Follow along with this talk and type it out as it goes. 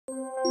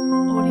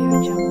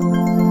Audio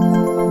Jungle.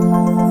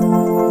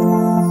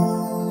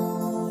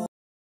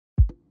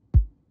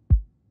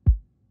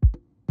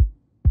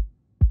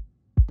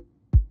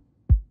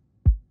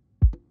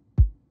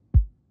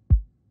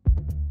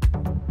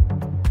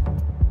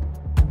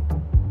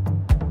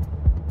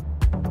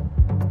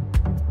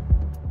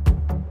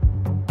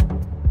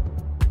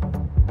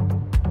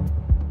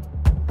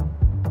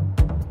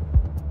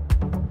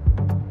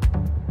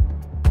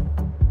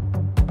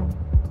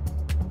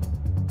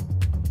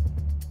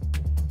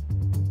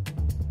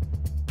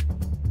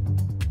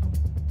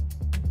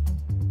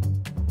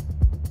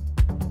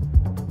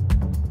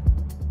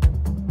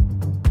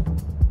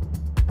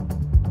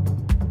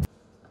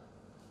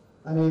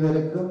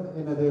 அனைவருக்கும்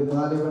எனது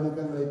மாலை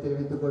வணக்கங்களை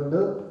தெரிவித்துக் கொண்டு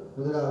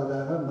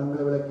முதலாவதாக மங்கள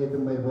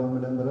விளக்கேற்றும் வைபவம்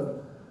இடம்பெறும்.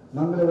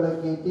 மங்கள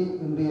விளக்கேற்றி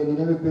இன்றைய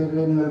நினைவு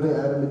பேரிடர் நிகழ்வை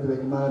ஆரம்பித்து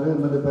வைக்குமாறு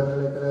எமது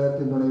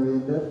பல்கலைக்கழகத்தின்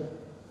துணைவேந்தர்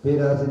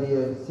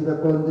பேராசிரியர்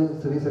சிவக்கொழுந்து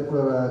ஸ்ரீ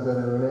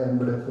சக்குலராசர் அவர்களை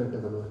அன்புடன்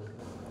கேட்டுக்கொள்வோம்.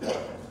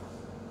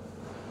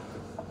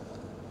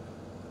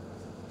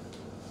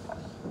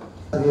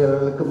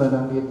 ஆசிரியர்களுக்கு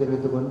நன்றியை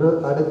தெரிவித்துக் கொண்டு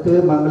அடுத்து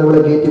மங்கள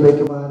விளக்கேற்றி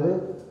வைக்குமாறு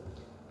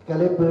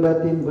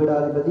கலைப்பீடத்தின்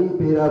பீடாதிபதி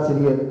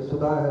பேராசிரியர்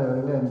சுதாகர்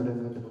அவர்களை அன்புடன்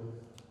கேட்டுக்கொள்வோம்.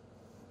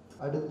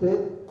 அடுத்து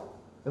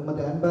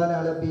எமது அன்பான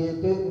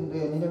அழைப்பேற்று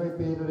இன்றைய நினைவு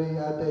பேருரை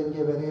ஆற்ற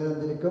இங்கே வருகை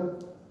தந்திருக்கும்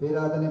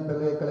பேராதனை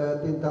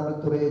பல்கலைக்கழகத்தின்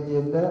தமிழ் துறையைச்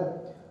சேர்ந்த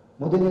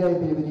முதுநிலை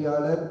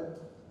பிரிவியாளர்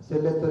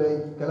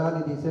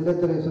கலாநிதி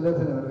செல்லத்துறை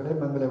சுதர்சன் அவர்களை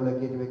மங்கள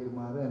விளக்கேற்றி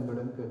வைக்குமாறு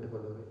அன்புடன்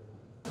கேட்டுக்கொள்கிறேன்.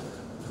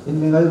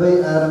 இந்நிகழ்வை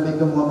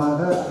ஆரம்பிக்கும்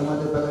முகமாக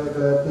எமது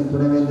பல்கலைக்கழகத்தின்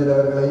துணைவேந்தர்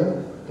அவர்களையும்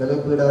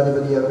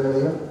கலைப்பீடாதிபதி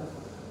அவர்களையும்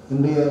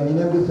இன்றைய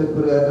நினைவு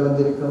சொற்பொழியாற்ற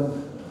வந்திருக்கும்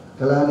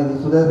கலாநிதி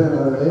சுதர்சன்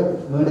அவர்களையும்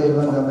மேடையில்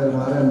வந்து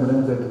அமருமாறு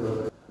அன்புடன்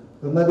கேட்டுக்கொள்கிறேன்.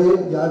 எமது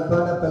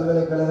யாழ்ப்பாண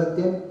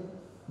பல்கலைக்கழகத்தின்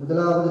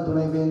முதலாவது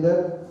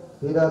துணைவேந்தர்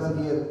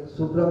பேராசிரியர்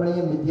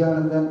சுப்பிரமணியம்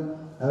வித்யானந்தன்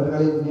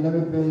அவர்களின்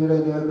நினைவு பேருரை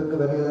நிகழ்வுக்கு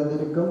வருகை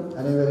தந்திருக்கும்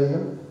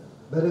அனைவரையும்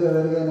வருக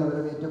வருக என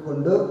வரவேற்றுக்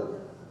கொண்டு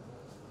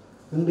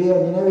இன்றைய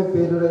நினைவு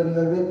பேருரை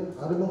நிகழ்வின்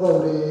அறிமுக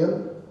உரையையும்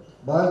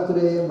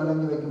வாழ்த்துறையையும்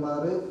வழங்கி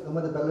வைக்குமாறு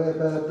எமது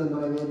பல்கலைக்கழகத்தின்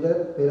துணைவேந்தர்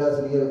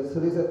பேராசிரியர்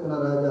ஸ்ரீ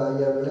சக்குலராஜா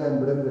ஐயா அவர்களை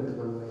அன்புடன்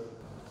கேட்டுக்கொள்கிறேன்.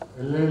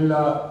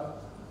 எல்லையில்லா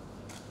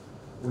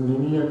உன்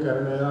இனிய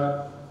கருணையா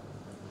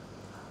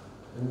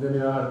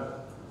எந்தனையார்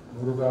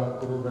முருகா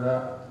குருபரா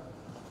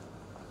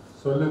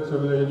சொல்ல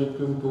சொல்ல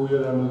இனிக்கும்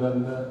தூய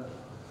தமிழ்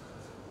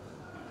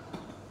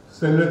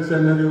செல்ல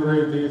சென்னறி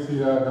உரை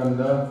தேசியா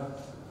கந்தா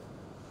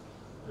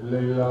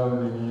எல்லையில்லா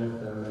உன் இனிய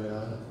கருணையா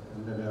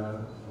எந்தனையார்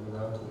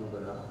முருகா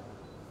குருபரா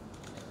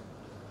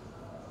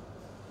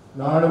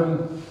நாடும்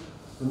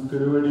உன்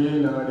திருவடியை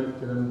நாடி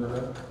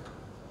திறந்தவர்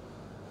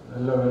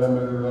நல்ல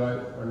வளமருளாய்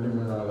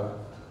வள்ளிமணாளா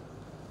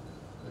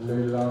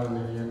எல்லையில்லா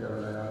நெறிய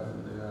கருணையா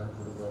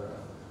குருபரா.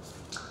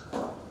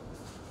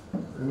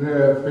 இன்றைய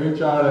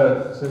பேச்சாளர்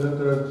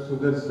செல்லத்துறை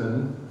சுதர்சன்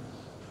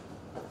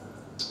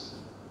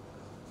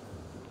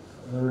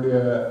அவருடைய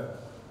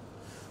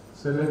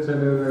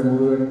செல்லச்சென்ன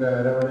முருகன்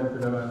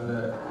அரவணைப்பில் வந்த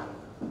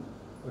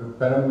ஒரு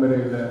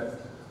பரம்பரையில்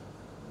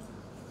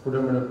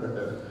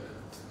புடமிடப்பட்டது.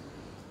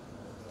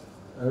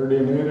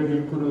 அவருடைய நேரடி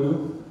குரு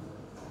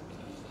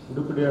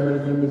உடுப்படி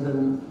அமெரிக்கன்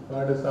மிஷன்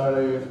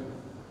பாடசாலை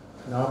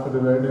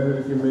 40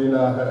 வருடங்களுக்கு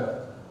மேலாக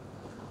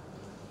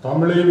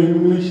தமிழையும்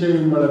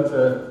இங்கிலீஷையும்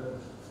வளர்த்த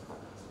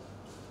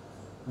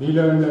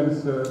நீலகண்டன்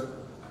சார்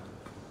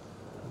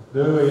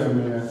தேவை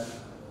அம்மையார்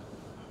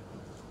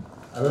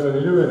அவர்கள்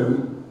இருவரும்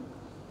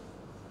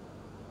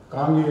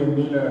காங்கேயம்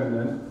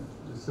நீலகண்டன்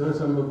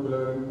சிவசம்பு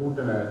புலவரின்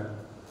கூட்டனர்.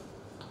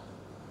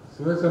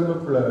 சிவசம்பு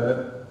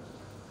புலவர்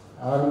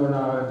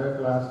ஆறுமணாவது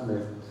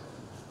கிளாஸ்மேட்.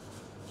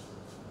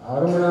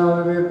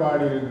 ஆறுமணாவதே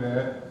பாடியிருக்கிற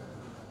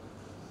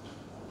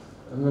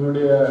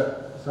எங்களுடைய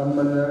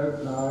சம்பந்தர்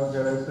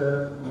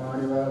நாகரசர்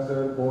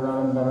மாணிவாசர்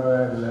போனாலும்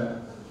பரவாயில்லை,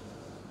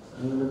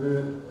 எங்களுக்கு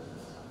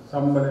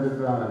சம்பன்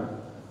இருக்கிறாங்க.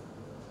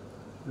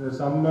 இந்த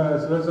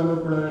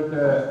சிவசம்புக்குள்ளவிட்ட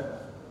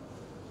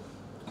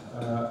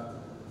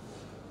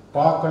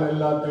பாக்கள்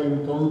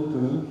எல்லாத்தையும்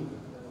தொகுத்து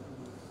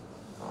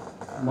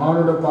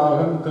மானுட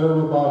பாகம்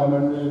தேர்வ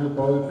பாகம் என்று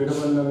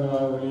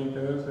பிரபந்தங்களாக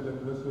வெளியிட்டவர் சில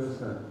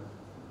சிவசன்.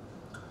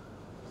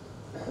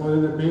 இப்போது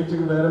இந்த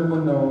பேச்சுக்கு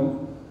வரும்புன்னவும்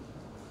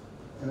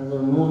எனக்கு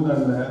ஒரு நூல்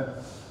தந்த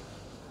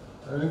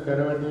அது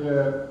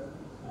கரவட்டியில்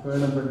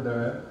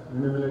பேணப்பட்டவர்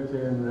நினைவிலை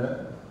சேர்ந்த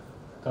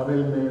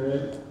தமிழ் மேலே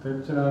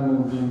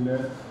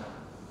திருச்சினாமூர்த்தியின்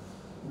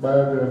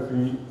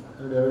பயோகிராஃபி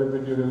அவரை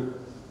பற்றி ஒரு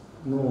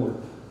நூல்.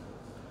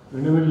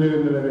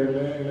 நினைவிலிருந்து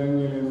வரையில்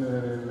இலங்கையிலிருந்து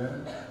வரையில்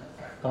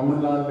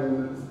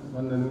தமிழ்நாட்டிலிருந்து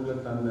வந்த நூலை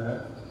தந்த.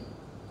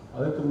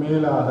 அதுக்கு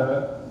மேலாக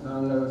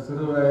நாங்கள்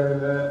சிறு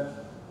வயதில்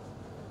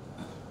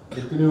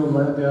எத்தனையோ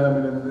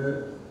மனத்தியாகமிருந்து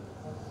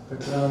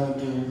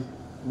திருச்சிராமூர்த்தி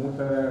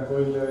மூத்த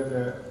கோயிலில் இருக்க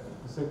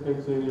இசை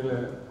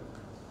கச்சேரியில்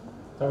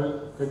தமிழ்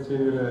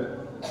கச்சேரியில்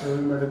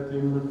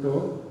தொழில்மடத்தையும்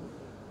விட்டோம்.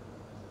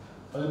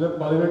 அதில்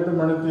 18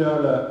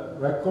 மணித்தியால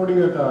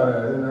ரெக்கார்டிங்கை தார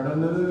அது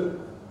நடந்தது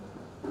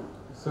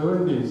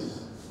 70s.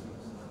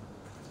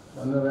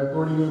 அந்த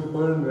ரெக்கார்டிங்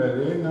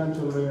போடுங்கிறதே நான்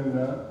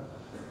சொல்கிறேன்னா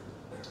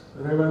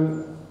இறைவன்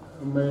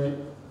உண்மை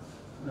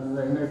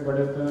என்னை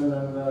படித்த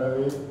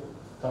நன்றாகவே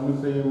தமிழ்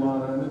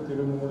செய்யுமாறு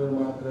திருமூலர்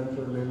மாத்திரம்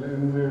சொல்லல.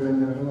 இன்று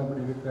இளைஞர்களும்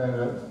அப்படி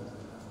இருக்கிறார்கள்.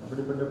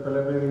 அப்படிப்பட்ட பல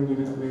பேர் இங்கு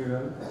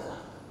இருக்கிறீர்கள்.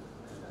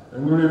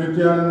 எங்களுடைய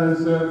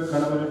வித்யானந்தன் சார்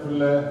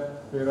கணவனுக்குள்ள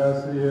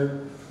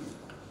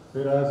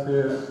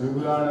பேராசிரியர்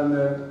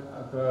விபுலானந்தர்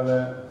அக்கால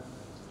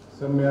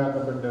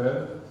செம்மையாக்கப்பட்டவர்.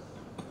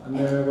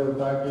 அன்னைய ஒரு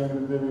தாக்கியம்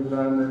இருந்து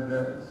விபுலானந்த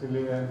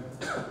சிலைய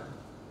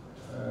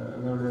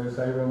எங்களுடைய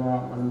சைவமா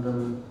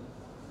மன்றம்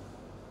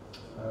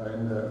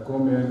இந்த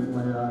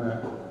கோமியமயான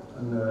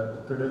அந்த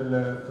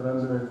திடலில்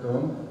திறந்து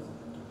வைத்தோம்.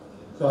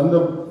 ஸோ அந்த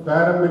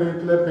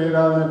பாரம்பரியத்தில்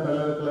பேராதன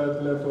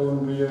பல்கலைக்கழகத்தில்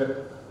தோன்றிய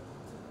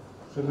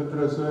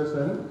சுதந்திர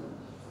சுவேசன்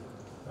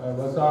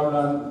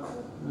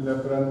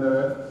வசாவடானில்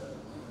பிறந்தவர்.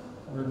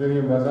 உங்களுக்கு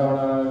தெரியும்,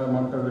 வசாவடானில்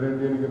மக்கள்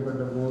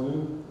விரட்டியடிக்கப்பட்ட போது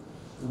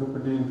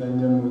உடுப்பட்டியின்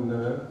தஞ்சம்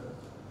இருந்தவர்.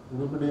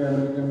 உடுப்பட்டி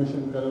அமெரிக்கன்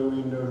மிஷன்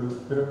கல்லூரியின் ஒரு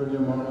பிறப்பெரிய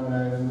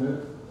மாணவனாக இருந்து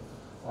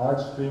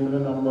ஆர்ட்ஸ்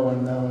ஸ்ட்ரீமில் நம்ம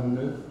வண்ணா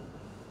வந்து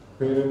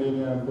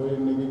பேரடியாக போய்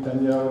இன்னைக்கு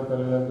தஞ்சாவூர்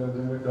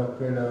பல்கலைக்கழகத்தில்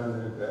டாக்டரேட்டாக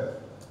வந்திருக்கார்.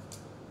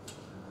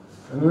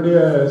 என்னுடைய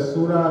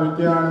சூனா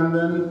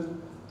வித்யானந்தன்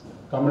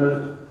தமிழ்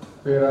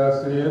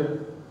பேராசிரியர்,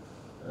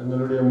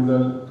 எங்களுடைய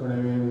முதல்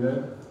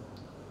துணைவேந்தர்.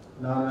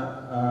 நான்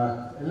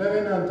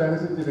எல்லாரையும் நான்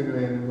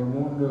தரிசித்திருக்கிறேன். இப்போ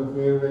 3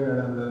 பேருடைய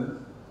நடந்தது.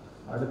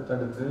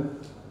 அடுத்தடுத்து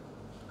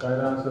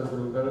கைலாச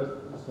குருக்கள்,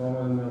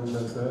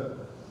 சோமசுந்தரம் சார்,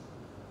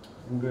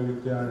 இன்று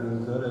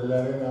வித்யானந்தன் சார்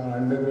எல்லாரையும் நாங்கள்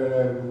அண்டர்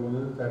கிரேடாக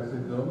இருக்கும்போது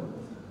தரிசித்தோம்.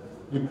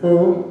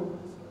 இப்போவும்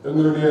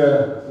எங்களுடைய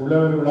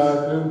உழவர்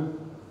விழாவுக்கு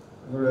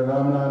எங்களுடைய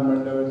ராமநாத்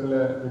மண்டபத்தில்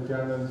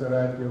வித்யானந்தன் சார்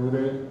ஆற்றிய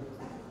உரை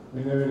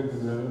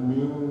நினைவிருக்கின்றது.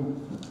 மிகவும்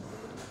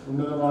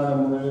உன்னதமான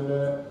முறையில்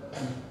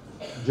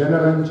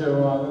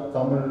ஜனரஞ்சமாக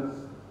தமிழ்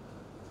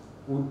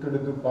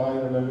ஊற்றெடுத்து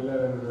பாய் அளவில்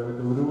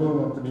அவருக்கு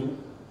உருவம் அப்படி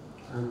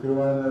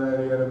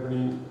திருவானந்தர்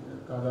அப்படி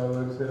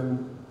அதாவது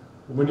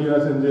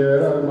உபநியாசம்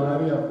செய்வார். அது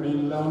மாதிரி அப்படி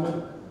இல்லாமல்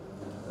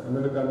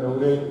எங்களுக்கு அந்த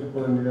உரை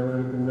இப்போது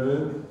நினைவிருக்கின்றது.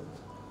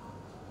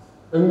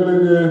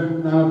 எங்களுக்கு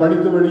நான்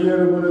படித்து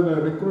வெளியேறும்போது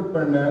ரெக்ரூட்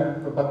பண்ணேன்.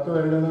 இப்போ 10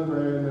 வருடம் தான்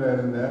துணைவேந்தராக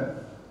இருந்தேன்.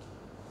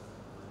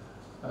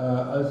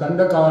 அது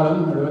சண்டை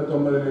காலம்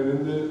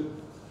 79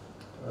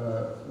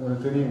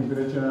 உங்களுக்கு தெரியும்,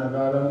 பிரச்சனை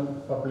காலம்,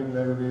 பப்ளிக்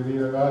லைப்ரரி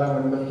எரியிற காலம்,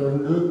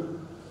 81,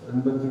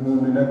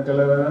 83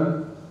 இனக்கலவரம்,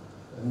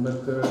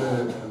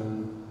 87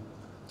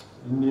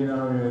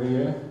 இந்தியனாவை எரிய,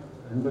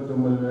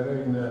 89 வரை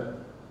இந்த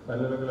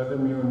பல்கலைக்கழகத்தை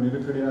மிகவும்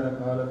நெருக்கடியான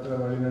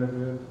காலத்தில்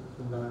வழிநடத்திய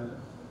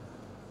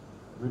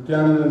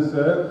வித்யானந்தன்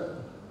சார்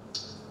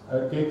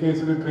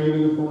கேகேஸுக்கு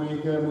ட்ரைனிங்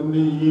போயிருக்க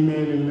முந்தி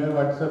இமெயில் இல்லை,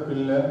 வாட்ஸ்அப்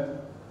இல்லை,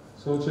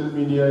 சோஷியல்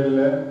மீடியா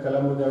இல்லை.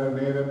 கிளம்புக்காக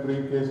நேரம்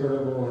ப்ரீஃப் கேஸோடு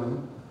போகணும்.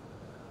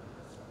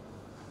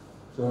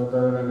 ஸோ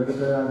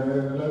இருக்கிற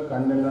நேரங்களில்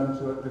கண்ணெல்லாம்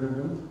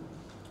சுவத்திருக்கும்.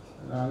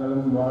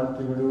 நாங்களும்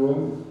வாழ்த்தி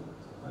விடுவோம்.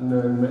 அந்த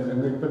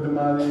எங்கள் இப்போது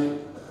மாதிரி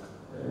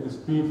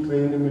ஸ்பீட்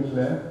ட்ரெயினும்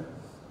இல்லை,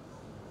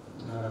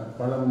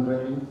 பழம்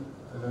ட்ரெயின்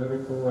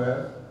அது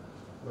போவார்.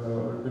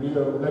 ஒரு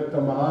பெரிய உழைத்த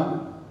மகான்.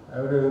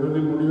 அவருடைய இறுதி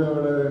முடிவு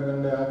அவருடைய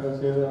எங்களுடைய ஆக்கள்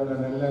செய்தவங்க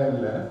நல்லா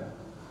இல்லை,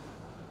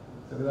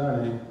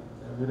 சரிதானே,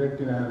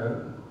 விரட்டினார்கள்.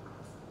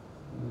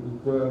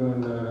 இப்போ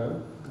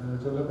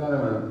சொல்லத்தானே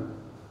வேணும்,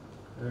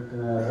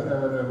 விரட்டினார்கள்.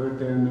 அவர்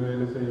வீட்டிலிருந்து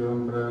வேலை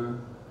செய்வோம்,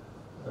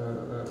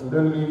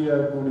 உடல்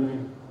ரீதியாக கூடி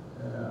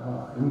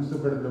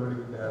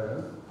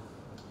இம்சப்படுத்தப்படுகிறார்கள்.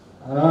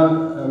 ஆனால்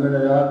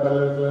எங்களுடைய யார்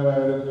பல்கலைக்கழகம்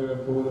அவருக்கு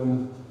எப்போதும்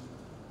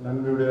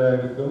நன்றியுடையதாக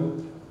இருக்கும்.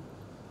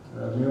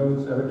 மிகவும்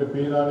அவற்றை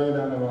பேராலே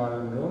நாங்கள்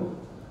வாழ்கின்றோம்.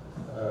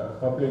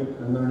 பப்ளிக்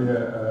எங்களுடைய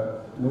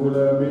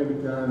நூலகமே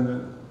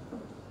வித்யானந்தன்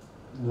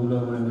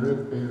நூலகம் என்று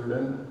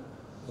பெயருடன்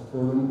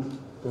எப்போதும்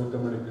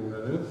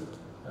தோற்றமளிக்கின்றது.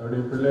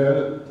 அவருடைய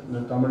பிள்ளைகள்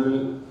இந்த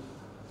தமிழில்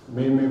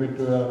மேன்மை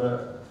பெற்றுவராக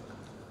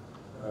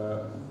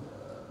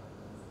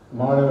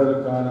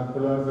மாணவர்களுக்கான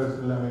புலவர்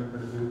பரிசுகள்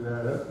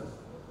அமைப்படுத்தியிருக்கிறார்கள்.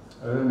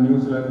 அவர்கள்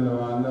நியூசிலாந்தில்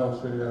வாழ்ந்து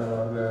ஆஸ்திரேலியாவில்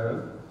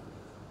வாழ்கிறார்கள்.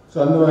 ஸோ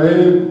அந்த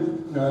வகையில்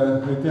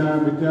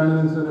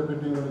வித்யானந்தன் சாரை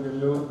பற்றி உங்களுக்கு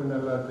எல்லோருக்கும்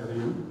நல்லா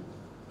தெரியும்.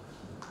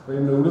 இப்போ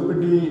இந்த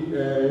உடுப்பட்டி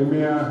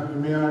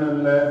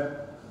இமையானல்ல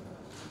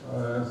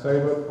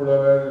சைவ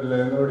புலவர் இல்லை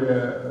எங்களுடைய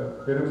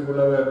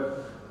பெரும்புலவர்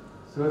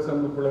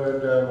சிவசம்பு புலவர்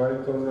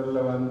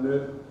வழித்தோன்றலில் வந்து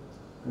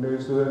இன்றைய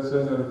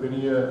சுதர்சன் ஒரு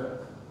பெரிய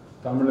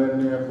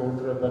தமிழெண்ணையை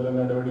போன்ற பல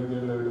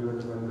நடவடிக்கைகளில்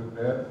ஈடுபட்டு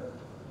கொண்டிருக்கிறார்.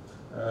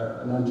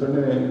 நான்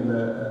சொன்னேன், இந்த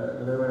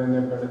இறைவன்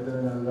என்னை படித்து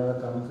நன்றாக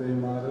தமிழ்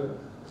செய்யுமாறு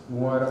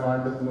 3000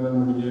 ஆண்டுக்கு முதல்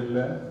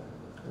முடியல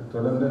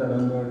தொடர்ந்து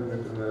நடந்து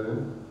கொண்டிருக்கிறது.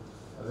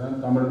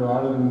 அதுதான் தமிழ்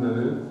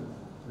வாழ்கின்றது.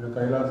 இந்த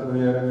கைலாச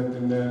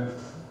வெளியரங்கத்தின்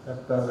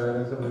கர்த்தா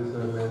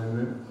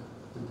வேரசபீஸ்வரிலிருந்து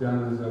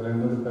வித்யானந்த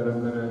சார் ஒரு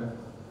பரம்பரை,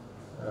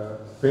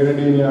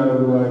 பேரடியினால்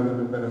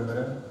உருவாகின்ற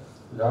பரம்பரை,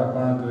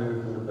 யாழ்ப்பாணத்தில்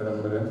இருக்கிற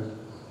பரம்பரை,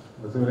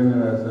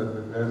 சிவலிங்கராசர்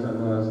இருக்கிற,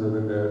 சண்முகராசர்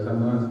இருக்கிற,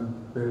 சண்முக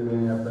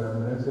பேரடியா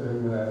பரம்பரை,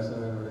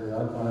 சிவலிங்கராசனுடைய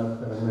யாழ்ப்பாண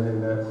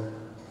பரம்பரையின்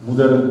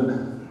முதல்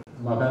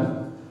மகன்.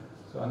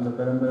 ஸோ அந்த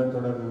பரம்பரை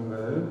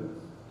தொடர்புங்கிறது.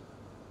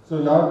 ஸோ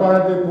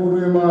யாழ்ப்பாணத்தை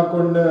பூர்வீகமாக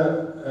கொண்ட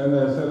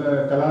சில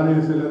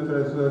கலாநிதி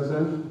செலுத்துகிற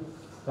சுதர்சன்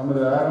தமது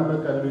ஆரம்ப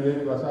கல்வியை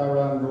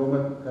வசாவடான்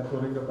ரோமன்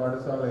கத்தோலிக்க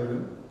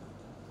பாடசாலையிலும்,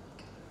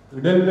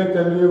 இடைநிலை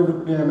கல்வியை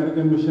உடுப்பிய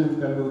அமெரிக்கன் மிஷன்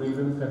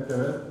கல்லூரியிலும்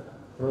கற்றவர்.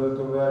 Prof.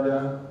 Raja,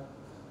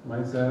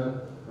 myself,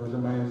 Prof.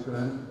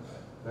 Maheshwaran,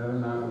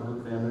 Reverend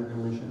American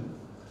Mission.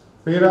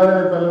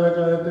 Peradeniya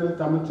பல்கலைக்கழகத்தில்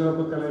தமிழ்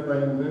சிறப்பு கலை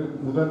பயின்று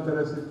முதல் தர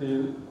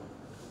சித்தியில்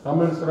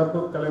தமிழ் சிறப்பு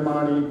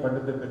கலைமானி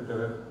பட்டத்தை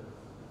பெற்றவர்.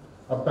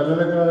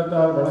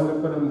 அப்பல்கலைக்கழகத்தால்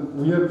வழங்கப்பெறும்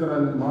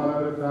உயர்திறன்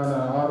மாணவருக்கான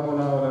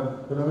ஹார்மோனாவலர்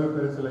புலமை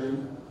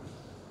பரிசிலையும்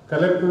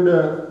கலைப்பீட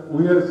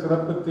உயர்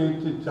சிறப்பு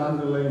தேர்ச்சி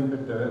சான்றிதழையும்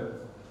பெற்றவர்.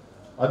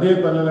 அதே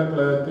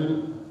பல்கலைக்கழகத்தில்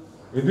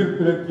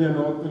எதிர்ப்பிலக்கிய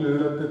நோக்கில்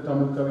ஈழத்து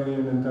தமிழ் கவிதை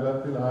என்னும்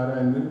தளத்தில்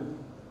ஆராய்ந்து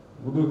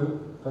முதுகு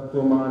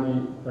தத்துவமானி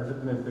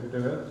பட்டத்தினை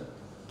பெற்றவர்.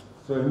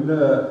 ஸோ இந்த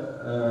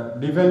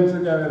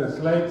டிஃபென்ஸுக்காக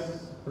ஸ்லைட்ஸ்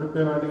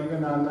ப்ரிப்பேர் பண்ணிக்க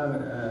நான் தான்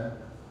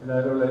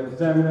இதில் உள்ள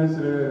எக்ஸாமினர்ஸ்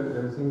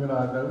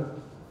சிங்களாக்கள்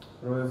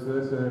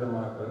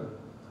சுவேசமாக்கள்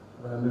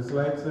அந்த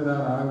ஸ்லைட்ஸை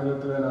நான்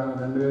ஆங்கிலத்தில்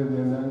நாங்கள் 2 பேரும்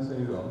சேர்ந்தான்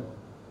செய்தோம்.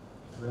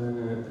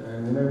 எனக்கு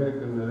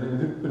நினைவிருக்கின்றது.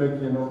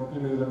 எதிர்ப்பிலக்கிய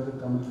நோக்கில் ஈழத்து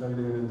தமிழ்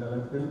கவிதைகளின்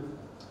தலைப்பில்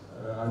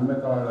அண்மை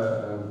கால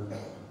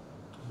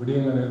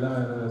விடயங்களை எல்லாம்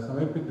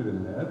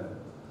சமர்ப்பித்திருந்தார்.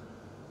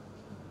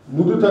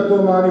 முது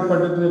தத்துவமானி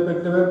பட்டத்தை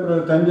பெற்றவர்.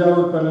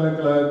 தஞ்சாவூர்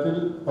பல்கலைக்கழகத்தில்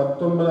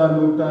 19ஆம்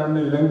நூற்றாண்டு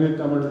இலங்கை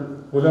தமிழ்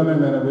புலமை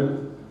மரபில்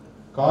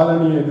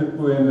காலனிய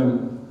எதிர்ப்பு என்னும்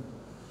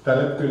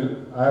தளத்தில்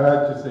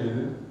ஆராய்ச்சி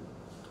செய்து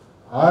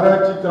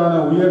ஆராய்ச்சிக்கான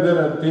உயர்தர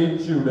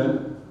தேர்ச்சியுடன்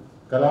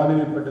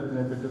கலாநிதி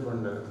பட்டத்தினை பெற்றுக்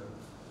கொண்டார்.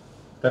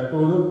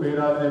 தற்போது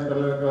பேராதனை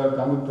பல்கலைக்கழக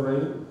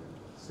தமிழ்துறையில்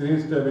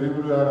சிரேஷ்ட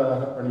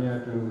விரிவுரையாளராக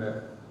பணியாற்றுகின்றார்.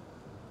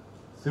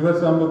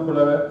 சிவசம்பு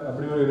புலவர்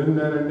அப்படி ஒரு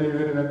இருந்தார். 2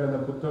 பேர் எனக்கு அந்த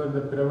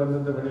புத்தகத்தை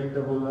பிரபந்தத்தை வெளியிட்ட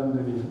போதுதான்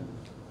தெரியும்.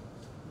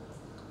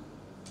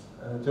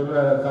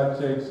 சொல்ல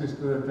காட்சி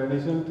exist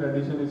tradition,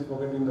 tradition is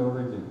forgetting the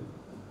origin.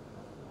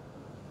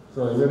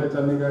 So இவரை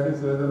சந்திக்காட்டி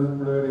சிவசம்பு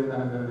புலவரை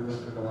நாங்கள்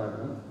எழுதிப்பட்டிருக்க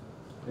மாட்டோம்.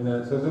 இந்த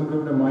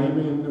சிவசம்புடைய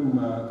மகிமை இன்னும்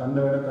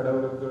கண்டவர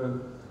கடவுளுக்கு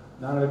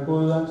நாங்கள்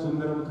எப்போதுதான்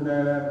சுந்தரமுத்து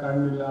நேரம்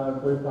கண்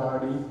இல்லாமல் போய்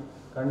பாடி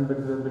கண்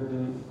பெற்றதை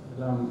பற்றி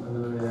எல்லாம்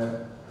அதனுடைய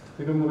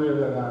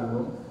திருமுறைகளை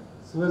காண்போம்.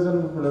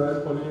 சிவசம்பு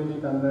புலவர் பொலியந்தி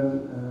கந்தன்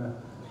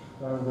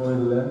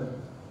கோயிலில்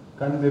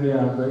கண்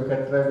தெரியாமல் போய்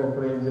கற்ற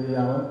கொப்பரையும்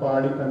தெரியாமல்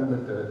பாடி கண்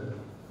பெற்றது.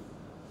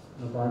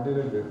 இந்த பாட்டு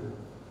இருக்கு.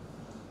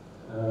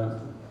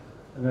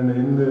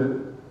 இந்து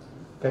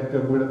கற்ற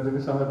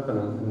பீடத்துக்கு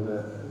சமர்ப்பணம் இந்த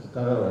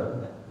தகவல்.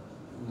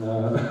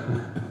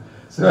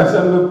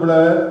 சிவசம்பு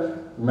புலவர்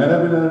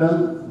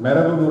மரபினரிடம்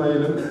மரபு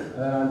முறையிலும்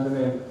நான்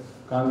சொன்னேன்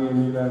காங்கிய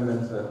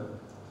நீலாண்டன் சார்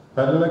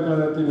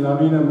பல்கலைக்கழகத்தில்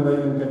நவீன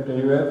முறையிலும் கற்ற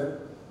இவர்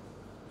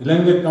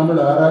இலங்கை தமிழ்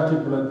ஆராய்ச்சி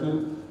புலத்தில்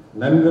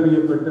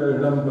நன்கறியப்பட்ட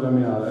இளம்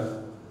புலமையாளர்.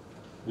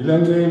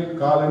 இலங்கையில்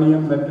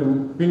காலனியம் மற்றும்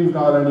பின்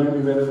காலனியம்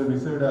இவரது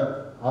விசேட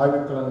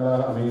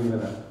ஆய்வுக்களங்களாக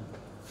அமைகின்றன.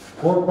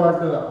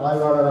 கோட்பாட்டு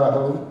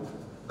ஆய்வாளராகவும்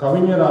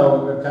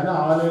கவிஞராகவும் கன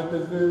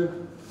ஆலயத்துக்கு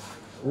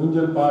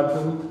ஊஞ்சல்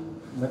பாட்டும்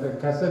மற்ற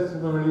கசட்ஸ்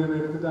இப்போ வெளியில்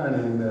இருக்குதானே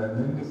இந்த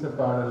மெல்லிச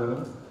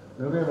பாடல்களும்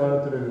நிறைய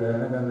வளர்த்துருக்கிறார்.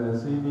 எனக்கு அந்த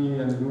சிடி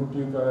அந்த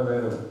யூடியூப்பாக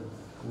வேறு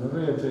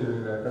நிறைய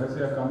செய்திருக்கிறார்.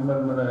 கடைசியாக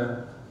கம்பன் மட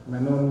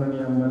மெனோன்மணி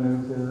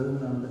அம்மன் செய்தது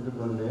நான்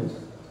பெற்றுக்கொண்டேன்.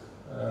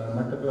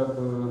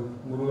 மட்டக்களப்பு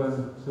முருகன்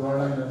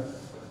சிவானந்த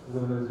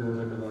முருகன் செய்து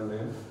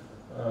பெற்றுக்கொண்டேன்.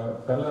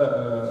 பல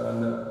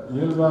அந்த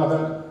இயல்பாக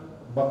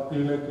பக்தி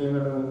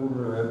இலக்கியங்களும்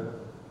ஊடுருவர்.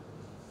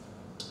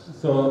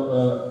 ஸோ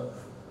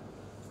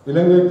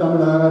இலங்கை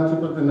தமிழ் ஆராய்ச்சி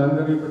பற்றி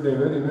நன்கறியப்பட்ட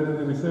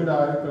இவரது விசேட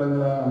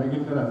ஆய்வுக்களங்களாக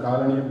அமைகின்றன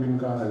காலனியம்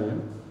பின்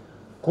காலனியம்.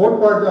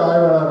 கோட்பாட்டு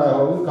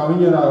ஆய்வாளராகவும்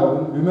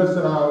கவிஞராகவும்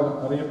விமர்சகராகவும்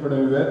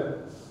அறியப்படும் இவர்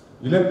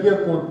இலக்கிய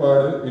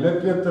கோட்பாடு,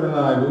 இலக்கிய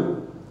திறனாய்வு,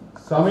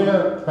 சமய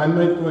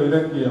பன்மைத்துவ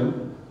இலக்கியம்,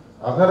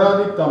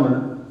 அகராதி தமிழ்,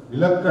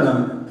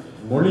 இலக்கணம்,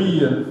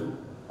 மொழியியல்,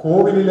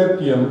 கோவில்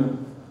இலக்கியம்,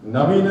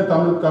 நவீன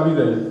தமிழ்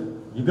கவிதை,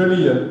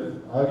 இதழியல்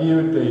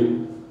ஆகியவற்றையும்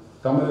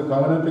தமது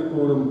கவனத்தை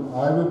கூறும்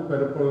ஆய்வு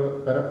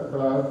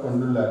பரப்புகளாக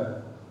கொண்டுள்ளார்.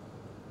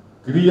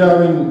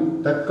 கிரியாவின்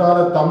தற்கால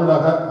தமிழ்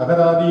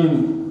அகராதியின்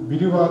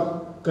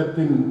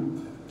விரிவாக்கத்தின்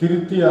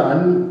திருத்திய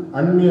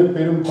அண்மிய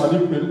பெரும்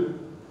பதிப்பில்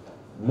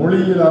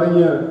மொழியில்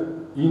அறிஞர்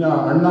ஈனா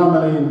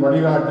அண்ணாமலையின்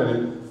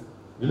வழிகாட்டலில்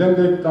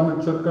இலங்கை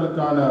தமிழ்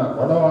சொற்களுக்கான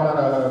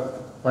வடவாளராக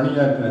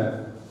பணியாற்றினார்.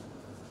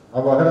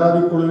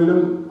 அவ்வகராதி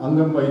குழுவிலும்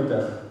அங்கம்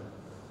வைத்தார்.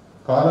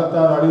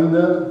 காலத்தால் அழிந்த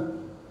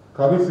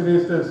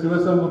கவிசிரேஷ்ட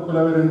சிவசம்பு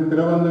புலவரின்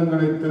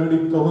பிரபந்தங்களை தேடி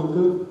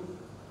தொகுத்து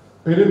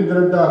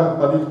பெருந்திரட்டாக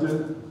பதித்து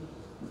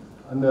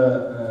அந்த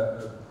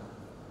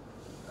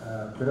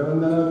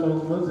பிரபந்தங்களை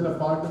தொகுக்கும்போது சில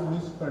பாட்டு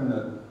மிஸ்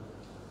பண்ணார்.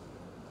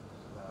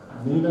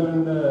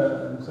 நீலகண்ட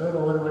சார்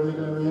ஒவ்வொரு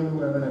வெள்ளிக்கிழமையும்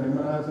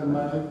நிம்மராசன்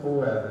மாதிரி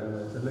போவார்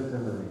செல்லை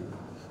செல்வதை.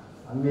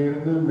 அங்கே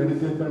இருந்து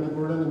மெடிடேட் பண்ணி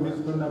கூட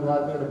மிஸ் பண்ண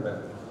பாட்டு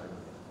எடுப்பார்.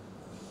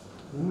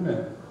 உண்மை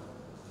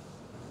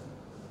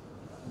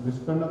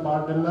மிஸ் பண்ண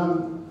பாட்டெல்லாம்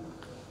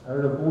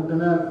அவரோட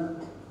கூட்டின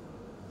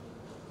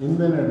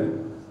இன்பனடு.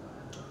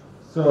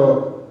 ஸோ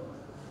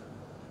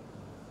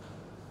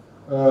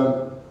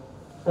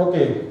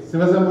ஓகே,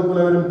 சிவசம்பு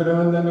புலவரின்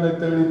பிரபந்தங்களை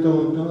தேடி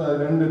தொகுத்து அது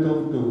 2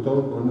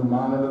 தொகுப்பு ஒன்று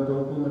மானுட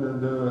தொகுப்பு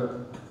மற்றது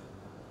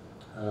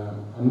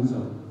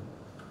அம்சம்.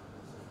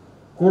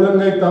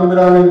 கூடங்கை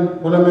தம்பிரானின்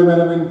புலமை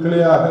மரபின்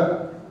கிளையாக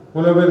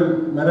புலவர்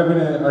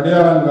மரபினை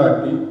அடையாளம்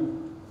காட்டி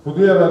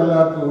புதிய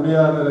வரலாற்று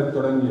உரையாடலை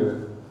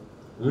தொடங்கியவர்.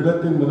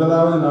 ஈழத்தின்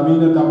முதலாவது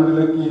நவீன தமிழ்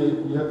இலக்கிய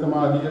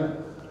இயக்கமாகிய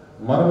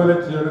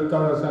மறுமலர்ச்சி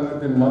எழுத்தாளர்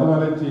சங்கத்தின்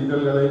மறுமலர்ச்சி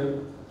இதழ்களை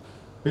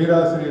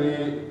பேராசிரியரே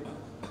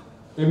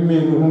எம்.ஏ.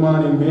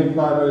 நுகுமானின்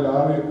மேற்பார்வையில்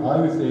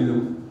ஆய்வு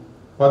செய்தும்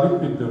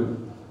பதிப்பித்தும்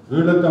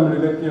ஈழத்தமிழ்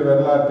இலக்கிய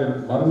வரலாற்றில்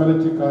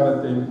மறுமலர்ச்சி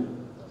காலத்தை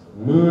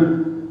மீள்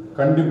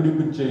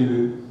கண்டுபிடிப்பு செய்து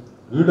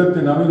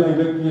ஈழத்து நவீன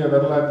இலக்கிய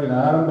வரலாற்றின்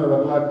ஆரம்ப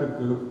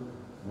வரலாற்றுக்கு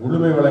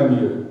முழுமை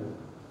வழங்கியது.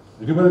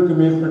 20க்கும்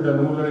மேற்பட்ட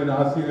நூல்களின்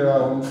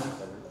ஆசிரியராகவும்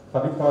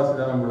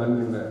பதிப்பாசிரியராகவும்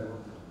விளங்குகின்றனர்.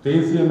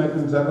 தேசிய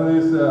மற்றும்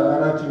சர்வதேச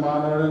ஆராய்ச்சி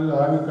மாநாடுகள்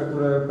ஆய்வுக்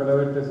கட்டுரைகள்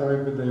பலவற்றை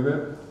சமர்ப்பித்த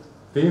இவர்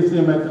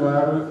தேசிய மற்றும்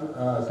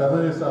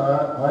சர்வதேச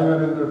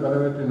ஆய்வகங்கள்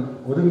பலவற்றின்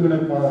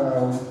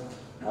ஒருங்கிணைப்பாளராகவும்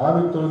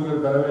ஆய்வுத்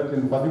தொகுதிகள்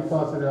பலவற்றின்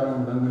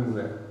பதிப்பாசிரியராகவும்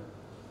விளங்குகின்றனர்.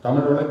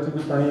 தமிழ்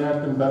வளர்ச்சிக்கு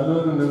பணியாற்றும்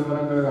பல்வேறு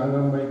நிறுவனங்களுக்கு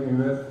அங்கம் வகிக்கும்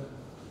இவர்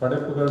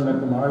படைப்புகள்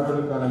மற்றும்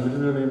ஆய்வுகளுக்கான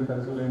விருதுகளையும்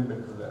பரிசுகளையும்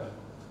பெற்றுள்ளார்.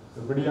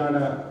 இப்படியான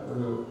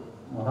ஒரு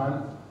மகான்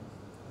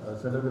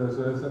செலவிர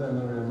சுரேசர்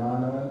என்னுடைய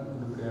மாணவன்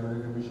இப்படி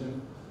அமெரிக்க மிஷன்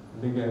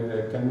இன்றைக்கு இந்த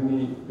கன்னி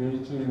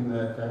பேச்சு இந்த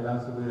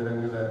கைலாசபதி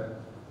அரங்கில்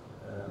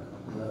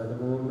நடக்க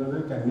போகிறது.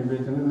 கன்னி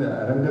பேச்சுன்னு இந்த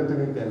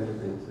அரங்கத்துக்கு கன்னி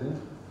பேச்சு.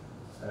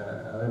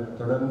 அதை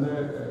தொடர்ந்து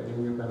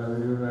இங்கு பல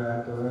விரிவுரை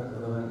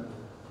ஆற்றவன்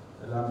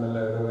எல்லாம் நல்ல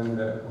இறைவன்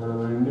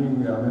வேண்டி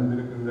இங்கு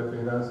அமைந்திருக்கின்ற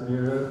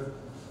பேராசிரியர்கள்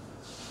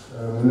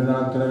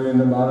முன்னாள்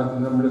துணைவேந்தர்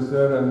பாலச்சந்திரன்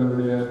சார்,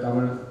 எங்களுடைய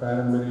தமிழ்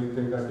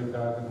பாரம்பரியத்தை காட்டி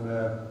காக்கின்ற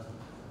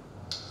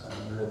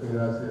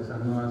பேராசிரியர்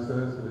சண்முகா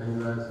சார்,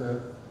 சிவலிங்கா சார்,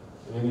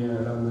 ஏனைய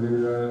இடம்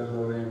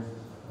விரிவுரையாளர்களோடையும்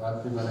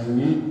வாழ்த்தி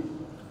வணங்கி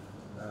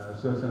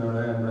சுவசனோட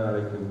என்று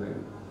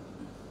அழைக்கின்றேன்.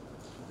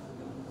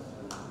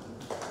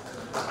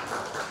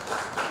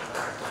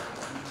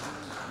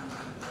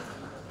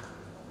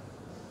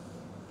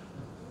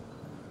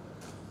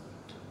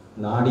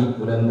 நாடி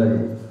புலன்கள்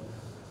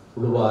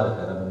புழுவார்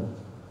கரமும்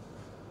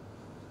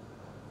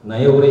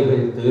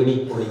நயவுரைகள் தேடி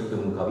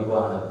கொளிக்கும்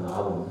கவிவாணர்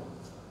நாவும்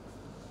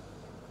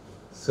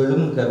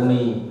செழும்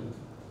கருணை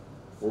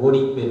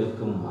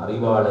ஓடிப்பெருக்கும்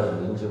அறிவாளர்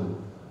நெஞ்சும்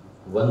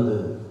வந்து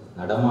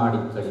நடமாடி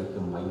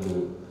கழிக்கும் மயிலே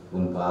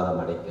உன்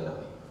பாதம்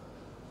அடைக்கலமே.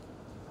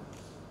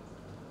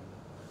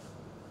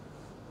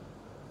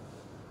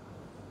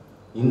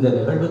 இந்த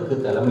நிகழ்வுக்கு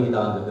தலைமை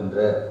தாங்குகின்ற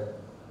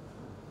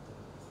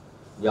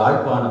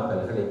யாழ்ப்பாண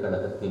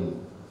பல்கலைக்கழகத்தின்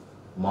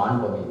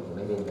மாண்பமை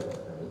துணைவேந்தர்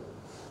அவர்களே,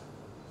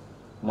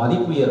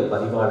 மதிப்புயர்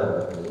பதிவாளர்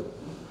அவர்களே,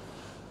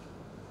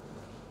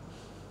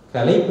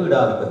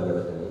 கலைப்பீடாதிபதி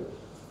அவர்களே,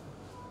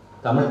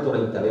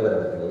 தமிழ்துறை தலைவர்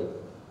அவர்களே,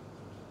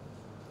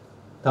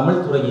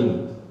 தமிழ்துறையின்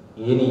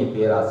ஏனைய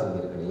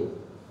பேராசிரியர்களே,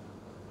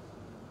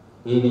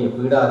 ஏனைய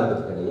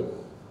பீடாதிபதிகளே,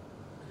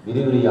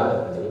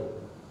 விரிவுரையாளர்களே,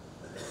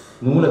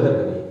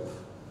 நூலகர்களே,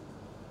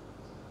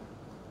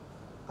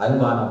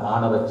 அன்பான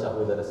மாணவ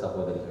சகோதர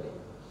சகோதரிகளே,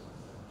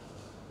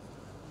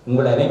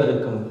 உங்கள்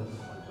அனைவருக்கும்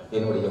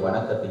என்னுடைய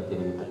வணக்கத்தை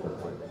தெரிவித்துக்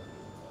கொள்கிறேன்.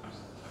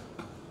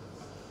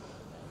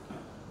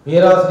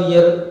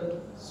 பேராசிரியர்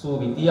சு.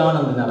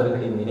 வித்யானந்தன்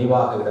அவர்களின்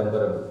நினைவாக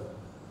இடம்பெறும்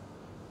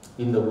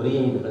இந்த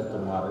உரையை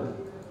நிகழ்த்துமாறு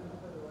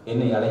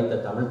என்னை அழைத்த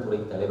தமிழ்துறை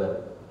தலைவர்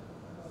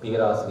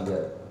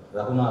பேராசிரியர்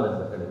ரகுநாதன்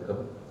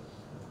அவர்களுக்கும்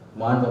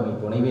மாண்பமை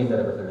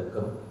துணைவேந்தர்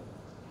அவர்களுக்கும்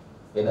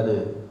எனது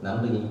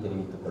நன்றியை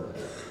தெரிவித்துக்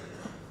கொள்கிறேன்.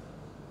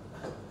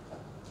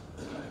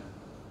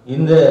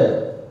 இந்த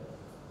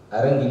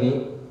அரங்கிலே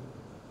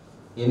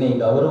என்னை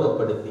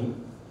கௌரவப்படுத்தி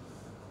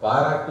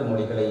பாராட்டு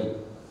மொழிகளை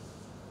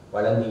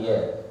வழங்கிய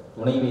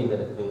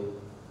துணைவேந்தருக்கு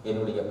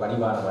என்னுடைய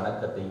பணிவான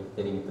வணக்கத்தை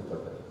தெரிவித்துக்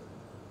கொள்கிறேன்.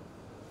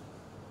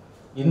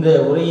 இந்த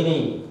உரையினை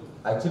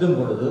அச்சிடும்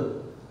பொழுது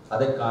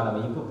அதற்கான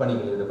மெய்ப்பு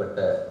பணியில் ஈடுபட்ட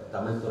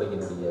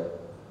தமிழ்துறையினுடைய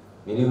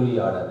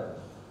விரிவுரையாளர்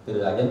திரு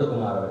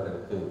அஜந்தகுமார்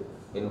அவர்களுக்கு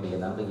என்னுடைய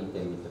நன்றியை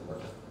தெரிவித்துக்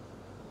கொள்கிறேன்.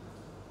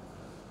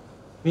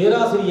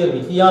 பேராசிரியர்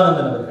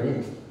வித்யானந்தன் அவர்கள்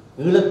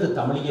ஈழத்து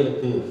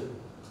தமிழியலுக்கு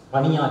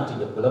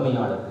பணியாற்றிய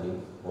புலமையாளர்களில்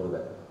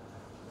ஒருவர்.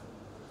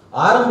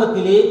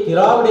 ஆரம்பத்திலே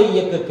திராவிட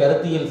இயக்க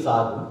கருத்தியல்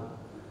சார்பும்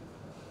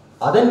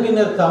அதன்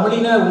பின்னர்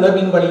தமிழின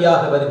உணர்வின்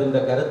வழியாக வருகின்ற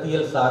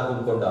கருத்தியல்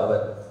சார்பும் கொண்ட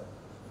அவர்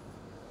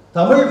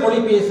தமிழ் மொழி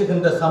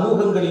பேசுகின்ற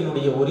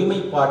சமூகங்களினுடைய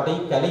ஒருமைப்பாட்டை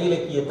கலை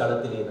இலக்கிய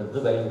தளத்தில் இருந்து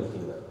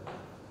வலியுறுத்தியவர்.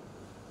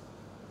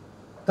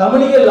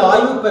 தமிழியல்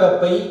ஆய்வு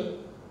பரப்பை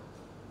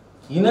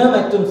இன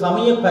மற்றும்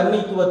சமய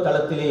பன்மைத்துவ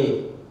தளத்திலே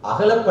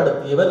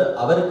அகலப்படுத்தியவர்.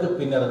 அவருக்கு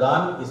பின்னர்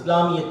தான்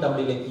இஸ்லாமிய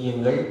தமிழ்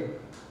இலக்கியங்கள்,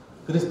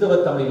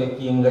 கிறிஸ்தவ தமிழ்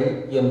இலக்கியங்கள்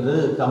என்று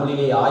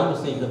தமிழிலே ஆய்வு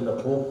செய்கின்ற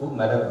போக்கு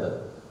மலர்ந்தது.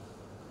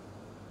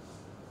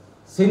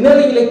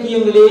 சின்னறி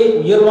இலக்கியங்களே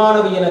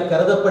உயர்வானவை என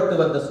கருதப்பட்டு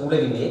வந்த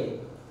சூழலிலே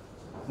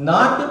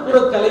நாட்டுப்புற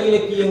கலை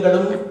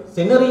இலக்கியங்களும்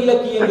சின்னறி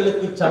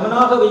இலக்கியங்களுக்கு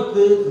சமனாக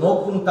வைத்து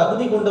நோக்கும்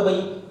தகுதி கொண்டவை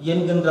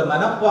என்கின்ற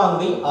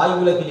மனப்பாங்கை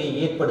ஆய்வுலகிலே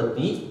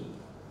ஏற்படுத்தி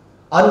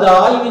அந்த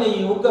ஆய்வினை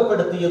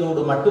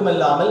ஊக்கப்படுத்தியதோடு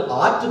மட்டுமல்லாமல்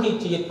ஆற்றுகை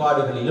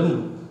செயற்பாடுகளிலும்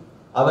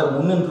அவர்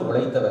முன்னின்று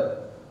உழைத்தவர்.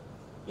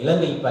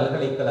 இலங்கை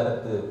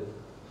பல்கலைக்கழகத்து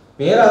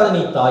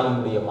பேராதனை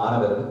தாயினுடைய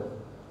மாணவரும்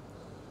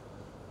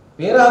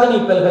பேராதனை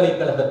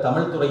பல்கலைக்கழக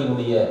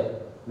தமிழ்துறையினுடைய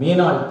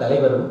மேனாள்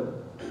தலைவரும்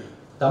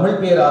தமிழ்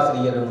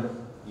பேராசிரியரும்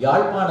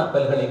யாழ்ப்பாண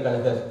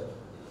பல்கலைக்கழக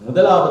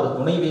முதலாவது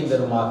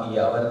துணைவேந்தருமாகிய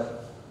அவர்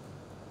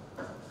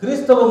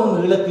கிறிஸ்தவமும்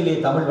ஈழத்திலே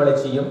தமிழ்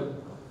வளர்ச்சியும்,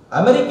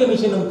 அமெரிக்க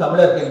மிஷனும்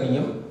தமிழர்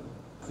கல்வியும்,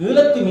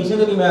 ஈழத்து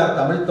மிஷனரிமார்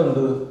தமிழ்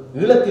தொண்டு,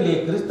 ஈழத்திலே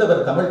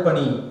கிறிஸ்தவர் தமிழ்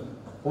பணி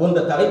போன்ற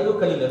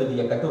தலைப்புகளில்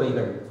எழுதிய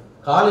கட்டுரைகள்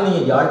காலனிய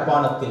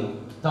யாழ்ப்பாணத்தில்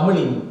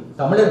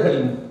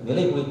தமிழர்களின்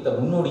நிலை குறித்த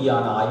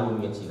முன்னோடியான ஆய்வு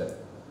முயற்சிகள்.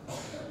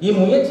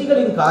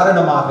 இம்முயற்சிகளின்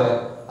காரணமாக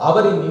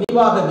அவரின்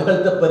நினைவாக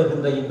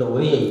நிகழ்த்தப்பெறுகின்ற இந்த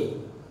உரையை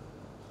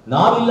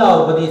நாவில்லா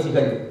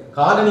உபதேசிகள்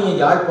காலனிய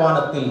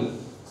யாழ்ப்பாணத்தில்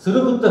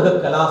சிறுபுத்தக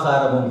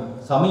கலாசாரமும்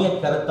சமய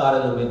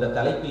கருத்தாளரும் என்ற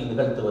தலைப்பில்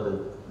நிகழ்த்துவது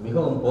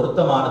மிகவும்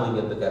பொருத்தமானது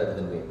என்று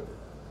கருதுகின்றேன்.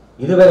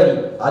 இதுவரை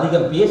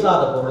அதிகம்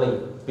பேசாத பொருளை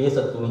பேச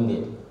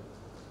துணிந்தேன்.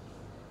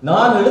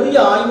 நான் எழுதிய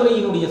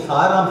ஆய்வுரையினுடைய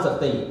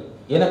சாராம்சத்தை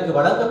எனக்கு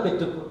வழங்க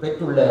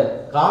பெற்றுள்ள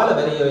கால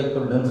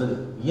வரையறைக்குள் நின்று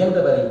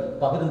இயன்றவரை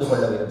பகிர்ந்து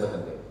கொள்ள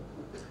விரும்புகின்றேன்.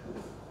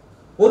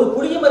 ஒரு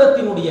புளிய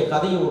மரத்தினுடைய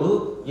கதையோடு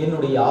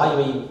என்னுடைய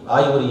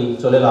ஆய்வுரையை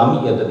சொல்லலாம்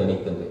என்று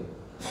நினைக்கின்றேன்.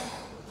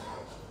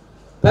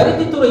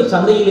 பருத்தித்துறை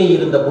சந்தையிலே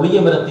இருந்த புளிய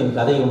மரத்தின்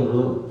கதை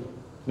ஒன்று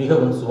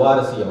மிகவும்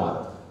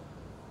சுவாரஸ்யமானது.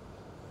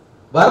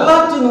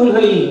 வரலாற்று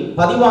நூல்களில்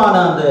பதிவான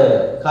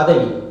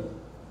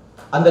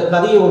அந்த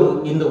கதையோடு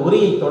இந்த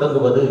உரையை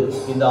தொடங்குவது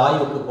இந்த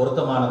ஆய்வுக்கு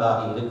பொருத்தமானதாக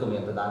இருக்கும்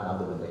என்று நான்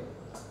நம்புகின்றேன்.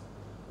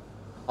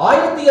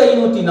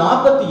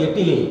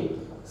 1548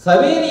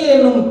 சவேரியர்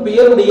என்னும்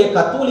பெயருடைய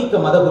கத்தோலிக்க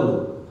மதகுரு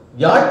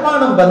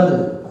யாழ்ப்பாணம் வந்து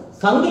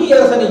சங்கிலி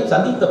அரசனை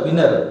சந்தித்த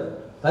பின்னர்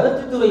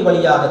பருத்தித்துறை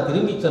வழியாக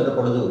திரும்பி சென்ற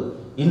பொழுது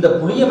இந்த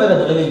புளியமர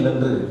நிலையில்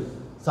நின்று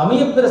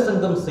சமய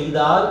பிரசங்கம்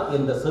செய்தார்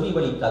என்ற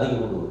செவிவழி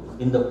கதையோடு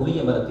இந்த புளிய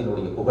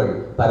மரத்தினுடைய புகழ்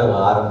பரவ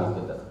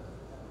ஆரம்பிக்கின்றது.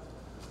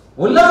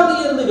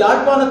 ஒல்லாந்திலிருந்து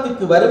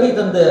யாழ்ப்பாணத்திற்கு வருகை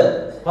தந்த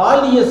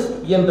பாலியஸ்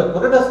என்ற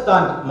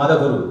புரட்டஸ்டாண்ட்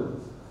மதகுரு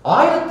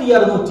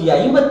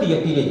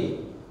 1658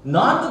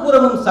 4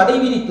 புறமும் சடை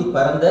விரித்து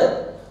பறந்த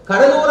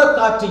கடலோர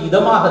காற்று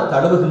இதமாக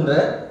தழுவுகின்ற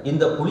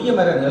இந்த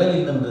புளியமர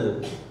நிலையில் நின்று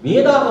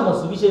வேதாகம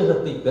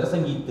சுவிசேஷத்தை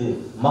பிரசங்கித்து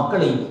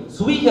மக்களை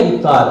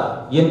சுவீகரித்தார்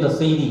என்ற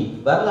செய்தி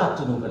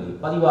வரலாற்று நூல்களில்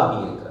பதிவாகி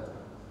இருக்கிறது.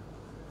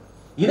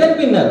 இதன்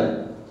பின்னர்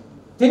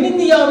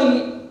தென்னிந்தியாவில்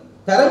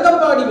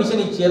தரங்கம்பாடி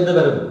மிஷனை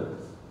சேர்ந்தவரும்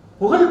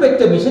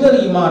புகழ்பெற்ற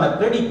மிஷனரியுமான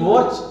கிரெடி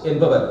கோர்ச்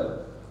என்பவர்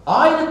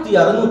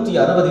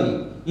 1660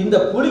 இந்த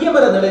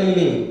புளியமர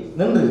நிலையிலே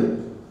நின்று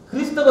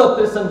கிறிஸ்தவ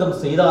பிரசங்கம்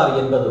செய்தார்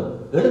என்பதும்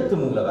எழுத்து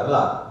மூல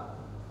வரலாறு.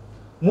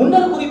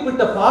 முன்னர்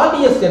குறிப்பிட்ட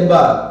பாலியஸ்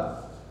என்பார்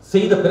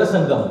செய்த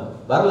பிரசங்கம்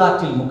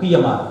வரலாற்றில்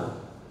முக்கியமானது.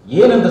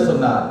 ஏனென்று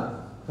சொன்னால்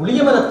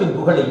புளியமரத்தின்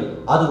புகழை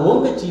அது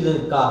ஓங்கச்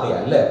செய்ததற்காக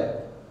அல்ல,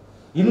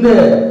 இந்த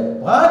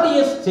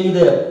பாலியஸ் செய்த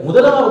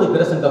முதலாவது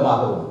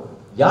பிரசங்கமாகவும்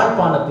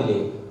யாழ்ப்பாணத்திலே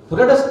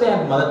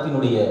புரட்டஸ்டாண்ட்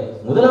மதத்தினுடைய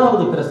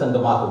முதலாவது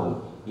பிரசங்கமாகவும்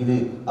இது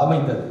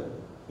அமைந்தது.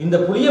 இந்த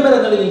புளியமர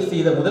நிலையில்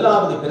செய்த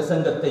முதலாவது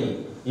பிரசங்கத்தை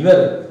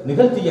இவர்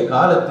நிகழ்த்திய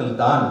காலத்தில்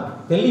தான்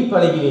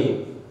தெல்லிப்பளையிலே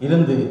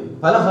இருந்து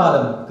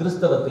பலகாலம்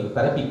கிறிஸ்தவத்தை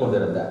பரப்பிக்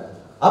கொண்டிருந்தார்.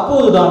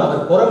 அப்போதுதான்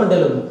அவர்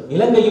புறமண்டலும்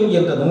இலங்கையும்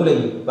என்ற நூலை,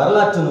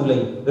 வரலாற்று நூலை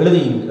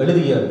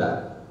எழுதியிருந்தார்.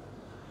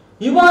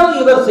 இவ்வாறு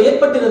இவர்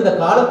செயற்பட்டிருந்த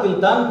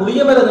காலத்தில் தான்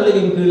புளியமர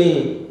நிலையின் கீழே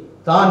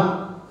தான்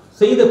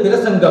செய்த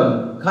பிரசங்கம்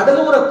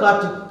கடலோர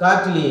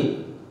காற்றிலே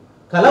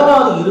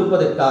களவாது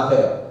இருப்பதற்காக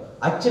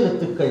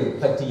அச்செழுத்துக்கள்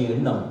பற்றிய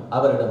எண்ணம்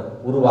அவரிடம்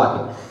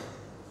உருவாகின.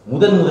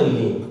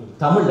 முதலிலே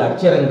தமிழ்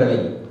அச்சரங்களை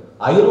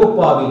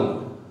ஐரோப்பாவில்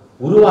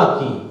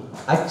உருவாக்கி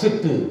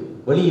அச்சிட்டு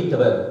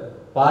வெளியிட்டவர்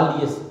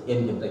பாலியஸ்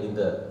என்கின்ற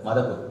இந்த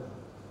மதகுரு.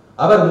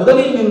 அவர்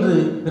முதலில் நின்று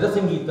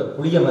பிரசங்கித்த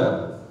புளியமரம்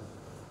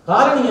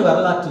காலனிய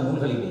வரலாற்று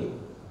நூல்களிலே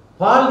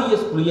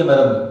பாலியஸ்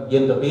புளியமரம்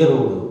என்ற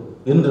பெயரோடு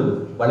இன்றும்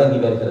வழங்கி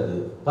வருகிறது,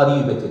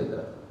 பதிவு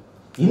பெற்றிருக்கிறது.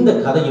 இந்த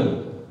கதையும்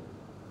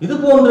இது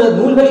போன்ற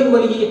நூல்களின்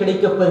வழியே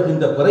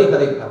கிடைக்கப்பெறுகின்ற பிறை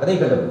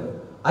கதைகளும்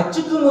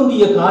அச்சுக்கு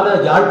முந்திய கால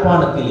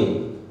யாழ்ப்பாணத்திலே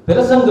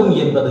பிரசங்கம்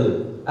என்பது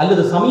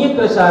அல்லது சமய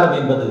பிரச்சாரம்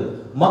என்பது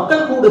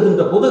மக்கள்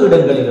கூடுகின்ற பொது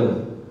இடங்களிலும்,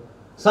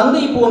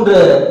 சந்தை போன்ற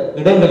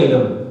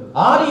இடங்களிலும்,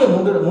 ஆலய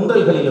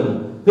முன்றல்களிலும்,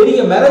 பெரிய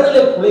மரநில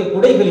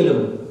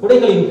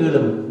குடைகளின்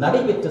கீழும்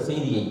நடைபெற்ற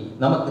செய்தியை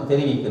நமக்கு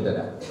தெரிவிக்கின்றன.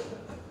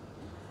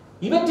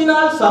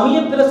 இவற்றினால் சமய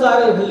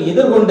பிரசாரர்கள்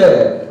எதிர்கொண்ட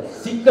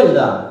சிக்கல்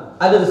தான்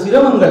அல்லது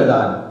சிரமங்கள்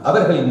தான்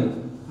அவர்களின்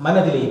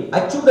மனதிலே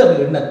அச்சுடர்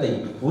எண்ணத்தை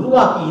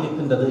உருவாக்கி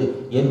இருக்கின்றது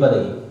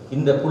என்பதை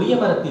இந்த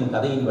புளியமரத்தின்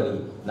கதையின் வழி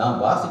நாம்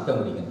வாசிக்க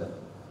முடிகின்றது.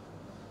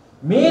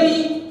 மேரி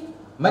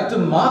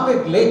மற்றும்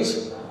மார்கரெட் லெச்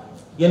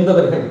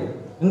என்பவர்கள்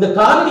இந்த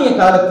காலனிய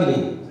காலத்திலே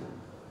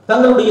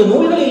தங்களுடைய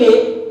நூல்களிலே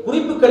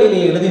குறிப்புகளிலே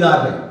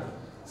எழுதினார்கள்,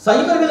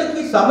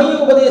 சைவர்களுக்கு சமய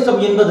உபதேசம்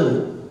என்பது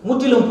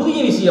முற்றிலும் புதிய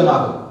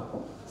விஷயமாகும்.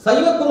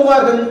 சைவ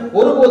குருமார்கள்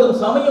ஒருபோதும்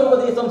சமய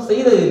உபதேசம்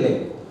செய்ததில்லை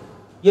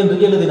என்று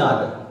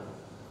எழுதினார்கள்.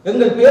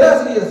 எங்கள்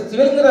பேராசிரியர்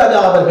சிவலிங்கராஜா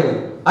அவர்கள்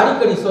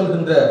அடிக்கடி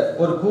சொல்கின்ற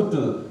ஒரு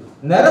கூற்று,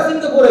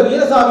 நரசிங்கபுர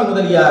வீரசாமி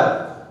முதலியார்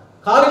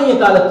காலனிய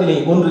காலத்திலே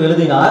ஒன்று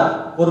எழுதினார்,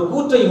 ஒரு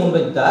கூற்றை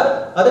முன்வைத்தார்,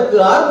 அதற்கு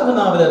ஆறுமுக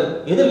நாவலர்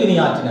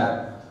எதிர்வினையாற்றினார்.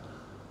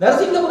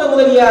 நரசிங்கபுர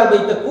முதலியார்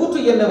வைத்த கூற்று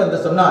என்னவென்று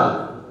சொன்னால்,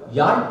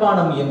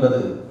 யாழ்ப்பாணம்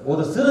என்பது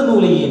ஒரு சிறு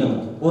நூலையேனும்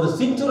ஒரு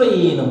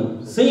சிற்றுரையேனும்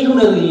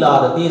செய்குணர்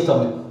இல்லாத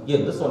தேசம்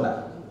என்று சொன்னார்.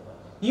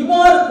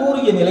 இவ்வாறு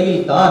கூறிய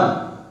நிலையில் தான்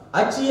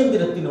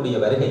அச்சியந்திரத்தினுடைய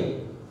வருகை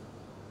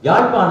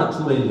யாழ்ப்பாண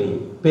சூழலிலே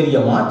பெரிய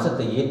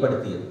மாற்றத்தை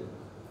ஏற்படுத்தியது.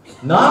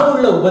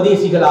 நாவுள்ள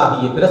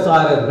உபதேசிகளாகிய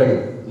பிரசாரர்கள்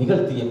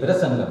நிகழ்த்திய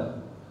பிரசங்கம்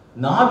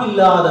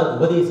நாவில்லாத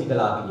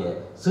உபதேசிகளாகிய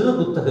சிறு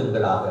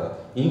புத்தகங்களாக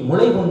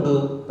முளை கொண்டு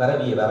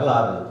பரவிய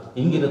வரலாறு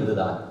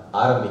இங்கிருந்துதான்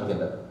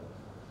ஆரம்பிக்கின்றது.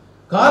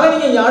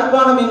 காலனிய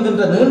யாழ்ப்பாணம்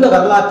என்கின்ற நீண்ட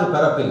வரலாற்று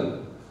பரப்பில்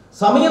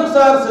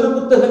சமயம்சார் சிறு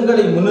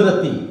புத்தகங்களை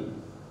முன்னிறுத்தி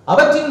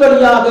அவற்றின்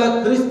வழியாக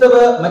கிறிஸ்தவ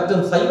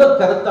மற்றும் சைவ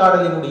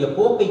கருத்தாடலினுடைய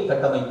போக்கை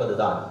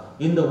கட்டமைப்பதுதான்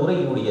இந்த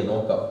உரையினுடைய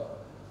நோக்கம்.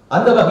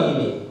 அந்த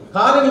வகையிலே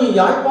காலனிய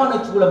யாழ்ப்பாண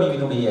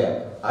சூழமையினுடைய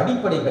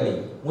அடிப்படைகளை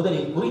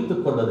முதலில்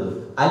குறித்துக் கொள்வது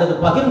அல்லது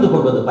பகிர்ந்து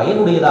கொள்வது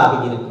பயனுடையதாக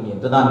இருக்கும்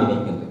என்று நான்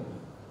நினைக்கின்றேன்.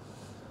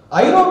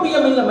 ஐரோப்பிய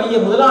மைய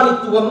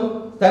முதலாளித்துவம்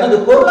தனது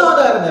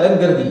பொருளாதார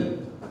நலன் கருதி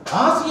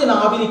ஆசிய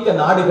ஆப்பிரிக்க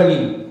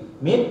நாடுகளில்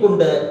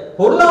மேற்கொண்ட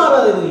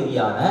பொருளாதார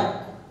ரீதியான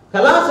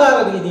கலாச்சார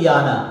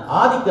ரீதியான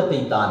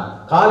ஆதிக்கத்தை தான்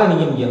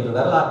காலனியம் என்று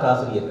வரலாற்று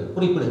ஆசிரியர்கள்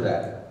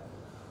குறிப்பிடுகிறார்கள்.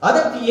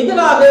 அதற்கு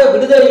எதிராக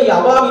விடுதலை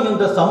அவாவி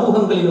நின்ற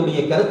சமூகங்களினுடைய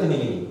கருத்து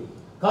நிலையை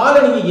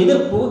காலனிய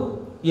எதிர்ப்பு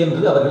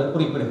என்று அவர்கள்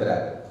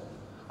குறிப்பிடுகிறார்கள்.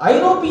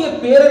 ஐரோப்பிய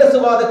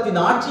பேரரசுவாதத்தின்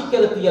ஆட்சி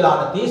கருத்தியலான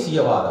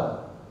தேசியவாதம்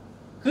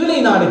கீழை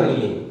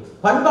நாடுகளிலே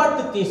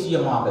பண்பாட்டு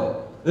தேசியமாக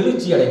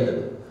எழுச்சி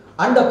அடைந்தது.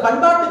 அந்த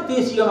பண்பாட்டு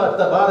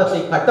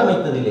தேசியவாதத்தை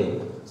கட்டமைத்ததிலே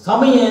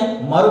சமய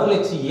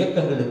மறுமலர்ச்சி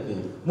இயக்கங்களுக்கு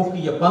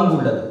முக்கிய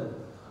பங்குள்ளது.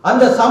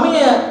 அந்த சமய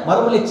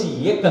மறுமலர்ச்சி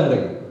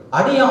இயக்கங்கள்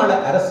அடையாள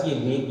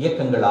அரசியல்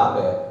இயக்கங்களாக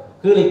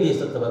கீழை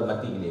தேசத்தவர்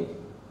மத்தியிலே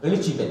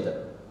எழுச்சி பெற்றது.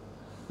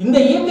 இந்த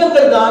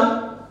இயக்கங்கள் தான்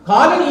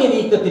காலனிய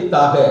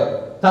நீக்கத்திற்காக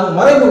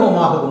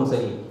மறைமுகமாகவும்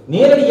சரி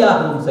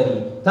நேரடியாகவும் சரி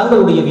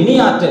தங்களுடைய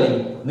வினையாற்றலை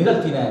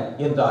நிகழ்த்தின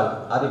என்றால்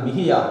அது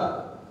மிகையாக.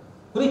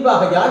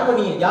 குறிப்பாக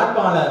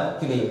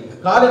யாழ்ப்பாணத்திலே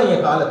காலனிய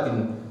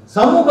காலத்தின்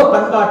சமூக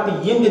பண்பாட்டு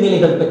இயங்கு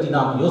நிலைகள் பற்றி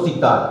நாம்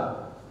யோசித்தால்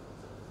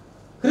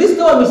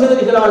கிறிஸ்தவ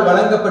மிஷனரிகளால்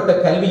வழங்கப்பட்ட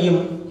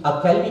கல்வியும்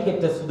அக்கல்வி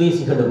கற்ற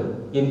சுதேசிகளும்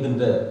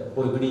என்கின்ற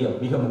ஒரு விடயம்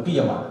மிக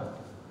முக்கியமானது.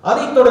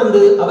 அதைத்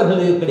தொடர்ந்து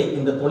அவர்களுக்கு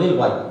கிடைக்கின்ற தொழில்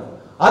வாய்ப்பு,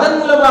 அதன்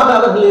மூலமாக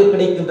அவர்களுக்கு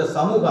கிடைக்கின்ற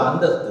சமூக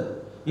அந்தஸ்து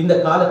இந்த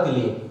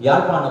காலத்திலே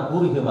யாழ்ப்பாண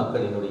பூர்வீக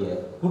மக்களினுடைய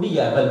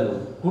குடியகல்வு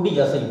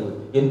குடியசைவு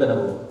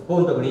என்பனவோ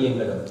போன்ற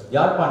விடயங்களும்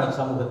யாழ்ப்பாண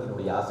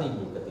சமூகத்தினுடைய அசைவு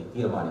இயக்கத்தை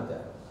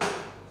தீர்மானித்தார்.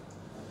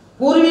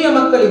 பூர்வீக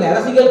மக்களின்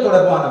அரசியல்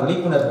தொடர்பான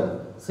விழிப்புணர்வும்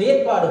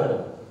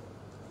செயற்பாடுகளும்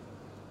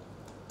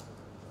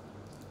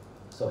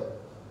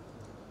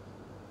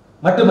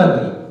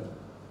மட்டுமன்றி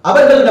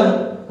அவர்களிடம்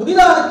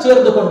புதிதாக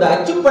சேர்ந்து கொண்ட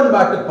அச்சு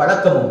பண்பாட்டு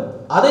பழக்கமும்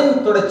அதன்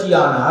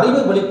தொடர்ச்சியான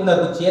அறிவு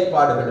விழிப்புணர்வு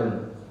செயற்பாடுகளும்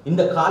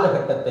இந்த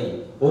காலகட்டத்தை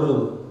ஒரு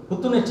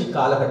புத்துணர்ச்சி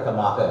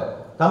காலகட்டமாக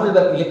தமிழ்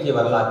இலக்கிய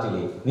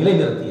வரலாற்றிலே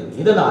நிலைநிறுத்தியது.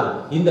 இதனால்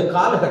இந்த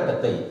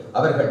காலகட்டத்தை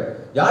அவர்கள்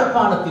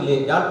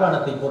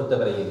யாழ்ப்பாணத்தை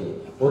பொறுத்தவரையிலே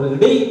ஒரு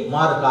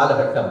இடைமாறு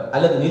காலகட்டம்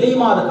அல்லது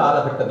நிலைமாறு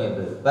காலகட்டம்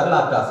என்று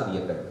வரலாற்று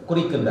ஆசிரியர்கள்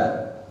குறிக்கின்றார்.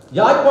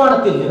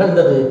 யாழ்ப்பாணத்தில்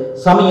நிகழ்ந்தது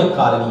சமய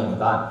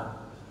காலனியம் தான்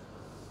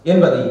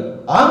என்பதை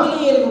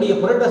ஆங்கிலேயர்களுடைய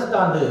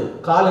புரட்டஸ்டாண்டு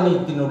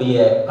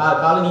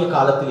காலனிய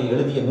காலத்திலே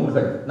எழுதிய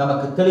நூல்கள்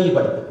நமக்கு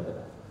தெளிவுபடுத்துகின்றன.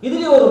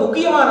 இதிலே ஒரு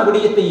முக்கியமான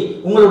விடயத்தை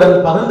உங்களுடன்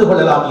பகிர்ந்து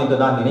கொள்ளலாம் என்று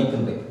நான்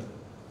நினைக்கின்றேன்.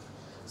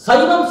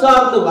 சைவம்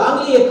சார்ந்த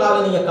ஆங்கிலேய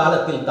காலனிய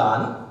காலத்தில்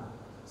தான்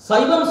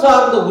சைவம்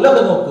சார்ந்த உலக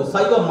நோக்கு,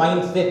 சைவ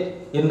மைண்ட் செட்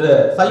என்ற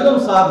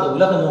சைவம் சார்ந்த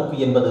உலக நோக்கு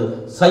என்பது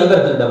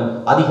சைவர்களிடம்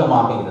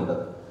அதிகமாக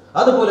இருந்தது.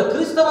 அதுபோல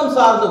கிறிஸ்தவம்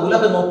சார்ந்த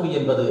உலக நோக்கு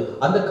என்பது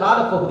அந்த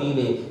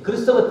காலப்பகுதியிலே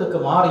கிறிஸ்தவத்துக்கு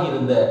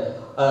மாறியிருந்த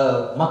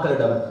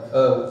மக்களிடம்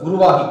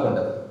உருவாகி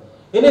கொண்டது.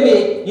 எனவே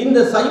இந்த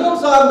சைவம்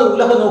சார்ந்த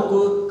உலக நோக்கு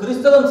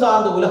கிறிஸ்தவம்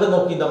சார்ந்த உலக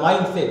நோக்கு இந்த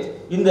மைண்ட் செட்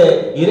இந்த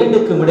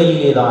இரண்டுக்கும்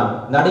இடையிலே தான்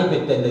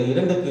நடைபெற்ற இந்த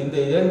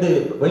இரண்டு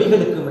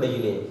வழிகளுக்கும்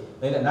இடையிலே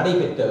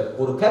நடைபெற்ற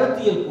ஒரு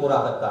கருத்தியல்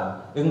போராகத்தான்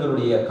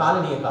எங்களுடைய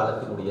காலனிய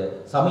காலத்தினுடைய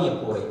சமய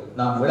போரை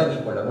நாம்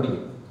விளங்கிக் கொள்ள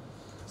முடியும்.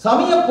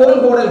 சமய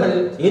பொருள்கோடல்கள்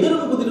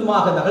எதிரும்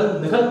புதிருமாக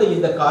நிகழ்ந்த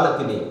இந்த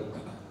காலத்திலே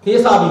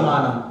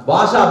தேசாபிமானம்,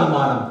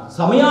 பாஷாபிமானம்,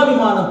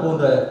 சமயாபிமானம்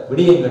போன்ற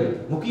விடயங்கள்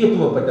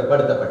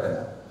முக்கியத்துவப்படுத்தப்பட்டன.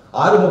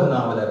 ஆறுமுக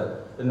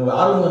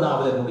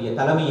நாவலருடைய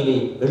தலைமையிலே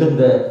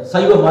எழுந்த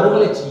சைவ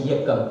மறுமலர்ச்சி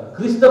இயக்கம்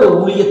கிறிஸ்தவ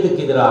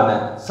ஊழியத்துக்கு எதிரான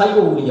சைவ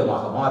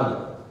ஊழியமாக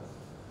மாறியது.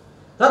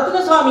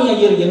 ரத்னசாமி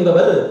ஐயர்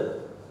என்பவர்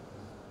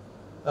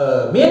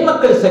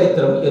மேன்மக்கள்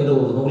சரித்திரம் என்று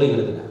ஒரு நூலை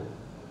எழுதினார்.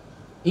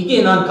 இங்கே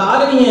நான்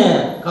காலனிய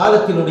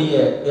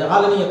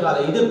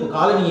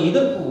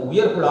எதிர்ப்பு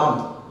உயர்குலாம்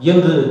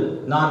என்று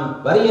நான்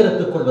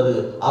வரையறுத்துக் கொள்வது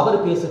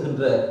அவர்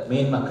பேசுகின்ற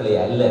மேன்மக்களே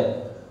அல்ல.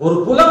 ஒரு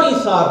புலமை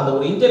சார்ந்த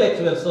ஒரு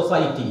இன்டெலெக்சுவல்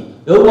சொசைட்டி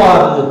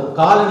எவ்வாறு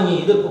காலனியை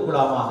எதிர்ப்பு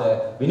குழாமாக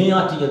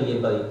வினையாற்றியது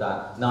என்பதைத்தான்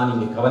நான்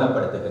இங்கு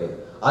கவனப்படுத்துகிறேன்.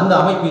 அந்த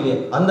அமைப்பிலே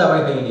அந்த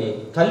வகையிலே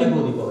கல்வி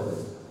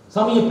போதிப்பவர்கள்,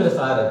 சமய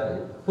பிரசாரர்கள்,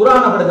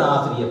 புராண படன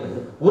ஆசிரியர்கள்,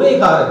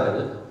 உரைகாரர்கள்,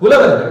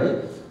 புலவர்கள்,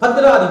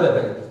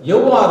 பத்திராதிபர்கள்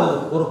எவ்வாறு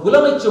ஒரு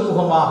புலமை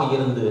சமூகமாக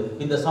இருந்து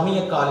இந்த சமய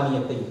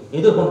காலனியத்தை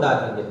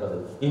எதிர்கொண்டார்கள் என்பது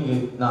இங்கு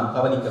நாம்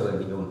கவனிக்க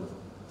வேண்டிய ஒன்று.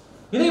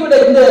 இதைவிட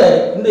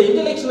இந்த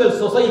இன்டெலெக்சுவல்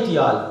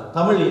சொசைட்டியால்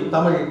தமிழ்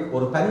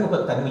ஒரு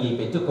பன்முகத்தன்மையை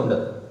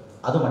பெற்றுக்கொண்டது.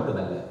 அது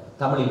மட்டுமல்ல,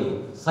 தமிழிலே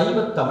சைவ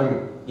தமிழ்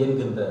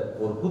என்கின்ற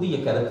ஒரு புதிய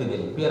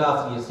கருத்தினில்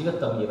பேராசிரியர்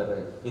சிவத்தமிழ்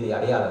அவர்கள் இதை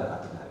அடையாளம்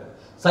காட்டினார்கள்.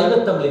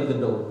 சைவத்தமிழ்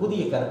என்கின்ற ஒரு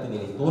புதிய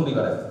கருத்தினிலை தோன்றி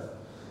வந்தது.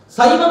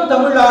 சைவம்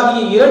தமிழ்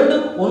ஆகிய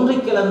இரண்டும் ஒன்றை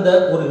கலந்த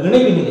ஒரு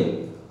இணைவு நிலை,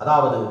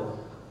 அதாவது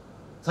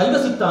சைவ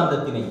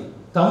சித்தாந்தத்தினை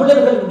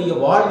தமிழர்களுடைய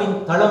வாழ்வின்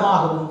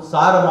தளமாகவும்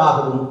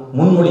சாரமாகவும்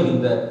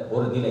முன்மொழிகின்ற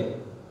ஒரு நிலை.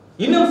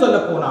 இன்னும் சொல்ல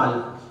போனால்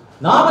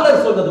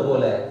நாவலர் சொல்வது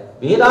போல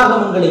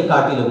வேதாகமங்களை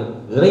காட்டிலும்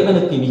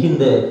இறைவனுக்கு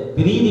மிகுந்த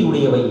பிரீதி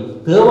உடையவை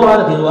தேவார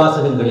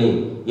திருவாசகங்களே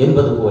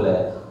என்பது போல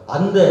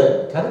அந்த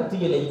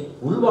கருத்தியலை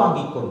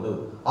உள்வாங்கிக் கொண்டு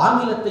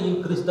ஆங்கிலத்தையும்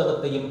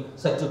கிறிஸ்தவத்தையும்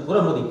சற்று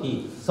புறமுதுக்கி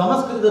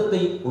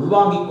சமஸ்கிருதத்தை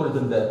உள்வாங்கிக்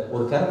கொள்கின்ற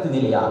ஒரு கருத்து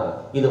நிலையாக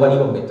இது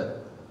வடிவம் பெற்றது.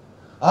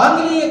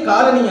 ஆங்கிலேய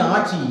காலனிய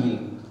ஆட்சியில்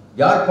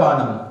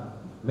யாழ்ப்பாணம்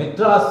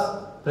மெட்ராஸ்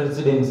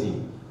பிரசிடென்சி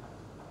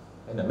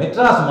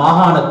மெட்ராஸ்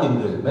மாகாணத்தின்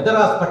கீழ்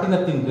மெட்ராஸ்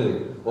பட்டினத்தின் கீழ்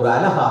ஒரு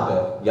அலகாக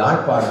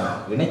யாழ்ப்பாணம்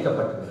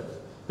இணைக்கப்பட்டுள்ளது.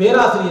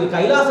 பேராசிரியர்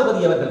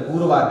கைலாசபதி அவர்கள்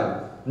கூறுவார்கள்,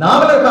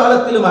 நாவலர்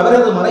காலத்திலும்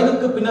அவரது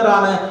மறைவுக்கு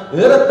பின்னரான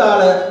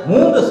ஏறத்தாழ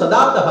 3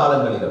 சதாப்த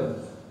காலங்களிலும்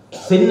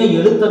சென்னை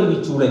எழுத்தறிவு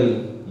சூழலில்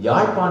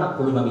யாழ்ப்பாண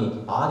குழுமமே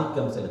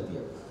ஆதிக்கம்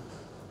செலுத்தியது.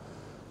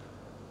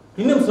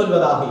 இன்னும்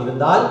சொல்வதாக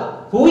இருந்தால்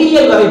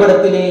புவியியல்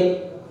வரைபடத்திலே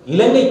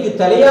இலங்கைக்கு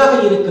தலையாக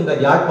இருக்கின்ற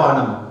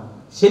யாழ்ப்பாணம்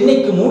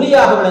சென்னைக்கு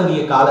மூலையாக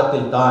விளங்கிய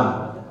காலத்தில் தான்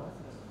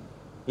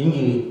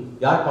இங்கு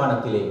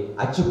யாழ்ப்பாணத்திலே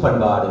அச்சு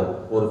பண்பாடு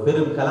ஒரு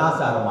பெரும்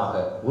கலாச்சாரமாக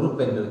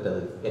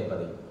உருப்பெற்றுவிட்டது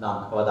என்பதை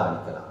நாம்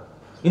அவதானிக்கலாம்.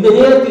 இந்த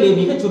நேரத்திலே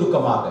மிகச்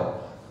சுருக்கமாக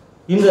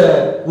இந்த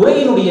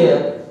உரையினுடைய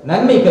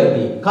நன்மை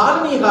கருதி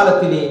காலனிய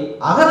காலத்திலே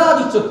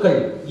அகராதி சொற்கள்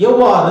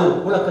எவ்வாறு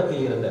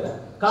புழக்கத்தில் இருந்தன,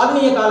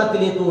 காலனிய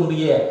காலத்திலே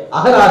தோன்றிய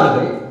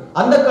அகராதிகள்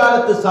அந்த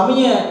காலத்து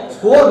சமய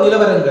போர்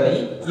நிலவரங்களை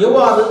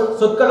எவ்வாறு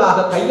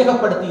சொற்களாக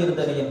கையகப்படுத்தி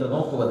இருந்தன என்று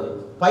நோக்குவது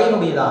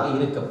பயனுடையதாக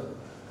இருக்கும்.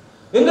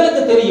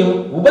 எங்களுக்கு தெரியும்,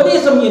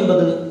 உபதேசம்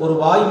என்பது ஒரு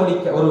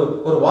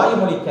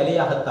வாய்மொழி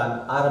கலையாகத்தான்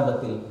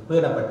ஆரம்பத்தில்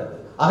பேணப்பட்டது,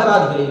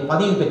 அகராதிகளில்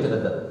பதிவு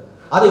பெற்றிருந்தது.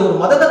 அதை ஒரு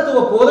மததத்துவ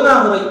போதனா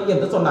முறை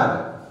என்று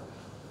சொன்னார்கள்.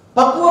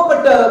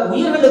 பக்குவப்பட்ட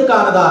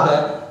உயிர்களுக்கானதாக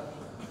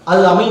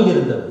அது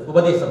அமைந்திருந்தது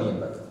உபதேசம்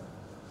என்பது.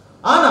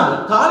 ஆனால்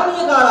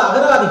காலனிய கால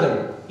அகராதிகள்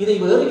இதை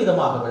வேறு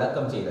விதமாக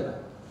விளக்கம் செய்தன.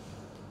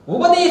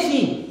 உபதேசி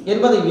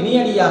என்பதை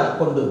வினையடியாக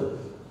கொண்டு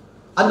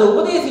அந்த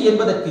உபதேசி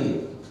என்பதற்கு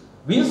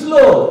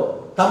வின்ஸ்லோ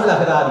தமிழ்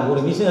அகராதி,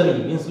 ஒரு மிஷனரி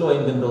வின்ஸ்லோ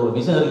என்கின்ற ஒரு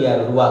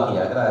மிஷனரியார் உருவாக்கிய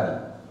அகராதி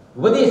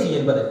உபதேசி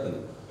என்பதற்கு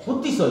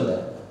புத்தி சொல்ல,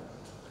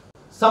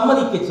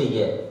 சம்மதிக்க செய்ய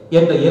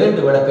என்ற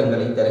 2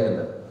 விளக்கங்களை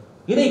தருகின்றது.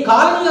 இதை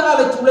காலனிய கால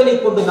சூழலை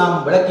கொண்டு நாம்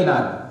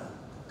விளக்கினால்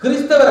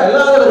கிறிஸ்தவர்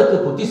அல்லாதவருக்கு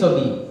புத்தி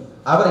சொல்லி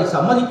அவரை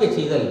சம்மதிக்க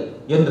செய்தல்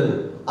என்று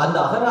அந்த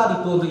அகராதி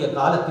தோன்றிய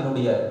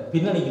காலத்தினுடைய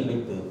பின்னணியில்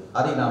வைத்து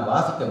அதை நாம்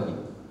வாசிக்க முடியும்.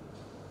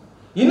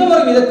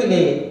 இன்னொரு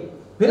விதத்திலே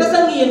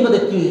பிரசங்கி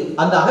என்பதற்கு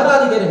அந்த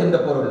அகராதி தருகின்ற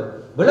பொருள்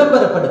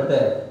விளம்பரப்படுத்த,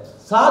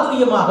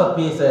 சாதுரியமாக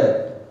பேச,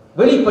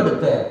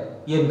 வெளிப்படுத்த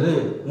என்று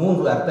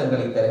 3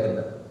 அர்த்தங்களை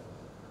தருகின்றது.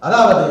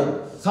 அதாவது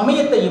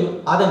சமயத்தையும்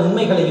அதன்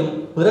உண்மைகளையும்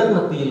பிறர்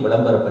மத்தியில்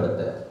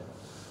விளம்பரப்படுத்த,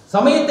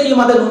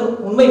 சமயத்தையும் அதன்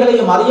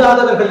உண்மைகளையும்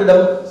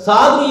அறியாதவர்களிடம்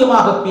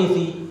சாதுரியமாக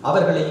பேசி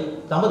அவர்களை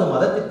தமது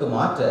மதத்திற்கு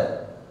மாற்ற,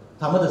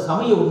 தமது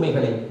சமய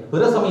உண்மைகளை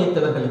பிற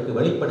சமயத்தவர்களுக்கு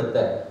வெளிப்படுத்த,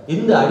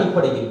 இந்த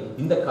அடிப்படையில்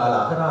இந்த கால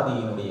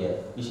அகராதியினுடைய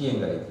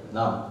விஷயங்களை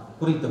நாம்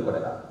குறித்துக்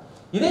கொள்ளலாம்.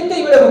 இதை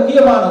விட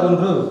முக்கியமான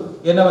ஒன்று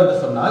என்னவென்று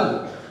சொன்னால்,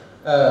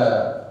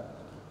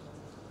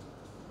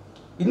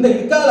 இந்த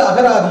இக்கால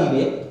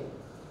அகராதியிலே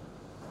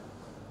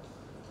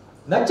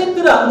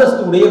நட்சத்திர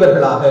அந்தஸ்து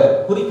உடையவர்களாக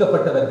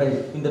குறிக்கப்பட்டவர்கள்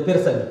இந்த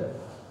பிரசங்கிகள்.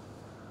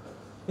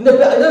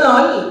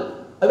 இதனால்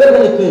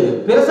அவர்களுக்கு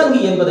பிரசங்கி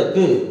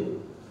என்பதற்கு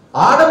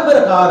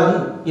ஆடம்பரக்காரன்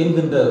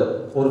என்கின்ற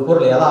ஒரு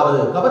பொருளை, அதாவது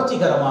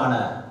கவர்ச்சிகரமான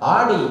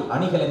ஆடை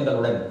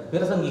அணிகலன்களுடன்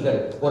பிரசங்கிகள்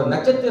ஒரு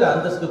நட்சத்திர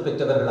அந்தஸ்து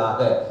பெற்றவர்களாக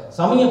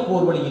சமய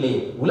போர் வழியிலே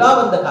உலா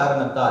வந்த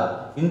காரணத்தால்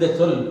இந்த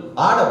சொல்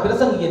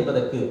பிரசங்கி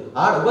என்பதற்கு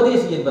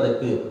உபதேசி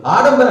என்பதற்கு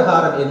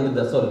ஆடம்பரகாரன்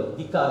என்கின்ற சொல்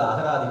இக்கால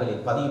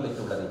அகராதிகளில் பதிவு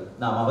பெற்றுள்ளதை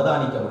நாம்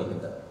அவதானிக்க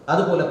முடிகின்றது.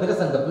 அதுபோல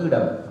பிரசங்க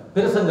பீடம்,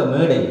 பிரசங்க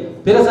மேடை,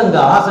 பிரசங்க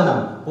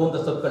ஆசனம் போன்ற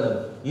சொற்களும்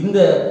இந்த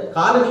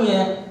காலனிய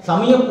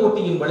சமய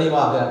போட்டியின்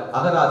விளைவாக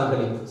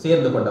அகராதிகளில்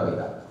சேர்ந்து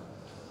கொண்டவைதான்.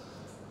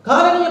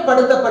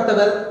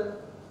 காலனியப்படுத்தப்பட்டவர்,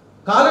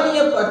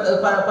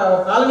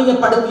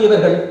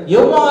 காலனியப்படுத்தியவர்கள்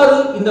எவ்வாறு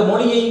இந்த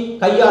மொழியை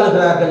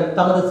கையாளுகிறார்கள்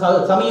தமது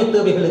சமய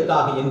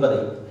தேவைகளுக்காக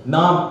என்பதை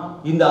நாம்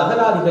இந்த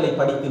அகராதிகளை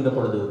படிக்கின்ற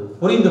பொழுது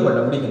புரிந்து கொள்ள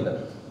முடிகின்றது.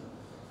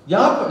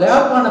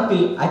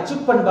 யாழ்ப்பாணத்தில் அச்சு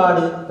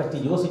பண்பாடு பற்றி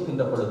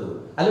யோசிக்கின்ற பொழுது,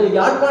 அல்லது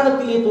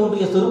யாழ்ப்பாணத்திலே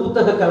தோன்றிய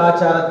சிறுபுத்தக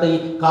கலாச்சாரத்தை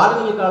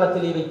காலனிய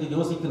காலத்திலே வைத்து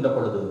யோசிக்கின்ற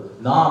பொழுது,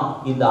 நாம்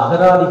இந்த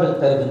அகராதிகள்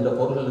தருகின்ற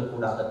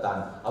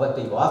பொருள்களுக்கூடாகத்தான்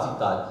அவற்றை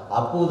வாசித்தால்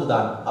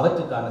அப்போதுதான்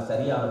அவற்றுக்கான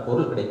சரியான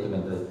பொருள் கிடைக்கும்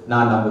என்று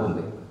நான்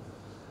நம்புகின்றேன்.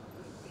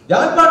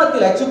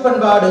 யாழ்ப்பாணத்தில் அச்சு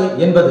பண்பாடு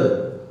என்பது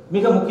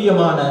மிக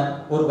முக்கியமான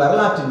ஒரு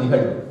வரலாற்று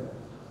நிகழ்வு.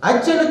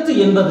 அச்செழுத்து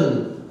என்பது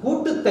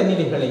கூட்டு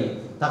தன்னிலைகளை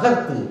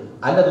தகர்த்து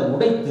அல்லது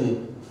உடைத்து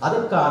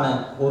அதற்கான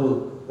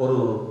ஒரு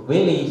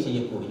வேலையை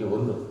செய்யக்கூடிய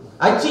ஒன்று.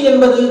 அச்சு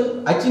என்பது,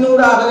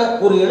 அச்சினூடாக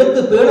ஒரு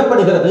எழுத்து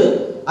பேணப்படுகிறது,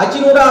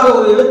 அச்சினூடாக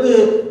ஒரு எழுத்து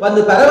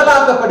வந்து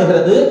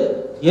பரவலாக்கப்படுகிறது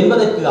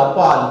என்பதற்கு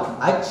அப்பால்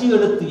அச்சு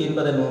எழுத்து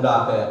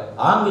என்பதனூடாக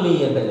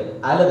ஆங்கிலேயர்கள்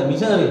அல்லது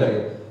மிஷனரிகள்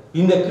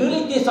இந்த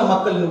கீழைத்தேச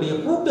மக்களினுடைய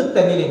கூட்டு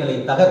தன்னிலைகளை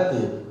தகர்த்து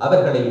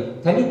அவர்களை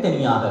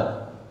தனித்தனியாக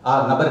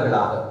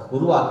நபர்களாக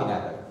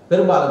உருவாக்கினார்கள்.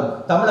 பெரும்பாலும்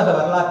தமிழக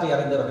வரலாற்றை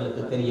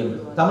அறிந்தவர்களுக்கு தெரியும்.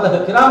 தமிழக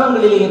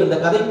கிராமங்களிலே இருந்த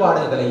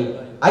கதைப்பாடல்களை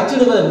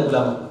அச்சிடுவதன்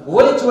மூலம்,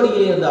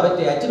 ஓலைச்சுவடியிலே இருந்து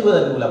அவற்றை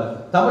அச்சிடுவதன் மூலம்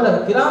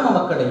தமிழக கிராம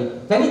மக்களை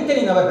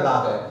தனித்தனி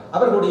நபர்களாக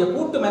அவர்களுடைய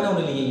கூட்டு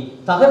மனோநிலையை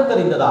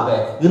தகர்த்தறிந்ததாக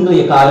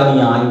இன்றைய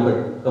காலனிய ஆய்வுகள்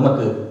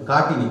நமக்கு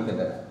காட்டி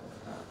நிற்கின்றன.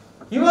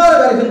 இவ்வாறு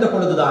வருகின்ற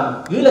பொழுதுதான்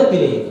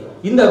ஈழத்திலே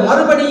இந்த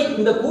மறுபடி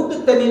இந்த கூட்டு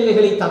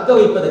தன்னிலைகளை தக்க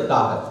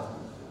வைப்பதற்காக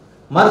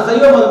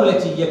சைவ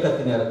மறுமலர்ச்சி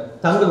இயக்கத்தினர்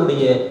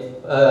தங்களுடைய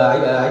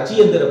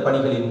அச்சியந்திர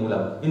பணிகளின்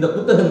மூலம் இந்த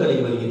புத்தகங்களை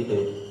வெளியிட்டு,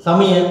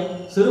 சமய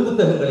சிறு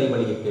புத்தகங்களை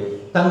வெளியிட்டு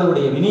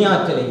தங்களுடைய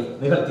வினையாற்றலை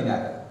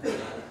நிகழ்த்தினார்கள்.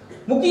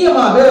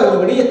 முக்கியமாக ஒரு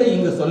விடயத்தை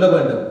இங்கு சொல்ல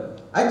வேண்டும்.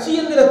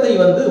 அச்சியந்திரத்தை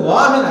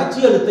அச்சு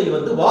எழுத்தை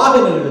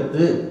வாகன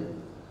எழுத்து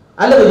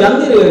அல்லது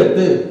யந்திர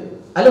எழுத்து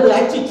அல்லது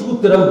அச்சு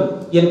சூத்திரம்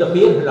என்ற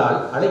பெயர்களால்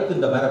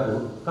அழைக்கின்ற மரபு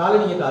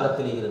காலனிய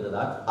காலத்திலே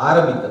இருந்துதான்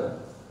ஆரம்பித்தது.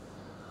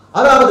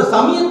 அதாவது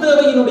சமய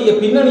தேவையினுடைய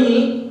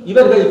பின்னணியில்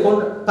இவர்கள்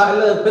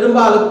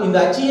பெரும்பாலும் இந்த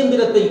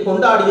அச்சியந்திரத்தை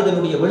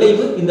கொண்டாடியதனுடைய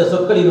விளைவு இந்த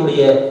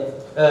சொற்களினுடைய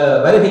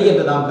வருகை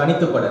என்று நாம்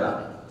கணித்துக் கொள்ளலாம்.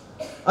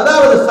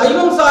 அதாவது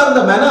சைவம் சார்ந்த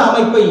மன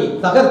அமைப்பை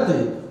தகர்த்து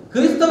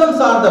கிறிஸ்தவம்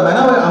சார்ந்த மன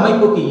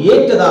அமைப்புக்கு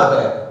ஏற்றதாக,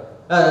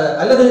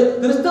 அல்லது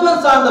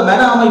கிறிஸ்தவம் சார்ந்த மன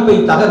அமைப்பை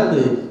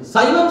தகர்த்து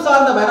சைவம்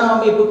சார்ந்த மன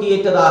அமைப்புக்கு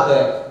ஏற்றதாக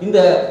இந்த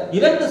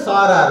இரண்டு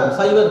சாராரும்,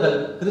 சைவர்கள்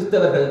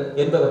கிறிஸ்தவர்கள்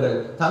என்பவர்கள்,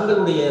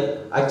 தங்களுடைய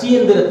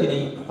அச்சியந்திரத்தினை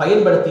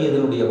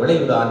பயன்படுத்தியதனுடைய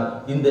விளைவுதான்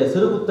இந்த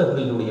சிறு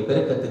புத்தகங்களினுடைய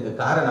பெருக்கத்துக்கு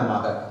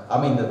காரணமாக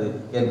அமைந்தது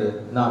என்று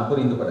நாம்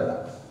புரிந்து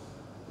கொள்ளலாம்.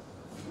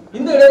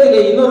 இந்த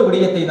இடத்திலே இன்னொரு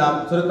விடயத்தை நாம்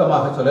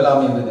சுருக்கமாக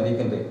சொல்லலாம் என்று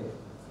நினைக்கின்றேன்.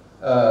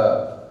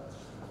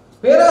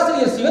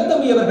 பேராசிரியர்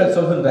சிவத்தம்பி அவர்கள்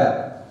சொல்கின்றார்,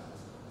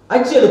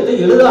 அச்சு எழுத்தை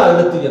எழுதா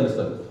எழுத்து என்று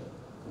சொல்லி.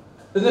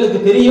 எங்களுக்கு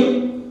தெரியும்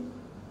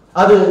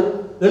அது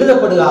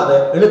எழுதப்படுகாத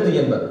எழுத்து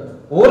என்பது.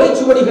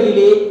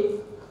 ஓலைச்சுவடிகளிலே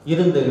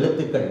இருந்த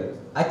எழுத்துக்கள்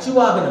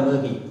அச்சுவாகன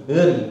மேகி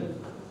ஏறி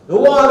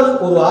எவ்வாறு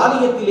ஒரு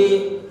ஆலயத்திலே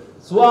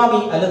சுவாமி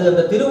அல்லது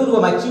அந்த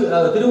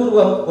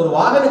திருவுருவம் ஒரு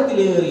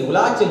வாகனத்தில் ஏறி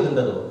உலா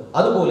செல்கின்றதோ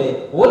அதுபோல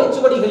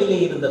ஓலைச்சுவடிகளிலே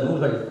இருந்த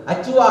நூல்கள்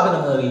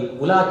அச்சுவாகனம் ஏறி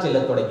உலா செல்ல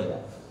தொடங்கின.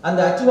 அந்த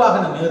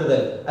அச்சுவாகனம்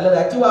ஏறுதல் அல்லது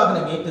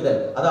அச்சுவாகனம் ஏற்றுதல்,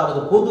 அதாவது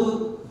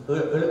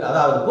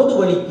பொது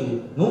வழிக்கு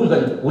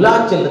நூல்கள் உலா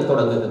செல்ல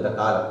தொடங்குகின்ற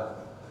காலம்,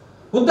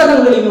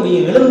 புத்தகங்களினுடைய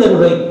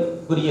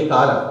எழுந்தருளைக்குரிய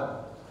காலம்.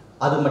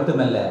 அது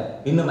மட்டுமல்ல,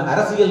 இன்னும்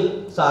அரசியல்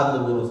சார்ந்து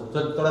ஒரு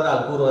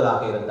தொடரால்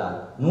கூறுவதாக இருந்தால்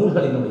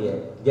நூல்களினுடைய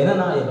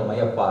ஜனநாயக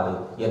மயப்பாடு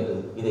என்று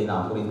இதை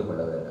நாம் புரிந்து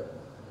கொள்ள வேண்டும்.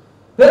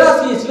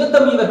 பேராசிரியர்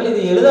சிவத்தம்பி அவர்கள்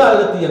இதை எழுதா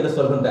எழுத்து என்று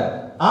சொல்கின்றார்.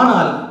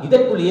 ஆனால்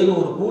இதற்குள் ஏதோ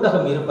ஒரு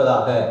கூடகம்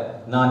இருப்பதாக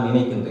நான்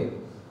நினைக்கின்றேன்.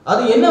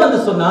 அது என்னவென்று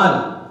சொன்னால்,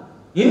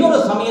 இன்னொரு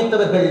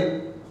சமயத்தவர்கள்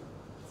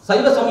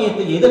சைவ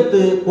சமயத்தை எதிர்த்து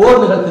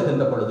போர்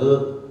நிகழ்த்துகின்ற பொழுது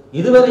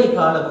இதுவரை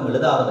காலமும்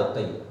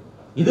எழுதாதவற்றை,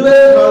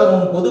 இதுவரை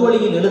காலமும் பொது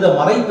வழியில் எழுத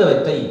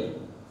மறைத்தவற்றை,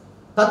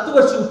 தத்துவ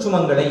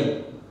சூட்சுமங்களை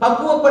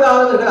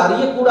பக்குவப்படாதவர்கள்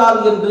அறியக்கூடாது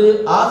என்று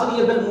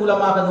ஆசிரியர்கள்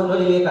மூலமாக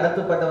நூல்களிலே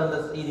கடத்தப்பட்ட வந்த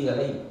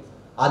செய்திகளை,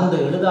 அந்த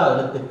எழுதா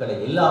எழுத்துக்களை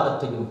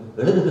எல்லாவற்றையும்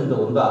எழுதுகின்ற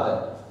ஒன்றாக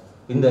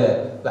இந்த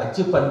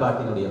அச்சு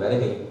பண்பாட்டினுடைய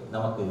வருகை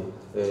நமக்கு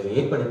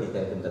ஏற்படுத்தி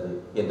தருகின்றது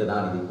என்று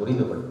நான் இதை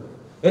புரிந்து கொள்கிறேன்.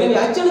 எனவே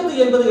அச்செழுத்து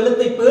என்பது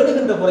எழுத்தை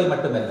பேணுகின்ற முறை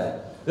மட்டுமல்ல,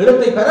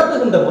 எழுத்தை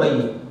பரப்புகின்ற முறை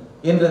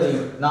என்பதை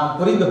நாம்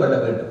புரிந்து கொள்ள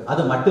வேண்டும்.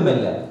 அது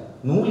மட்டுமல்ல,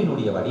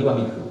 நூலினுடைய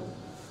வடிவமைப்பு,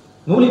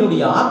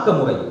 நூலினுடைய ஆக்க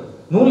முறை,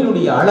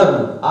 நூலினுடைய அளவு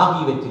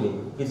ஆகியவற்றிலே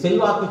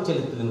செல்வாக்கு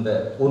செலுத்துகின்ற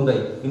ஒன்றை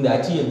இந்த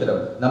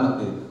அச்சியந்திரம்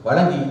நமக்கு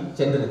வழங்கி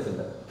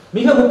சென்றிருக்கின்றது.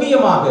 மிக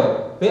முக்கியமாக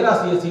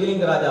பேராசிரியர்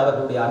சிவலிங்கராஜா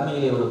அவர்களுடைய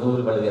அண்மையிலே ஒரு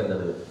நூல்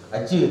வெளிவந்தது,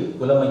 அச்சு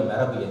புலமை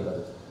மரபு என்பது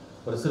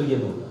ஒரு சிறிய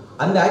நூல்.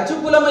 அந்த அச்சு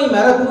புலமை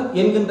மரபு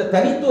என்கின்ற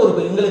தனித்து ஒரு,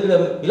 எங்களுக்கு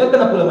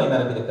இலக்கண புலமை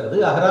மரபு இருக்கிறது,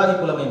 அகராதி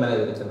புலமை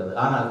மரபு இருக்கின்றது.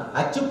 ஆனால்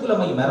அச்சு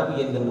புலமை மரபு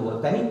என்கின்ற ஒரு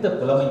தனித்த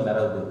புலமை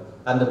மரபு,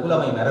 அந்த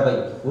புலமை மரபை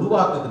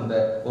உருவாக்குகின்ற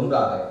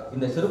ஒன்றாக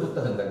இந்த சிறு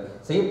புத்தகங்கள்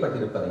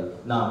செய்யப்பட்டிருப்பதை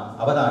நாம்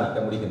அவதானிக்க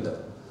முடிகின்றது.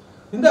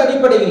 இந்த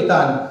அடிப்படையில்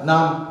தான்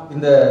நாம்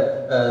இந்த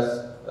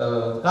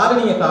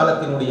காலனிய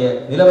காலத்தினுடைய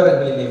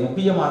நிலவரங்களிலே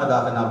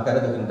முக்கியமானதாக நாம்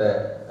கருதுகின்ற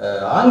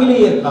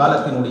ஆங்கிலேயர்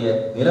காலத்தினுடைய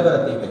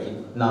நிலவரத்தை பற்றி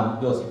நாம்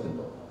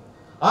யோசிக்கின்றோம்.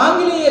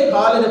 ஆங்கிலேய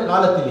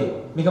காலத்திலே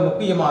மிக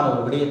முக்கியமான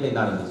ஒரு விடயத்தை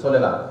நான் இங்கு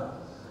சொல்லலாம்.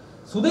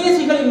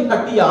 சுதேசிகளின்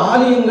கட்டிய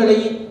ஆலயங்களை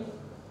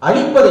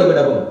அழிப்பதை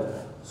விடவும்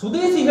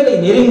சுதேசிகளை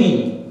நெருங்கி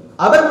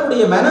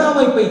அவர்களுடைய மன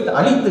அமைப்பை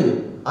அழித்து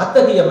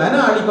அத்தகைய மன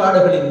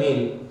அழிபாடுகளின்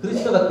மேல்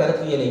கிறிஸ்தவ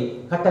கருத்தியலை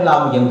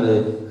கட்டலாம் என்று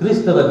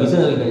கிறிஸ்தவ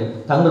மிஷனரிகள்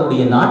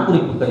தங்களுடைய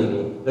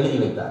நாட்குறிப்புகளிலே எழுதி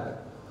வைத்தார்கள்.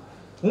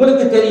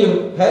 உங்களுக்கு தெரியும்,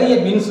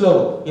 ஹேரியட் வின்ஸ்லோ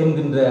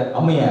என்கின்ற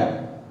அம்மையார்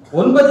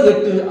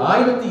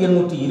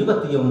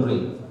 9/8/1821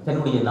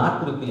 தன்னுடைய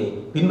நாட்குறிப்பிலே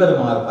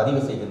பின்வருமாறு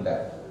பதிவு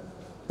செய்கின்றார்.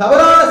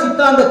 தவறான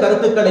சித்தாந்த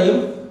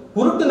கருத்துக்களையும்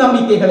குருட்டு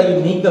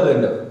நம்பிக்கைகளையும் நீக்க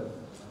வேண்டும்.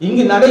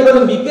 இங்கு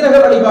நடைபெறும் விக்கிரக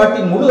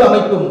வழிபாட்டின் முழு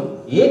அமைப்பும்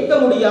ஏற்க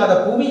முடியாத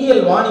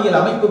புவியியல் வானியல்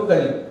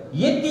அமைப்புகள்,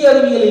 இயற்கை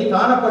அறிவியலில்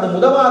காணப்படும்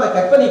உதவாத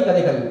கற்பனை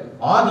கதைகள்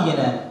ஆகியன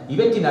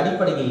இவற்றின்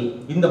அடிப்படையில்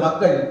இந்த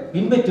மக்கள்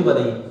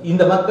பின்பற்றுவதை,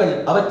 இந்த மக்கள்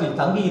அவற்றில்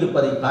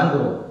தங்கியிருப்பதை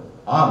காண்கிறோம்.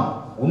 ஆம்,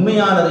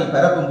 உண்மையானதை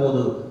பரப்பும்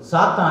போது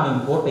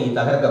சாத்தானின் கோட்டை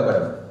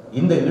தகர்க்கப்படும்.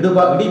 இந்த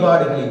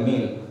இடிபாடுகளின்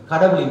மேல்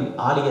கடவுளின்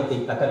ஆலயத்தை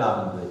கட்டலாம்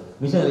என்று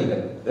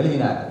மிஷனரிகள்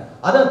எழுதினார்கள்.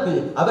 அதற்கு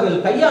அவர்கள்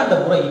கையாண்ட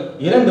முறை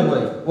 2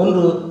 முறை.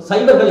 ஒன்று,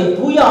 சைவர்களை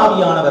தூய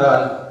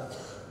ஆவியானவரால்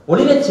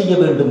ஒளிரச் செய்ய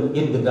வேண்டும்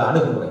என்கின்ற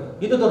அணுகுமுறை.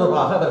 இது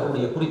தொடர்பாக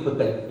அவர்களுடைய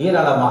குறிப்புகள்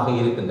ஏராளமாக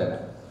இருக்கின்றன.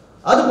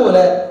 அதுபோல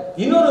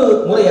இன்னொரு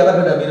முறை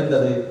அவர்களிடம்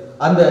இருந்தது,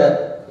 அந்த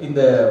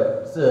இந்த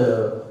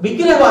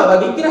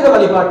விக்கிரக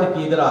வழிபாட்டுக்கு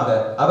எதிராக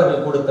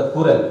அவர்கள் கொடுத்த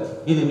குரல்.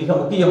 இது மிக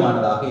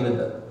முக்கியமானதாக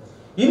இருந்தது.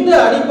 இந்த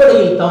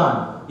அடிப்படையில் தான்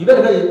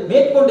இவர்கள்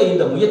மேற்கொண்ட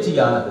இந்த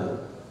முயற்சியானது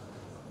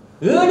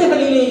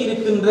ஏடுகளிலே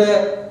இருக்கின்ற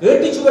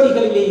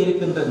ஏட்டுச்சுவடிகளிலே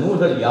இருக்கின்ற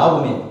நூல்கள்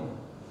யாவுமே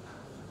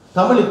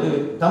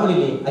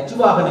தமிழிலே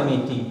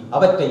அச்சுவாகனமேற்றி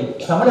அவற்றை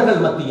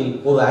தமிழர்கள் மத்தியில்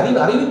ஒரு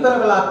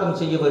அறிவிப்பரவலாக்கம்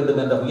செய்ய வேண்டும்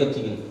என்ற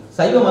முயற்சியில்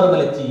சைவ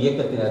மறுமலர்ச்சி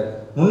இயக்கத்தினர்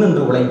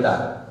முன்னின்று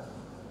உழைத்தார்கள்.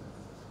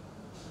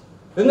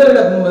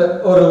 எங்களிடம்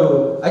ஒரு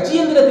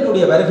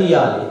அச்சியந்திரத்தினுடைய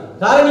வருகையாலே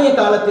காரணிய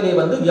காலத்திலே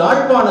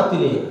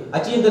யாழ்ப்பாணத்திலே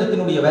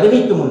அச்சியந்திரத்தினுடைய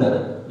வருகைக்கு முன்னர்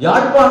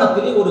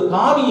யாழ்ப்பாணத்திலே ஒரு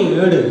காவிய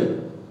ஏடு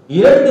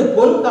 2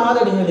 பொன்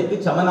காதணிகளுக்கு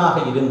சமனாக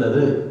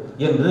இருந்தது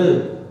என்று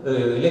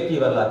இலக்கிய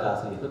வரலாற்று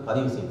ஆசிரியர்கள்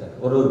பதிவு செய்தார்.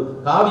 ஒரு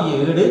காவிய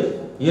ஏடு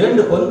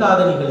 2 பொன்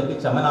காதணிகளுக்கு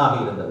சமனாக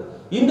இருந்தது.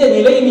 இந்த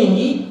நிலை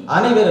நீங்கி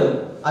அனைவரும்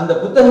அந்த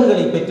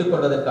புத்தகங்களை பெற்றுக்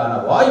கொள்வதற்கான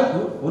வாய்ப்பு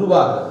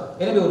உருவாகிறது.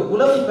 எனவே ஒரு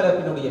புலமை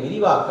பரப்பினுடைய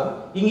விரிவாக்கம்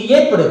இங்கு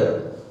ஏற்படுகிறது.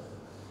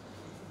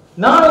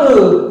 நான்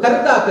ஒரு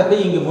கருத்தாக்கத்தை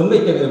இங்கு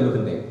முன்வைக்க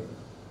விரும்புகின்றேன்.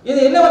 இது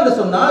என்னவென்று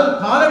சொன்னால்,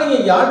 காலனிய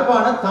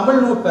யாழ்ப்பாண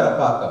தமிழ்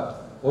நூற்பரப்பாக்கம்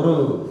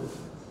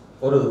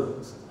ஒரு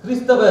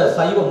கிறிஸ்தவ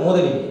சைவ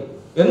மோதலிலே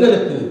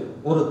எங்களுக்கு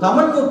ஒரு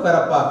தமிழ்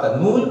நூற்பரப்பாக்க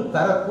நூல்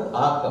பரப்பு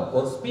ஆக்கம்,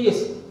 ஒரு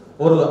ஸ்பேஸ்,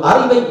 ஒரு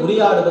அறிவை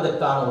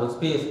உரையாடுவதற்கான ஒரு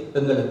ஸ்பேஸ்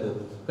எங்களுக்கு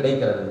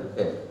கிடைக்கிறது.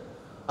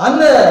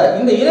 இந்த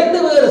 2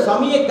 வேறு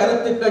சமய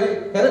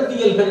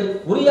கருத்தியல்கள்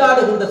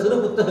உரையாடுகின்ற சிறு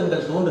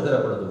புத்தகங்கள் தோன்றுகிற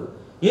பொழுது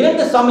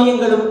 2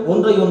 சமயங்களும்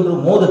ஒன்றையொன்று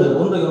மோதுகிற,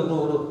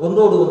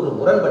 ஒன்றோடு ஒன்று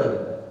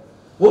முரண்படுகின்ற,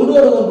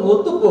 ஒன்றோடு ஒன்று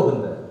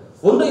ஒத்துப்போகின்ற,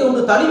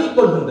 ஒன்றையொன்று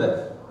தழுவிக்கொள்கின்ற,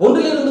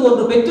 ஒன்றிலிருந்து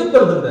ஒன்று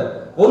பெற்றுக்கொள்கின்ற,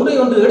 ஒன்றை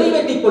ஒன்று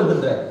இடைவெட்டிக்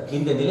கொள்கின்ற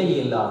இந்த நிலையை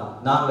எல்லாம்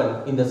நாங்கள்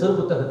இந்த சிறு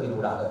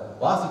புத்தகத்தினூடாக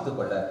வாசித்துக்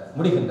கொள்ள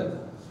முடிகின்றது.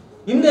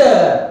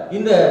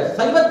 இந்த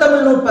சைவ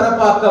தமிழ் நூல்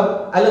பரப்பாக்கம்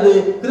அல்லது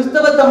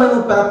கிறிஸ்தவ தமிழ்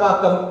நூல்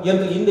பரப்பாக்கம்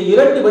என்று இந்த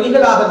 2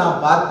 வழிகளாக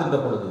நாம் பார்க்கின்ற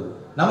பொழுது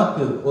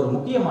நமக்கு ஒரு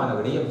முக்கியமான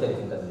விடயம்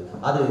தெரிகின்றது.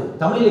 அது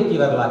தமிழ் இலக்கிய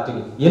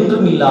வரலாற்றில்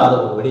என்றும் இல்லாத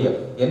ஒரு விடயம்.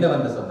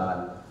 என்னவென்று சொன்னால்,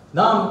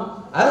 நாம்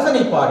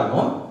அரசனை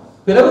பாடினோம்,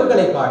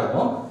 பிறவுகளை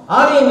பாடினோம்,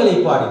 ஆலயங்களை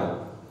பாடினோம்.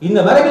 இந்த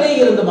மரபிலே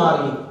இருந்து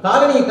மாறி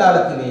காலனிய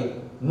காலத்திலே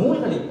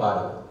நூல்களை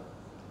பாடுவது,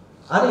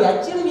 அதை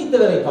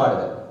அச்சிடுவித்தவரை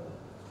பாடுதல்,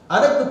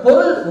 அதற்கு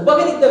பொருள்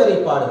உபகரித்தவரை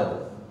பாடுதல்,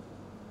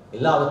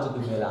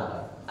 எல்லாவற்றுக்கும் மேலாக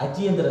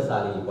அச்சியந்திர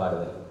சாலையை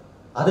பாடுதல்,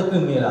 அதுக்கு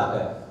மேலாக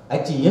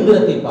அச்சு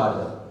இயந்திரத்தை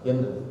பாடுதல்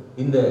என்று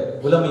இந்த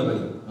புலமை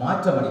வழி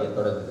மாற்றமடைய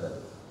தொடங்குகிறது.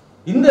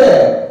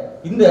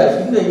 இந்த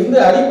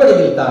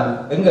அடிப்படையில் தான்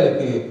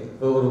எங்களுக்கு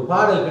ஒரு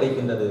பாடல்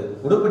கிடைக்கின்றது.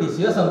 உடுப்படி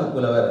சிவசங்கு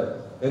புலவர்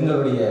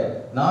எங்களுடைய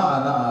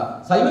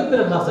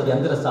சைவப்பிரகாச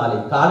யந்திர சாலை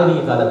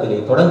காலனிய காலத்திலே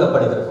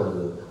தொடங்கப்படுகிற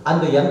பொழுது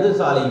அந்த யந்திர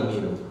சாலையின்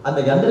மீதும் அந்த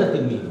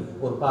யந்திரத்தின் மீதும்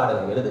ஒரு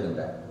பாடலை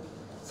எழுதுகின்றார்.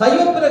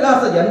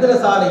 சைவப்பிரகாச யந்திர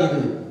சாலை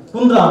இது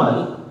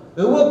குன்றாமல்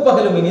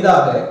எவ்வப்பகலும்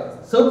இனிதாக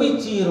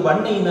செவ்விச்சீர்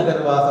வண்ணை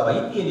நகர்வாச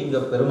வைத்தியலிங்க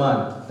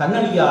பெருமான்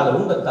தன்னடியால்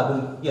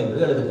உங்கத்தகும் என்று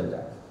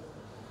எழுதுகின்றார்.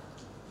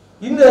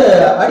 இந்த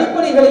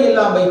அடிப்படைகளை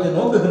எல்லாம் வைத்து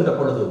நோக்குகின்ற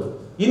பொழுது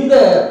இந்த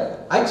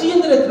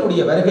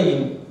அச்சியந்திரத்தினுடைய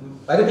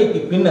வருகைக்கு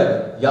பின்னர்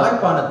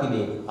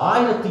யாழ்ப்பாணத்திலே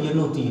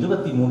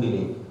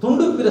 1823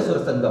 துண்டு பிரசுர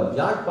சங்கம்,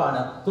 யாழ்ப்பாண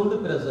துண்டு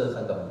பிரசுர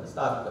சங்கம்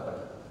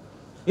ஸ்தாபிக்கப்பட்டது.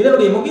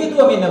 இதனுடைய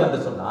முக்கியத்துவம் என்னவென்று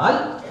சொன்னால்,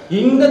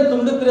 இந்த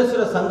துண்டு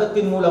பிரசுர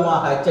சங்கத்தின்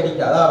மூலமாக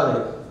அதாவது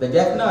the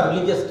Jaffna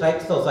Religious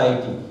Tract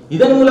Society,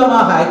 இதன்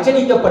மூலமாக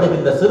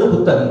அச்சடிக்கப்படுகின்ற சிறு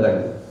புத்தகங்கள்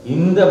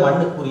இந்த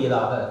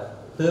மண்ணுக்குரியதாக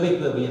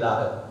தேவைக்குரியதாக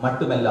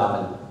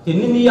மட்டுமல்லாமல்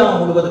தென்னிந்தியா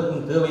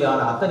முழுவதற்கும் தேவையான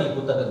அத்தனை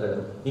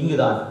புத்தகங்களும்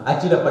இங்குதான்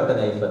அச்சிடப்பட்டன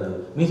என்பது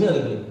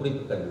மிஷனரிகளின்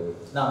குறிப்புகளில்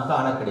நாம்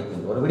காண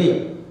கிடைக்கின்ற ஒரு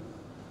விடயம்.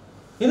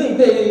 இதை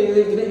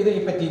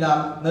பற்றி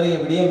நாம் நிறைய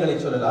விடயங்களை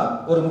சொல்லலாம்.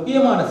 ஒரு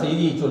முக்கியமான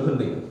செய்தியை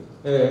சொல்கின்றேன்,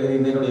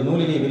 என்னுடைய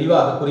நூலிலே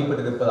விரிவாக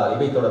குறிப்பிட்டிருப்பதால்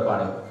இவை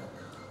தொடர்பான.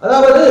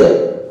 அதாவது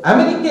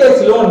அமெரிக்க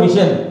சிலோன்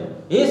மிஷன்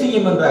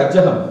ஏசிஎம் என்ற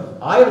அச்சகம்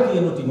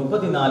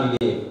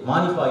 1834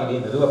 மானிப்பாயிலே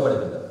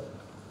நிறுவப்படுகின்றது.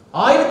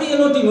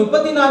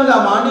 1834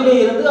 ஆண்டிலே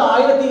இருந்து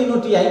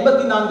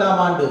 1854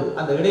 ஆண்டு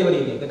அந்த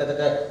இடைவெளியிலே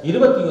கிட்டத்தட்ட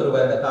 21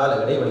 வருட கால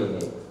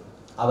இடைவெளியிலே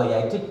அவை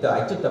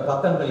அச்சிட்ட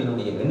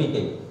பக்கங்களினுடைய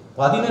எண்ணிக்கை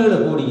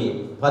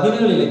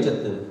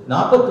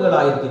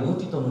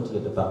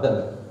 17,47,198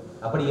 பக்கங்கள்.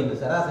 அப்படி என்று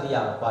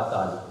சராசரியாக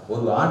பார்த்தால்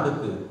ஒரு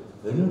ஆண்டுக்கு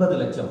 80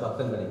 லட்சம்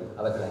பக்கங்களை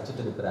அவர்கள்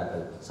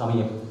அச்சிட்டிருக்கிறார்கள்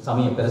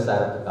சமய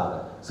பிரசாரத்துக்காக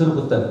சிறு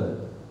புத்தகங்கள்.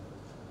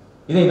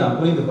 இதை நாம்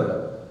புரிந்து கொள்ள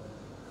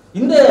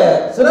இந்த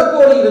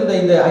சிறப்போடு இருந்த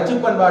இந்த அச்சு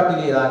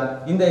பண்பாட்டிலே தான்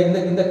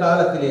இந்த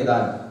காலத்திலே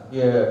தான்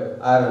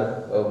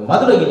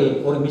மதுரையிலே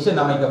ஒரு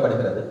மிஷன்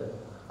அமைக்கப்படுகிறது.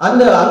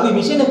 அங்கு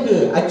மிஷனுக்கு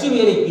அச்சு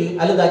வேலைக்கு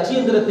அல்லது அச்சு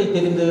எந்திரத்தை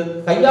தெரிந்து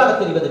கையாள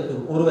தெரிவதற்கு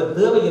ஒருவர்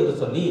தேவை என்று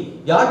சொல்லி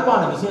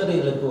யாழ்ப்பாண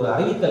மிஷனரிகளுக்கு ஒரு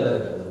அறிவித்தல்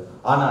வருகிறது.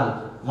 ஆனால்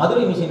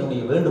மதுரை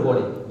மிஷனுடைய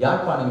வேண்டுகோளை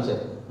யாழ்ப்பாண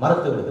மிஷன்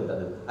மறுத்து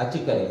விடுகின்றது.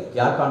 அச்சுக்கலை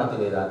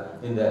யாழ்ப்பாணத்திலே தான்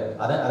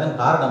அதன்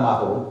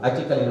காரணமாகவும்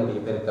அச்சுக்கலையினுடைய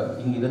பெருக்கம்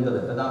இங்கு இருந்தது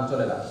என்று நாம்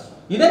சொல்லலாம்.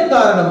 இதன்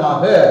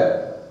காரணமாக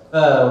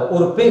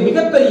ஒரு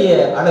மிகப்பெரிய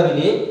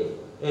அளவிலே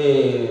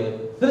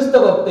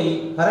கிறிஸ்தவத்தை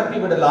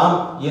பரப்பிவிடலாம்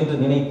என்று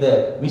நினைத்த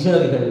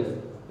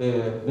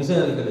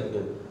மிஷனரிகளுக்கு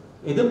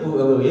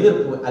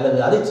எதிர்ப்பு அல்லது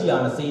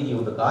அதிர்ச்சியான செய்தி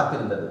ஒன்று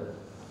காத்திருந்தது.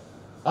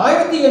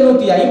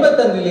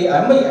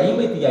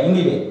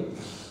 1855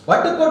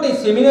 வட்டுக்கோட்டை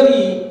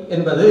செமினரி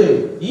என்பது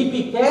E.P.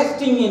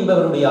 கேஸ்டிங்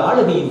என்பவருடைய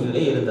ஆளுகையின்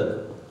கீழே இருந்தது.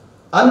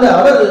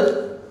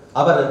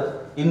 அவர்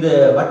இந்த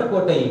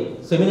வட்டுக்கோட்டை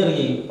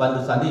செமினரியை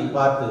வந்து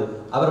பார்த்து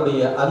அவருடைய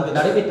அங்கு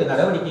நடைபெற்ற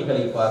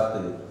நடவடிக்கைகளை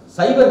பார்த்து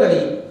சைவர்களை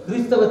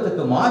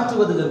கிறிஸ்தவத்துக்கு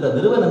மாற்றுவது என்ற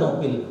நிறுவன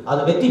நோக்கில்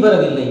அது வெற்றி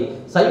பெறவில்லை,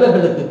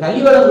 சைவர்களுக்கு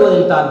கல்வி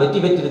வழங்குவதில் தான் வெற்றி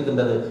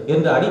பெற்றிருக்கின்றது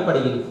என்ற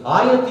அடிப்படையில்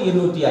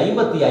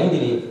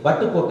 1855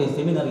 வட்டுக்கோட்டை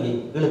செமினரியை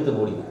இழுத்து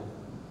மூடினார்.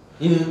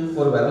 இது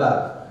ஒரு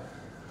வரலாறு.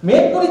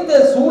 மேற்குறித்த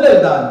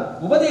சூழல் தான்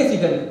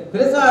உபதேசிகள்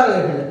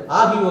பிரசாரகர்கள்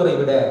ஆகியோரை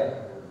விட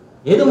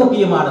எது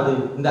முக்கியமானது?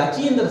 இந்த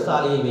அச்சியந்திர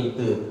சாலையை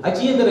வைத்து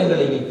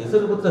அச்சியந்திரங்களை வைத்து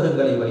சிறு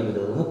புத்தகங்களை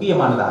வெளியிடுவது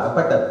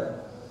முக்கியமானதாகப்பட்டது.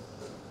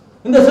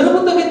 இந்த சிறு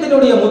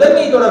புத்தகத்தினுடைய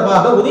முதன்மை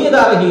தொடர்பாக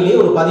உதயதாரகையிலே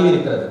ஒரு பதிவு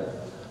இருக்கிறது.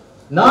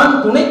 நான்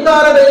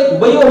துணைக்காரரை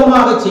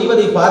உபயோகமாக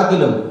செய்வதை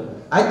பார்க்கிலும்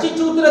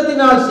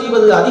அச்சிச்சூத்திரத்தினால்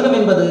செய்வது அதிகம்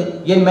என்பது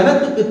என்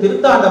மனத்துக்கு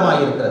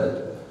திருத்தாண்டமாயிருக்கிறது.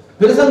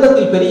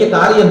 பிரசங்கத்தில் பெரிய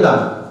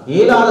காரியம்தான்,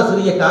 ஏலாத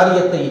சிறிய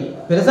காரியத்தை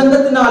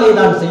பிரசங்கத்தினாலே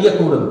தான்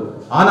செய்யக்கூடும்.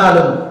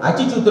 ஆனாலும்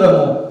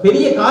அச்சிச்சூத்திரமோ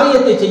பெரிய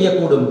காரியத்தை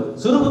செய்யக்கூடும்,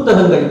 சிறு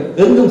புத்தகங்கள்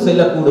எங்கும்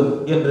செல்லக்கூடும்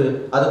என்று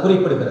அது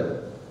குறிப்பிடுகிறது.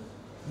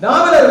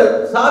 நாவலர்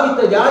சாவித்த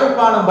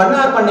யாழ்ப்பாணம்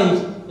வண்ணார் பண்ணை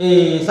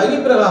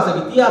சகிப்பிரகாச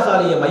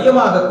வித்தியாசாலையை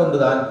மையமாக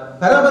கொண்டுதான்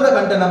பரமத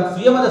கண்டனம்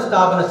சுயமத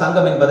ஸ்தாபன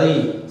சங்கம் என்பதை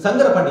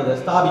சங்கர பண்டிதர்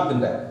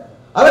ஸ்தாபிக்கின்றார்.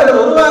 அவர்கள்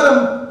ஒரு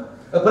வாரம்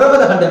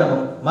பிரமத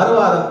கண்டனமும்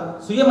மறுவாரம்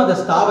சுயமத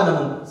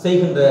ஸ்தாபனமும்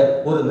செய்கின்ற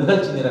ஒரு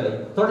நிகழ்ச்சி நிரலை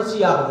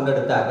தொடர்ச்சியாக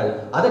முன்னெடுத்தார்கள்.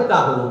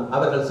 அதற்காகவும்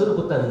அவர்கள் சிறு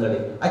புத்தகங்களை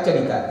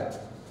அச்சடித்தார்கள்.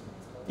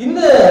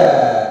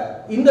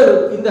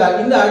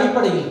 இந்த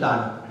அடிப்படையில்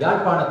தான்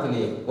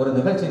யாழ்ப்பாணத்திலே ஒரு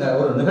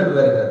நிகழ்வு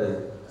வருகிறது.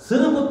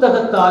 சிறு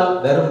புத்தகத்தால்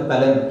வெறும்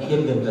பலன்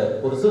என்கின்ற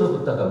ஒரு சிறு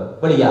புத்தகம்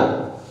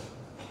வெளியாகும்.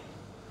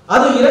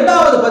 அது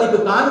இரண்டாவது பதிப்பு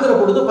காண்கிற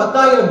பொழுது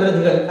 10,000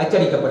 பிரதிகள்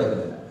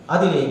அச்சடிக்கப்படுகின்றன.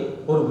 அதிலே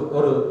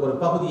ஒரு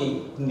பகுதியை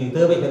இங்கு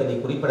தேவை கருதி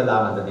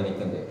குறிப்பிடலாம் என்று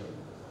நினைக்கின்றேன்.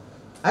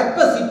 அற்ப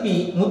சிப்பி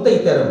முத்தை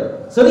தரும்,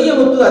 சிறிய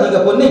முத்து அதிக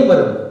பொன்னை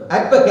பெறும்,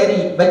 அற்ப கரி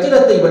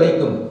வச்சிரத்தை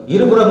விளைக்கும்,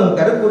 இருபுறமும்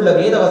கருப்புள்ள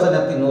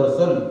வேதவசனத்தின் ஒரு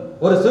சொல்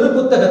ஒரு சிறு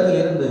புத்தகத்தில்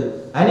இருந்து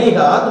அநேக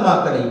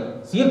ஆத்மாக்களை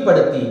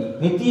சீர்படுத்தி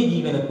நித்திய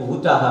ஜீவனுக்கு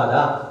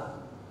ஊற்றாகாதா?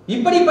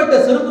 இப்படிப்பட்ட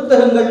சிறு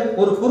புத்தகங்கள்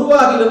ஒரு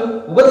குருவாகிலும்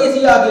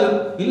உபதேசியாகிலும்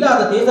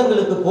இல்லாத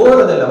தேசங்களுக்கு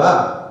போகிறதல்லவா?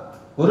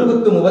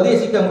 குருவுக்கும்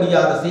உபதேசிக்க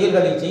முடியாத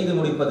செயல்களை செய்து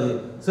முடிப்பது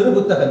சிறு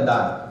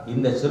புத்தகம்தான்.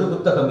 இந்த சிறு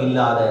புத்தகம்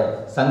இல்லாத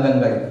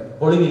சங்கங்கள்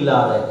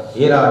பொழிவில்லாத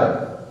ஏராளம்.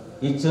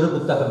 இச்சிறு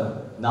புத்தகம்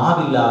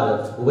நாவில்லாத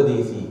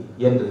உபதேசி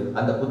என்று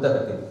அந்த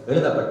புத்தகத்தில்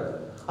எழுதப்பட்டது.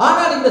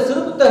 ஆனால் இந்த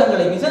சிறு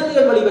புத்தகங்களை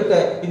மிஷனரிகள் வெளியிட்ட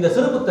இந்த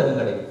சிறு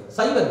புத்தகங்களை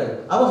சைவர்கள்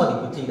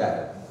அவமதிப்பு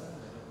செய்தார்கள்.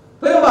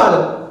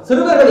 பெரும்பாலும்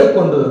சிறுவர்களை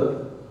கொண்டு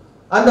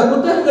அந்த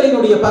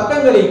புத்தகங்களினுடைய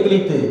பக்கங்களை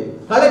கிழித்து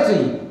கலற்றி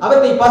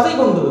அவற்றை பசை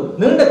கொண்டு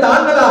நீண்ட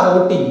தாள்களாக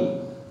ஒட்டி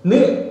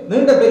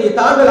நீண்ட பெரிய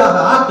தாள்களாக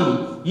ஆக்கி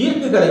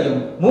ஈர்க்குகளையும்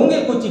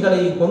மூங்கில்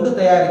குச்சிகளையும் கொண்டு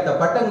தயாரித்த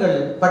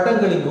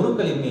பட்டங்களின்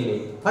உருக்களின் மேலே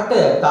பட்ட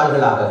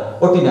தாள்களாக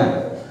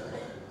ஒட்டினார்கள்.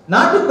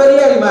 நாட்டு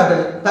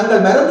பெரியாரிமார்கள்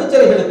தங்கள் மருந்து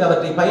சிலைகளுக்கு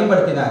அவற்றை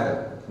பயன்படுத்தினார்கள்.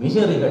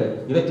 மிஷனரிகள்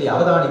இவற்றை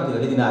அவதானித்து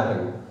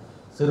எழுதினார்கள்.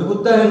 சிறு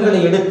புத்தகங்களை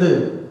எடுத்து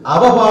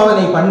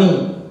அவபாவனை பண்ணி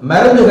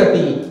மருந்து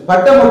கட்டி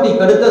பட்டமொட்டி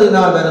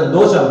கெடுத்ததினால் வரும்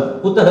தோஷம்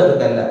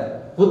புத்தகத்துக்கு அல்ல,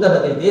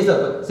 புத்தகத்தை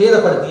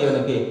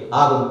சேதப்படுத்தியவனுக்கு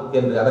ஆகும்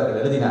என்று அவர்கள்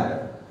எழுதினார்கள்.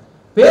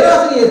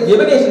 பேராசிரியர்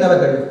ஜெபனேசன்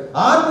அவர்கள்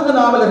ஆறுமுக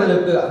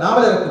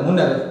நாவலருக்கு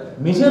முன்னர்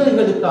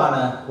மிஷனரிகளுக்கான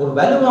ஒரு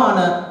வலுவான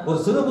ஒரு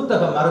சிறு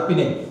புத்தக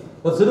மறுப்பினை,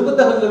 ஒரு சிறு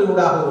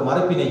புத்தகங்களூடாக ஒரு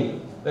மறுப்பினை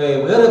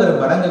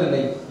வேறவரும்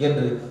வழங்கவில்லை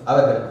என்று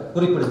அவர்கள்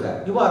குறிப்பிடுகிறார்.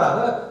 இவ்வாறாக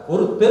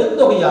ஒரு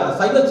பெருந்தொகையான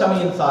சைவ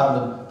சமயம்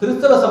சார்ந்தும்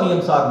கிறிஸ்தவ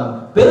சமயம் சார்ந்தும்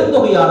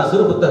பெருந்தொகையான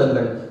சிறு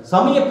புத்தகங்கள்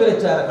சமய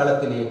பிரச்சார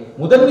களத்திலே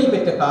முதன்மை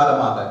பெற்ற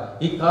காலமாக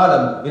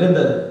இக்காலம்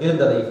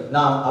இருந்ததை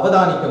நாம்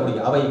அவதானிக்க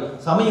முடியும். அவை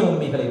சமய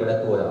உண்மைகளை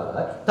விளக்குவதாக,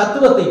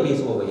 தத்துவத்தை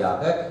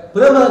பேசுபவையாக,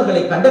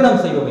 பிரமதங்களை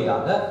கண்டனம்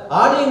செய்பவையாக,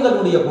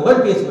 ஆலயங்களுடைய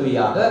புகழ்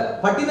பேசுபவையாக,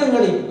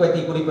 பட்டினங்களை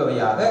பற்றி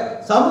குறிப்பவையாக,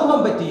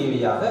 சமூகம்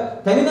பற்றியவையாக,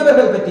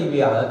 தனிநபர்கள்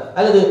பற்றியவையாக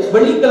அல்லது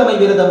வெள்ளிக்கிழமை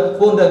விரதம்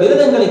போன்ற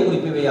விரதங்களை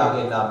குறிப்பவையாக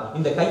எல்லாம்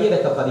இந்த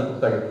கையடக்க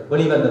பதிப்புகள்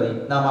வெளிவந்ததை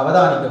நாம்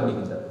அவதானிக்க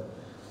முடிகின்றது.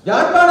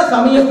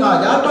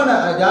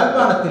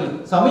 யாழ்ப்பாணத்தில்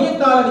சமய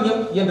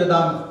காலனியம் என்று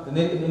நாம்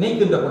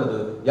நினைக்கின்ற பொழுது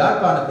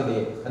யாழ்ப்பாணத்திலே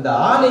அந்த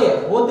ஆலய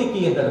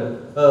போர்த்துகீயர்களும்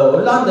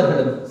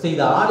ஒல்லாந்தர்களும்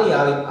செய்த ஆலய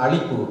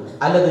அழிப்பு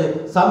அல்லது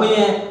சமய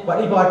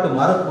வழிபாட்டு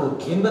மறுப்பு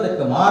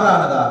என்பதற்கு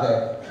மாறானதாக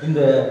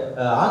இந்த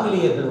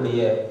ஆங்கிலேயர்களுடைய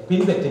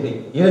பின்பற்றுகை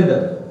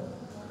இருந்தது.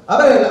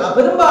 அவர்கள்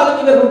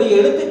பெரும்பாலும் இவர்களுடைய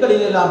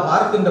எழுத்துக்களில் எல்லாம்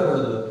பார்க்கின்ற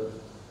பொழுது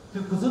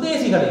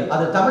சுதேசிகளை,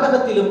 அது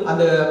தமிழகத்திலும்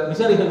அந்த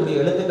மிஷனரிகளுடைய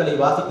எழுத்துக்களை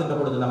வாசிக்கின்ற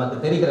பொழுது நமக்கு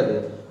தெரிகிறது.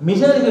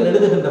 மிஷனரிகள்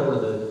எழுதுகின்ற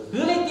பொழுது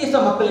கீழை தேச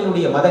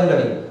மக்களினுடைய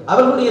மதங்களை,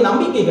 அவர்களுடைய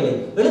நம்பிக்கைகளை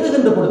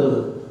எழுதுகின்ற பொழுது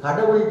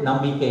கடவுள்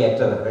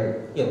நம்பிக்கையற்றவர்கள்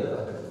என்று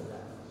அவர்கள்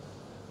எழுதினார்.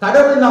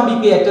 கடவுள்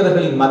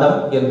நம்பிக்கையற்றவர்களின் மதம்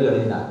என்று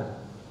எழுதினார்கள்.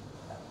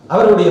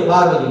 அவருடைய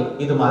பார்வையில்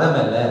இது மதம்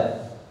அல்ல,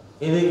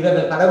 இது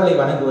இவர்கள் கடவுளை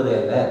வணங்குவது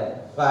அல்ல,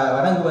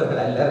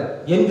 வணங்குவர்கள் அல்லர்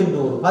என்கின்ற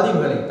ஒரு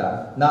பதிவுகளைத்தான்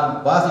நாம்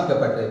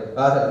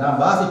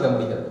வாசிக்க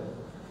முடிகிறது.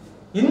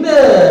 இந்த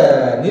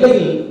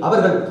நிலையில்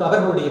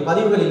அவர்களுடைய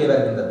பதிவுகளிலே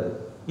வருகின்றது,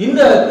 இந்த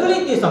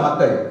கீழைத்தேச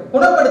மக்கள்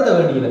குணப்படுத்த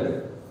வேண்டியவர்கள்,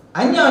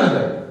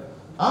 அஞ்ஞானிகள்,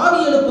 ஆவி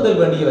எழுப்புதல்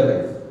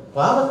வேண்டியவர்கள்,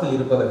 பாவத்தில்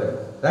இருப்பவர்கள்,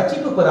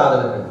 ரட்சிப்பு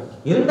பெறாதவர்கள்,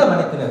 இருண்ட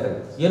மனத்தினர்கள்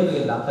என்று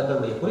எல்லாம்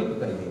தங்களுடைய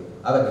குறிப்புகளிலே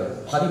அவர்கள்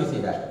பதிவு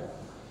செய்தார்கள்.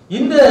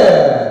 இந்த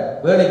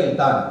வேளையில்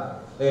தான்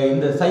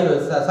இந்த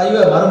சைவ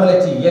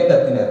மறுமலர்ச்சி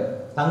இயக்கத்தினர்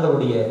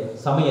தங்களுடைய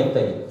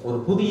சமயத்தை ஒரு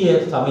புதிய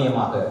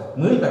சமயமாக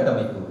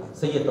மீள்கட்டமைப்பு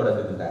செய்ய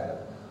தொடங்குகின்றார்கள்.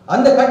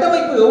 அந்த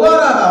கட்டமைப்பு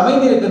எவ்வாறாக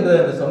அமைந்திருக்கின்றது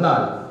என்று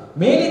சொன்னால்,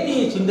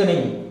 மேலத்திய சிந்தனை,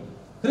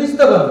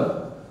 கிறிஸ்தவம்,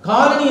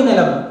 காலனி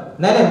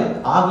நலன்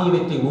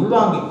ஆகியவற்றை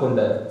உள்வாங்கிக் கொண்ட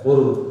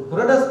ஒரு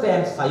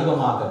புரொட்டஸ்டன்ட்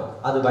சைவமாக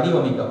அது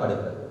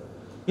வடிவமைக்கப்படுகிறது.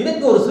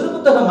 இதற்கு ஒரு சிறு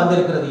புத்தகம்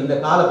வந்திருக்கிறது இந்த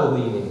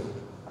காலப்பகுதியிலே,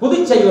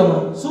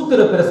 புதுச்சைவமும்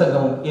சூத்திர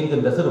பிரசங்கமும்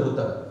என்கின்ற சிறு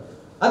புத்தகம்.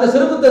 அந்த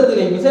சிறு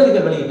புத்தகத்திலே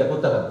மிஷனரிகள் வெளியிட்ட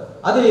புத்தகம்.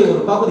 அதிலே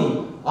ஒரு பகுதி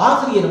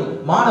ஆசிரியரும்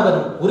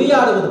மாணவரும்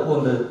உரையாடுவது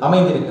போன்று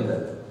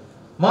அமைந்திருக்கின்றது.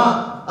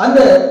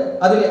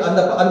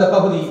 அந்த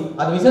பகுதி,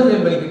 அது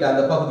மிஷனரிகள் வெளியிட்ட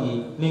அந்த பகுதியை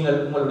நீங்கள்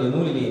உங்களுடைய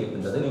நூலிலே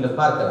இருக்கின்றது, நீங்கள்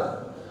பார்க்கலாம்.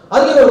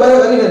 அதிலே ஒரு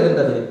வரி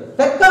இருக்கின்றது,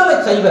 தற்கால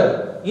சைவர்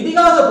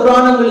இதிகாச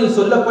புராணங்களில்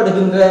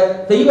சொல்லப்படுகின்ற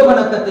தெய்வ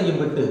வணக்கத்தையும்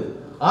விட்டு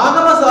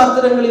ஆகம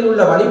சாஸ்திரங்களில்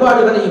உள்ள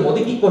வழிபாடுகளையும்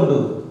ஒதுக்கிக் கொண்டு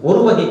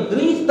ஒரு வகை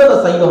கிறிஸ்தவ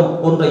சைவம்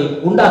ஒன்றை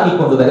உண்டாக்கி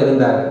கொண்டு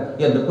வருகின்றார்கள்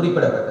என்று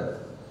குறிப்பிடப்பட்டது.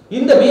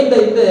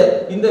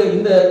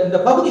 இந்த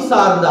பகுதி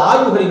சார்ந்த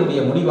ஆய்வுகளினுடைய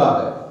முடிவாக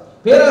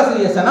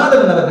பேராசிரியர்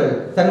சனாதனன் அவர்கள்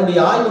தன்னுடைய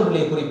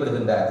ஆய்வுகளிலே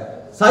குறிப்பிடுகின்றார்,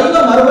 சைவ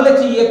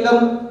மறுமலர்ச்சி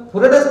இயக்கம்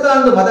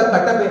புரட்டஸ்தாந்து மத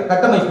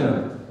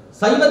கட்டமைப்பினுடன்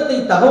சைவத்தை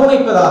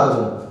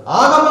தகவமைப்பதாகவும்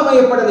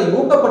ஆகமமயப்படலை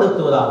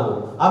ஊக்கப்படுத்துவதாகவும்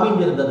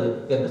அமைந்திருந்தது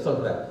என்று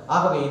சொல்கிறார்.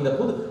 ஆகவே இந்த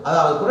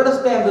அதாவது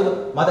புரட்டஸ்டாந்து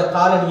மத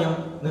காலனியம்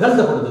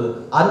நிகழ்ந்த பொழுது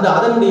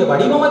அதனுடைய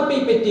வடிவமைப்பை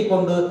பெற்றி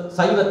கொண்டு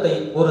சைவத்தை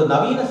ஒரு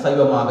நவீன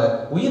சைவமாக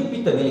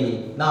உயிர்ப்பித்த நிலையை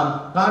நாம்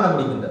காண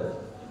முடிகின்றது.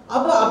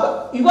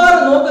 இவ்வாறு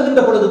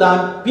நோக்குகின்ற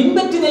பொழுதுதான்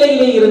பின்பற்றி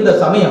நிலையிலே இருந்த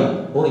சமயம்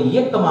ஒரு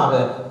இயக்கமாக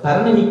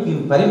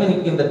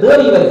பரிணமிக்கின்ற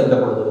தேவை வருகின்ற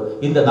பொழுது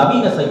இந்த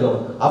நவீன சைவம்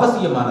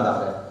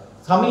அவசியமானதாக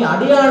சமய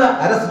அடையாள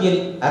அரசியல்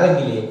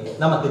அரங்கிலே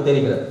நமக்கு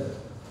தெரிகிறது.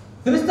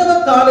 கிறிஸ்தவ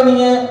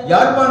காலனிய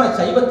யாழ்ப்பாண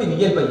சைவத்தின்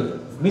இயல்பை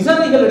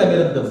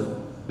மிஷனரிகளிடமிருந்தும்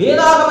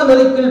வேதாகம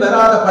நெறிக்குள்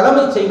வராத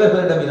பழமை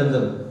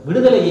சைவர்களிடமிருந்தும்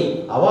விடுதலையை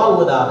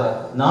அவாவுவதாக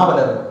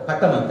நாவலர்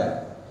கட்டமைத்தார்.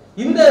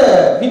 இந்த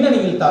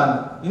பின்னணியில் தான்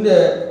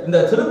இந்த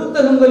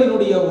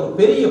சிறுபுத்தகங்களினுடைய ஒரு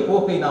பெரிய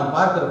போக்கை நாம்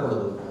பார்க்கிற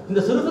பொழுது இந்த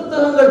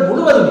சிறுபுத்தகங்கள்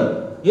முழுவதுமே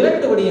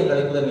 2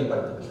 விடயங்களை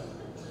முதன்மைப்படுத்துகின்றன.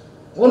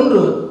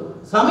 ஒன்று,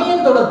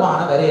 சமயம் தொடர்பான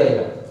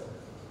வரையறைகள்,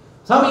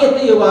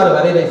 சமயத்தை எவ்வாறு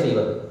வரையறை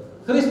செய்வது,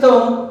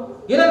 கிறிஸ்தவம்.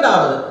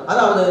 இரண்டாவது,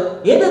 அதாவது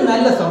எது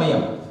நல்ல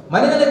சமயம்,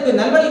 மனிதனுக்கு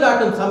நல்வழி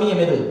காட்டும்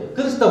சமயம் எது,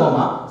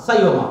 கிறிஸ்தவமா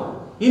சைவமா?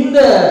 இந்த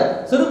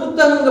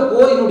சிறுபுத்தக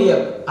போரினுடைய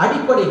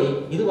அடிப்படையை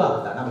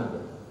இதுவாகத்தான்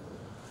அமைந்தது.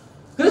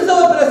 கிறிஸ்தவ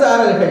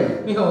பிரசாரர்கள்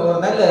மிக ஒரு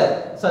நல்ல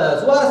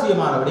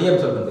சுவாரஸ்யமான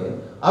விடயம் சொல்கின்றேன்.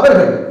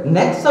 அவர்கள்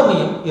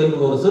நற்சமயம் என்று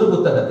ஒரு சிறு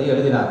புத்தகத்தை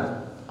எழுதினார்கள்.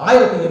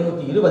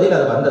 1820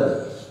 அது வந்தது.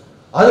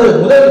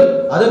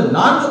 அது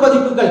 4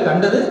 பதிப்புகள்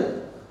கண்டது.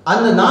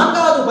 அந்த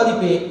 4வது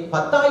பதிப்பே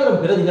 10,000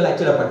 பிரதிகள்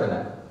அச்சிடப்பட்டன.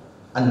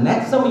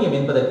 அந்நற்சமயம்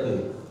என்பதற்கு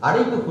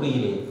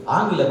அடைப்புக்குறியிலே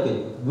ஆங்கிலத்தில்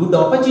குட்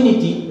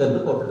ஆப்பர்ச்சுனிட்டி என்று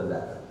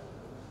போட்டிருந்தார்கள்.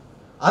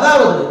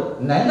 அதாவது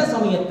நல்ல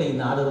சமயத்தை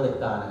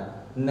நாடுவதற்கான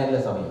நல்ல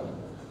சமயம்,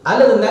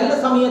 அல்லது நல்ல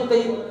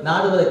சமயத்தை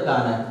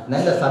நாடுவதற்கான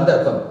நல்ல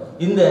சந்தர்ப்பம்.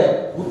 இந்த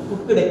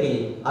உட்கிடக்கையை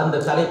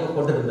அந்த தலைப்பு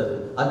கொண்டிருந்தது.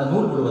 அந்த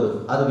நூல் முழுவதும்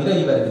அது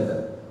விலகி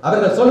வருகின்றது.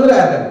 அவர்கள்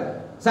சொல்கிறார்கள்,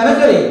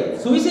 சனங்களே,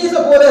 சுவிசேஷ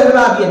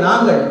போதகர்களாகிய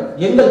நாங்கள்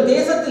எங்கள்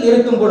தேசத்தில்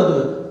இருக்கும் பொழுது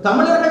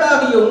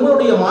தமிழர்களாகிய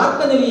உங்களுடைய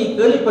மார்க்க நிலையை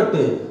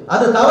கேள்விப்பட்டு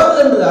அது தவறு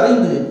என்று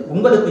அறிந்து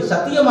உங்களுக்கு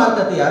சத்திய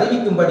மார்க்கத்தை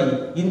அறிவிக்கும்படி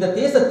இந்த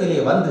தேசத்திலே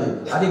வந்து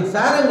அதன்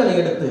சாரங்களை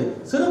எடுத்து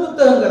சிறு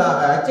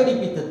புத்தகங்களாக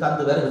அச்சடிப்பித்து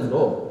தந்து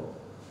வருகின்றோம்.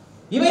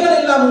 இவைகள்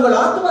எல்லாம் உங்கள்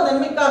ஆத்ம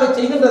நன்மைக்காக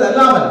செய்கின்றது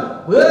அல்லாமல்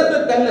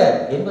வேறொன்றுக்கல்ல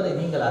என்பதை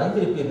நீங்கள்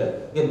அறிந்திருப்பீர்கள்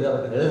என்று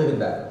அவர்கள்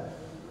எழுதுகின்றார்கள்.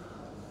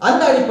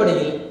 அந்த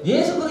அடிப்படையில்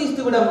இயேசு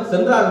கிறிஸ்துவிடம்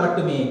சென்றால்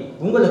மட்டுமே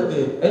உங்களுக்கு,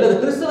 அல்லது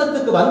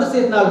கிறிஸ்தவத்துக்கு வந்து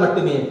சேர்ந்தால்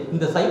மட்டுமே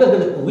இந்த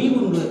சைவர்களுக்கு உயிர்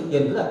உண்டு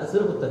என்று அந்த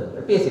சிறு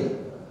புத்தகங்கள் பேசின.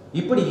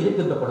 இப்படி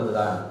இருக்கின்ற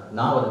பொழுதுதான்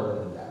நாவலர்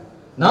வருகின்றார்.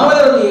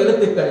 நாவலருடைய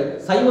எழுத்துக்கள்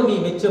சைவமே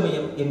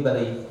மெச்சமயம்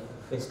என்பதை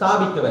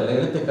ஸ்தாபிக்கவல்ல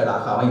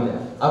எழுத்துக்களாக அமைந்தன.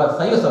 அவர்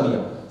சைவ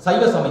சமயம்,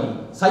 சைவ சமயம்,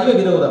 சைவ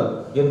விரோதம்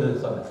என்று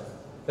சொன்னார்.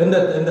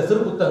 இந்த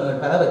சிறு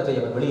புத்தகங்கள் பலவற்றை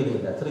அவர்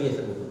வெளியிடுகின்றார். சிறிய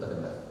சிறு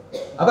புத்தகங்கள்.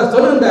 அவர்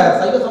சொல்கின்றார்,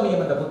 சைவ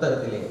சமயம் என்ற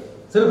புத்தகத்திலே,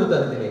 சிறு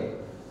புத்தகத்திலே,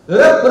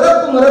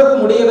 பிறப்பும்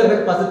இறப்பும்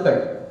உடையவர்கள்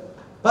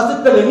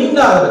பசுக்கள்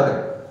எண்ணில்லாதவர்கள்,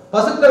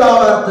 பசுக்கள்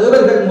ஆவார்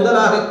தேவர்கள்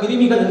முதலாக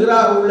கிருமிகள்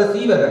ஈராக உள்ள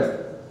சீவர்கள்.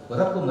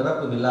 பிறப்பும்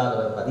இறப்பும்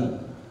இல்லாதவர்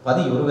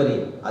பதி ஒருவரே,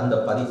 அந்த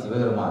பதி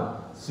சிவபெருமான்.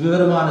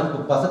 சிவபெருமானுக்கு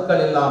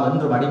பசுக்கள் எல்லாம்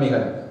என்றும்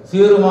அடிமைகள்.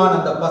 சிவபெருமான்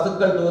அந்த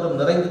பசுக்கள் தோறும்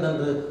நிறைந்து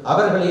நின்று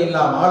அவர்களை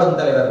எல்லாம் ஆளும்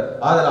தலைவர்.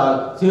 ஆதலால்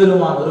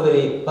சிவபெருமான்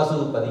ஒருவரே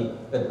பசுபதி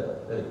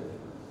என்றவர்.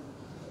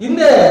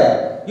 இந்த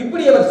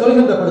இப்படி அவர்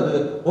சொல்கின்ற பொழுது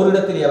ஒரு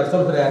இடத்திலே அவர்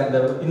சொல்கிறார், இந்த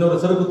இன்னொரு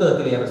சிறு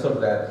புத்தகத்திலே அவர்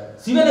சொல்கிறார்,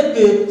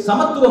 சிவனுக்கு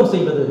சமத்துவம்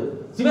செய்வது,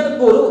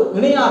 சிவனுக்கு ஒரு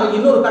இணையாக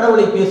இன்னொரு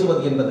கடவுளை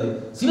பேசுவது என்பது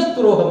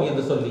சிவத்துரோகம்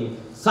என்று சொல்லி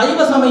சைவ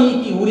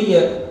சமயிக்கு உரிய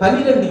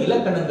 12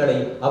 இலக்கணங்களை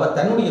அவர்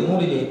தன்னுடைய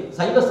நூலிலே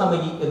சைவ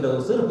சமயி என்ற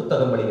ஒரு சிறு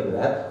புத்தகம்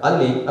வெளியிடுகிறார்.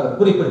 அதிலே அவர்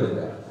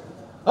குறிப்பிடுகிறார்.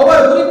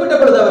 அவர் குறிப்பிட்ட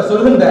பொழுது அவர்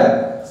சொல்கின்றார்,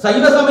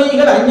 சைவ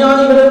சமயிகள்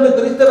அஞ்ஞானிகள் என்று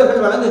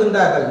கிறிஸ்தவர்கள்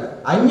வழங்குகின்றார்கள்.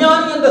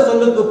 அஞ்ஞானி என்ற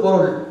சொல்லுக்கு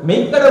பொருள்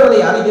மெய்க்கடவுளை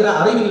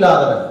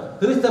அறிவில்லாதவன்.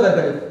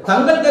 கிறிஸ்தவர்கள்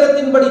தங்கள்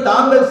கருத்தின்படி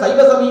தாங்கள் சைவ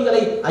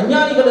சமயிகளை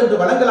அஞ்ஞானிகள் என்று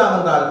வழங்கலாம்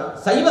என்றால்,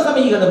 சைவ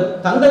சமயிகளும்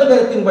தங்கள்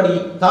கருத்தின்படி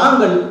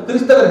தாங்கள்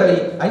கிறிஸ்தவர்களை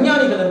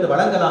அஞ்ஞானிகள் என்று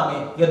வழங்கலாமே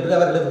என்று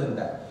அவர்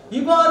எழுதுகின்றார்.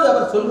 இவ்வாறு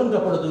அவர் சொல்கின்ற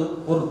பொழுது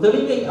ஒரு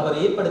தெளிவை அவர்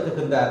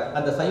ஏற்படுத்துகின்றார்.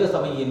 அந்த சைவ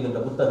சமயி என்கின்ற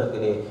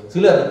புத்தகத்திலே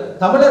சிலர்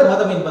தமிழர்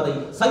மதம் என்பதை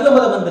சைவ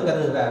மதம் என்று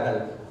கருதுகிறார்கள்.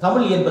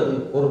 தமிழ் என்பது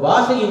ஒரு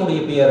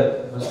பாஷையினுடைய பெயர்,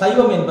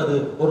 சைவம் என்பது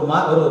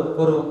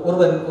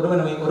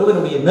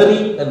ஒருவனுடைய நெறி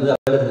என்று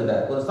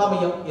எழுதுகின்றார். ஒரு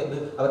சமயம் என்று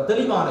அவர்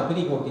தெளிவான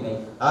பிரிகோட்டினை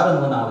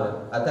ஆரம்பனாவர்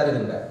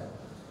தருகின்றார்.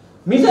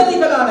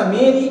 மிஷனரிகளான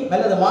மேரி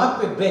அல்லது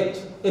மார்க்ரெட் பிரெட்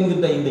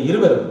என்கின்ற இந்த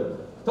இருவரும்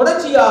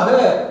தொடர்ச்சியாக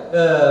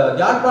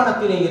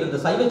யாழ்ப்பாணத்திலே இருந்த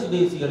சைவ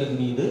சுதேசிகளின்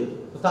மீது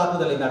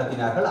தாக்குதலை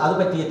நடத்தினார்கள். அது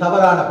பற்றிய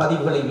தவறான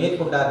பதிவுகளை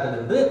மேற்கொண்டார்கள்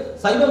என்று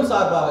சைவம்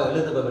சார்பாக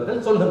எழுதுபவர்கள்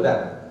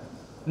சொல்கின்றார்கள்.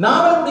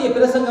 நாவலுடைய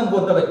பிரசங்கம்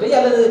போன்றவற்றை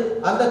அல்லது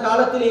அந்த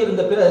காலத்திலே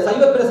இருந்த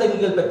சைவ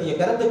பிரசங்கிகள் பற்றிய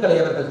கருத்துக்களை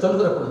அவர்கள்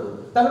சொல்கிற பொழுது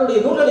தங்களுடைய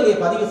நூல்களிலே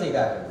பதிவு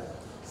செய்தார்கள்.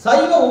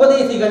 சைவ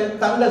உபதேசிகள்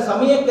தங்கள்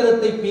சமய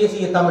கருத்தை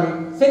பேசிய தமிழ்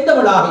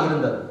செந்தமிழாக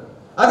இருந்தது.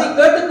 அதை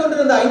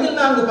கேட்டுக்கொண்டிருந்த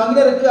 5-4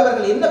 பங்கினருக்கு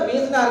அவர்கள் என்ன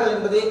பேசினார்கள்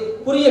என்பதே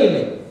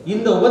புரியவில்லை.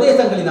 இந்த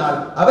உபதேசங்களினால்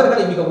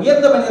அவர்களை மிக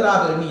உயர்ந்த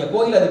மனிதராக எண்ணிய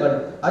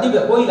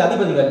கோயில்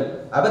அதிபதிகள்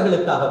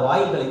அவர்களுக்காக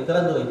வாயில்களை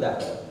திறந்து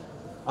வைத்தார்கள்.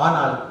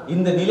 ஆனால்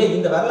இந்த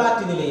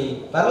வரலாற்று நிலையை,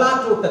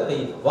 வரலாற்றோட்டத்தை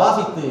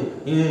வாசித்து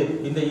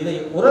இதை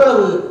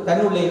ஓரளவு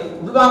தன்னுள்ளே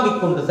உள்வாங்கிக்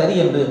கொண்டு சரி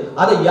என்று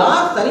அதை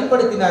யார்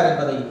சரிப்படுத்தினார்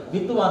என்பதை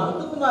வித்துவான்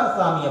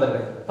முத்துக்குமாரசாமி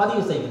அவர்கள்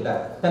பதிவு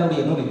செய்கின்றார்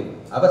தன்னுடைய நூலில்.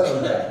 அவர்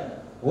சொல்கிறார்,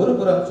 ஒரு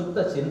புறம்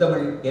சுத்த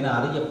செந்தமிழ் என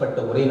அறியப்பட்ட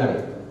ஒரே நடை,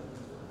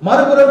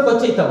 மறுபுறம்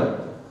கொச்சை தமிழ்,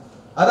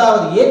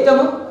 அதாவது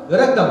ஏற்றமும்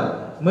இறக்கமும்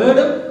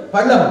மேடும்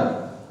பள்ளமும்.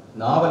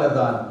 நாவலர்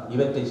தான்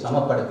இவற்றை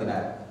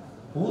சமப்படுத்தினார்,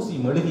 பூசி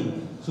மெழுகி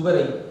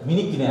சுவரை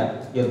மினுக்கினார்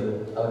என்று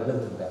அவர்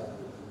எழுதுகிறார்.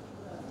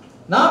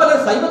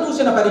 நாவலர்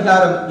சைவதூஷண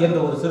பரிகாரம் என்ற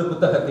ஒரு சிறு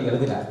புத்தகத்தை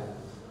எழுதினார்.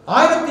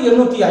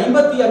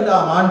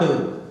 1855ஆம் ஆண்டு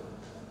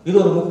இது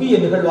ஒரு முக்கிய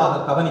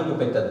நிகழ்வாக கவனிப்பு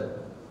பெற்றது.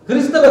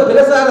 கிறிஸ்தவ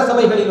பிரசார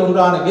சபைகளில்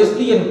ஒன்றான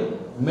வெஸ்லியன்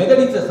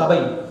மெதடிச சபை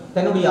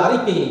தன்னுடைய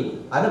அறிக்கையை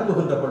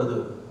அனுப்புகின்ற பொழுது,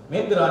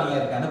 மேற்கு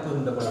ராணியாருக்கு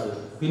அனுப்புகின்ற பொழுது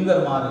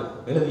பின்வருமாறு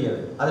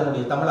எழுதியது.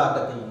 அதனுடைய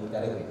தமிழாக்கத்தை இங்கு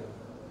தருகிறேன்.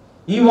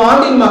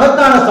 இவ்வாண்டின்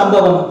மகத்தான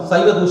சம்பவம்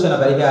சைவதூஷண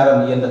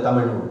பரிகாரம் என்ற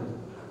தமிழ் நூல்.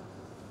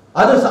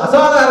 அது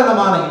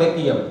அசாதாரணமான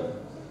இலக்கியம்.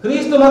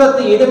 கிறிஸ்து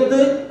மதத்தை எதிர்த்து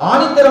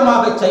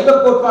ஆணித்தரமாக சைவ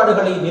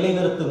கோட்பாடுகளை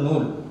நிலைநிறுத்தும்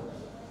நூல்.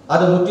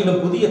 அது முற்றிலும்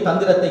புதிய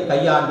தந்திரத்தை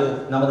கையாண்டு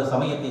நமது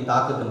சமயத்தை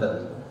தாக்குகின்றது.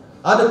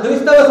 அது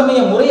கிறிஸ்தவ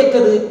சமயம்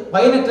முறையற்றது,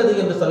 பயனற்றது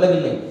என்று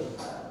சொல்லவில்லை.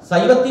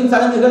 சைவத்தின்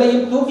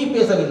சடங்குகளையும் தூக்கி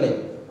பேசவில்லை.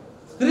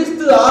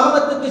 கிறிஸ்து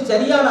ஆகமத்துக்கு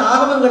சரியான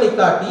ஆகமங்களை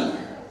காட்டி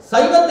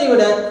சைவத்தை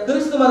விட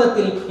கிறிஸ்து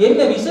மதத்தில்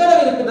என்ன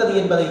விசேடம் இருக்கின்றது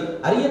என்பதை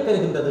அறிய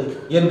தருகின்றது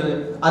என்று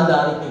அந்த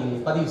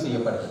அறிக்கையில் பதிவு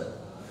செய்யப்படுகிறது.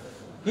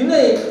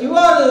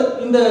 இவ்வாறு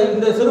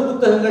இந்த சிறு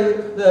புத்தகங்கள்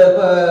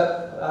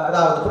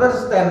அதாவது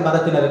புரட்டஸ்டாண்ட்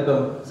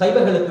மதத்தினருக்கும்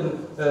சைவர்களுக்கும்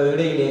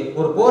இடையிலே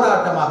ஒரு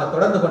போராட்டமாக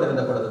தொடர்ந்து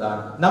கொண்டிருந்த பொழுதுதான்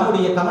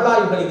நம்முடைய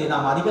தமிழாய்வுகளிலே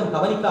நாம் அதிகம்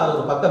கவனிக்காத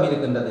ஒரு பக்கம்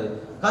இருக்கின்றது.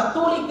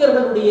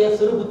 கத்தோலிக்கர்களுடைய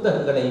சிறு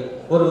புத்தகங்களை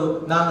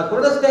நாங்கள்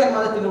புரட்டஸ்டாண்ட்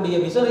மதத்தினுடைய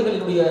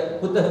மிஷனரிகளுடைய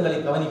புத்தகங்களை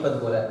கவனிப்பது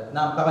போல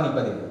நாம்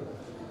கவனிப்பதில்லை.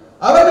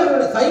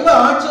 அவர்களுடைய சைவ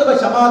ஆட்சேப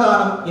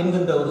சமாதானம்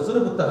என்கின்ற ஒரு சிறு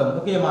புத்தகம்,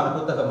 முக்கியமான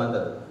புத்தகம்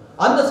வந்தது.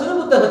 அந்த சிறு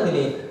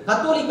புத்தகத்திலே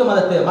கத்தோலிக்க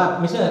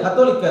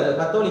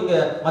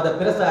மத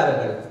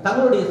பிரசாரர்கள்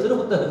தங்களுடைய சிறு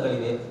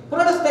புத்தகங்களிலே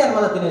புரட்டஸ்டாண்ட்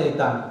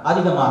மதத்தினரைத்தான்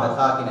அதிகமாக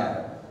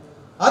தாக்கினார்கள்.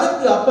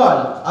 அதற்கு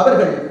அப்பால்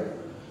அவர்கள்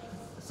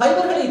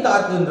சைவர்களை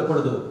தாக்குகின்ற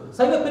பொழுது,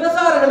 சைவ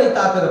பிரசாரங்களை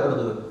தாக்குகிற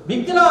பொழுது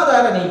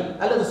விக்கிராதாரணை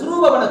அல்லது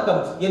சுரூப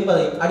வணக்கம்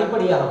என்பதை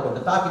அடிப்படையாக கொண்டு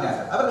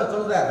தாக்கினார்கள். அவர்கள்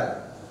சொல்கிறார்கள்,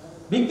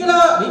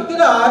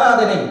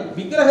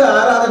 விக்கிரக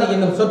ஆராதனை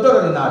என்னும்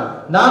சொற்றொடரினால்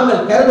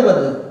நாங்கள்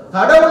கருதுவது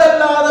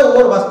கடவுளல்லாத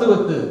ஓர்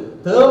வஸ்துவுக்கு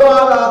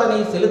தேவாராதனை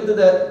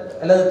செலுத்துதல்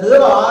அல்லது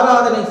தேவ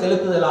ஆராதனை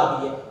செலுத்துதல்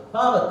ஆகிய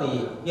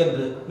பாவத்தையே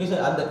என்று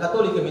அந்த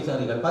கத்தோலிக்க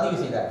மிஷனரிகள் பதிவு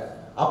செய்தார்கள்.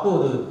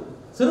 அப்போது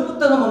சிறு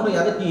புத்தகம் ஒன்றை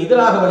அதற்கு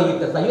எதிராக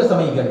வெளியிட்ட சைவ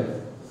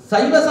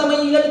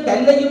சமயிகள்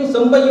கல்லையும்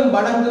செம்பையும்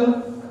வணங்கும்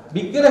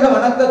விக்கிரக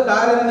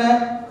வணக்கக்காரன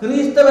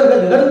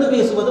கிறிஸ்தவர்கள் இழந்து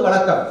பேசுவது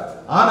வழக்கம்.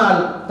 ஆனால்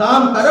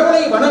தாம்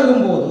கடவுளை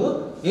வணங்கும் போது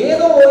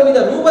ஏதோ ஒருவித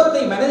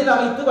ரூபத்தை மனதில்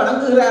அமைத்து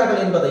வணங்குகிறார்கள்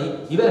என்பதை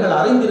இவர்கள்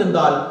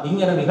அறிந்திருந்தால்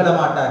இங்கன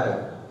நிகழமாட்டார்கள்.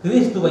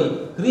 கிறிஸ்துவை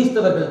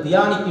கிறிஸ்தவர்கள்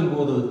தியானிக்கும்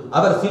போது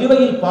அவர்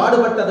சிலுவையில்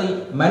பாடுபட்டதை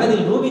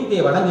மனதில் ரூபித்தே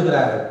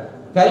வணங்குகிறார்கள்.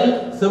 கல்,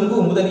 செம்பு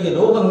முதலிய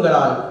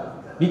லோகங்களால்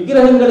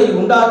விக்கிரகங்களை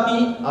உண்டாக்கி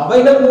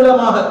அவைகள்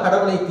மூலமாக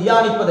கடவுளை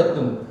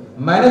தியானிப்பதற்கும்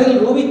மனதில்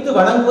ரூபித்து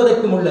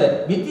வணங்குவதற்கும் உள்ள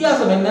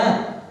வித்தியாசம் என்ன?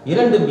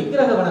 இரண்டும்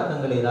விக்கிரக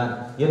வணக்கங்களே தான்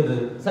என்று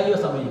சைவ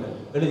சமயங்கள்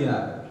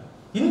எழுதினார்கள்.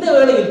 இந்த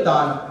வேளையில்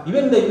தான்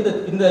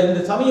இந்த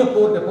சமய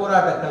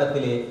போராட்ட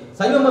களத்திலே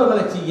சைவ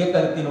மறுமலர்ச்சி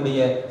இயக்கத்தினுடைய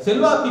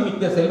செல்வாக்கு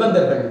மிக்க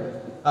செல்வந்தர்கள்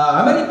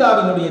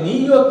அமெரிக்காவினுடைய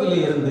நியூயார்க்கிலே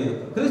இருந்து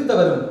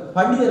கிறிஸ்தவரும்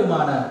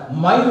பண்டிதருமான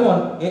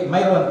மைரோன்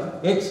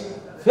எச்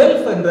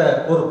ஃபெல்ஃப் என்ற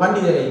ஒரு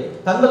பண்டிதரை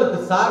தங்களுக்கு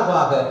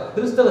சார்பாக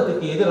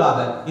கிறிஸ்தவத்துக்கு எதிராக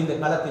இந்த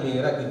களத்திலே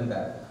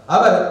இறக்குகின்றார்.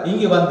 அவர்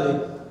இங்கு வந்து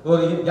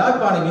ஒரு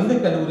யாழ்ப்பாணம் இந்து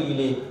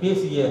கல்லூரியிலே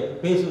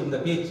பேசுகின்ற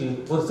பேச்சு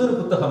ஒரு சிறு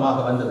புத்தகமாக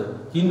வந்தது.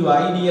 Hindu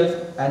ideals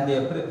and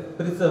there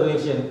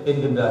preservation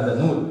என்கின்ற அந்த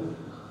நூல்.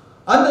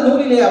 அந்த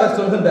நூலிலே அவர்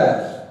சொல்கின்றார்,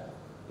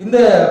 இந்த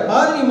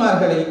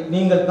பாதிரிமார்களை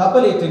நீங்கள்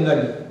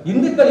கப்பலேற்றுங்கள்,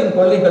 இந்துக்களின்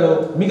கொள்கைகளோ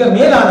மிக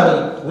மேலானவை,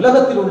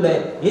 உலகத்தில் உள்ள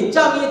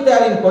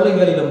எச்சாமியத்தாரின்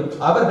கொள்கைகளிலும்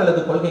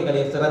அவர்களது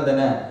கொள்கைகளே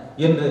சிறந்தன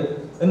என்று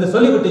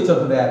சொல்லிவிட்டு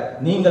சொல்கிறார்.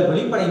 நீங்கள்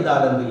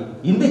வெளிப்படைந்தாலன்றி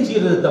இந்து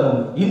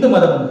சீர்திருத்தமும் இந்து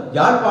மதமும்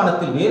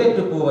யாழ்ப்பாணத்தில்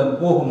வேறற்று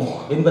போகும்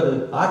என்பது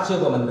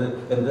ஆட்சேபம் என்று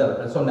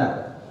அவர்கள்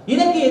சொன்னார்கள்.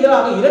 இதற்கு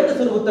எதிராக 2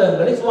 சிறு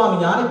புத்தகங்களை சுவாமி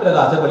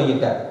ஞானப்பிரகாசர்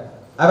வெளியிட்டார்.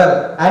 அவர்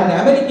an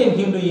American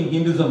Hindu in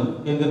Hinduism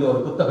என்கின்ற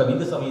ஒரு புத்தகம்,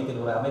 இந்து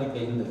சமயத்தில் ஒரு அமெரிக்க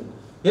இந்து.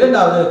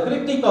 இரண்டாவது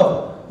கிரிட்டிக் ஆஃப்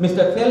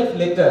மிஸ்டர் ஃபெல்ஃப்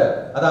லெட்டர்,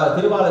 அதாவது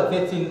திருவாளர்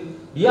பேச்சின்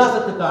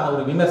வியாசத்துக்கான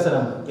ஒரு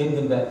விமர்சனம்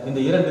என்கின்ற இந்த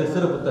 2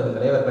 சிறு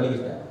புத்தகங்களை அவர்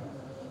வெளியிட்டார்.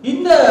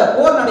 இந்த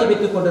போர்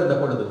நடைபெற்றுக் கொண்டிருந்த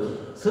பொழுது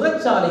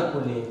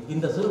சிறைச்சாலைக்குள்ளே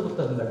இந்த சிறு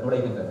புத்தகங்கள்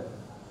நுழைகின்றன.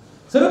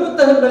 சிறு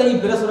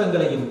புத்தகங்களையும்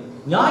பிரசுரங்களையும்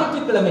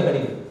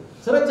ஞாயிற்றுக்கிழமைகளில்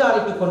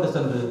சிறைச்சாலைக்கு கொண்டு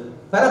சென்று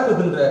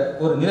பரப்புகின்ற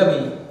ஒரு நிலைமை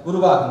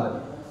உருவாகின்றது.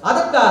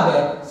 அதற்காக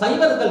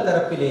சைவர்கள்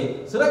தரப்பிலே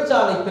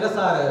சிறைச்சாலை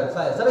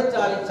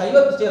சைவ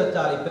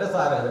சிறைச்சாலை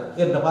பிரசாரகர்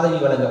என்ற பதவி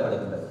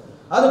வழங்கப்படுகின்றது.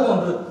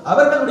 அதுபோன்று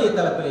அவர்களுடைய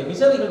தரப்பிலே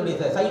மிஷனரிகளுடைய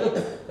சைவ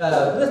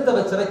கிறிஸ்தவ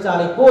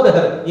சிறைச்சாலை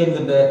போதகர்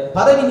என்கின்ற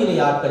பதவி நிலை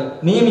ஆட்கள்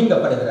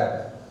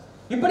நியமிக்கப்படுகிறார்கள்.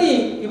 இப்படி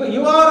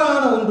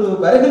இவ்வாறான ஒன்று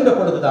வருகின்ற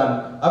பொழுதுதான்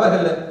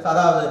அவர்கள்,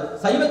 அதாவது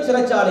சைவ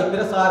சிறைச்சாலை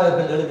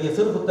பிரசாரர்கள் எழுதிய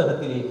சிறு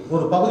புத்தகத்திலே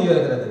ஒரு பகுதி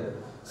வருகிறது.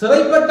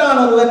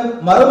 சிறைப்பட்டான் ஒருவன்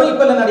மறுமை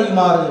பலன்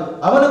அடையுமாறு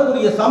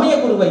அவனுக்குரிய சமய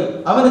குருவை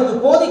அவனுக்கு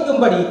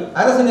போதிக்கும்படி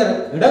அரசினர்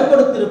இடம்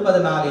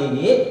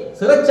கொடுத்திருப்பதனாலேயே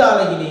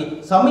சிறைச்சாலையிலே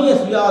சமய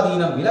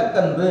சுயாதீனம்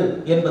விலக்கன்று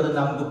என்பது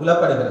நமக்கு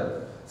புலப்படுகிறது.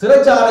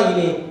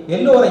 சிறைச்சாலையிலே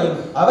எல்லோரையும்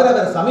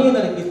அவரவர் சமய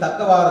நெறிக்கு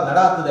தக்கவாறு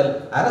நடாத்துதல்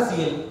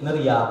அரசியல்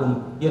நெறியாகும்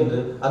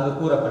என்று அங்கு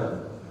கூறப்படுகிறது.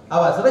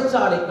 அவர்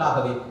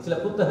சிறைச்சாலைக்காகவே சில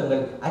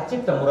புத்தகங்கள்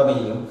அச்சிட்ட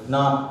முறைமையையும்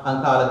நாம்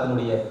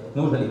அக்காலத்தினுடைய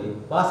நூல்களிலே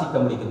வாசிக்க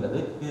முடிகின்றது.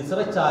 இது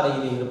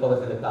சிறைச்சாலையிலே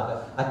இருப்பவர்களுக்காக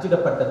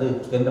அச்சிடப்பட்டது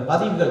என்ற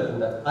பதிவுகள்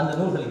கூட அந்த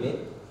நூல்களிலே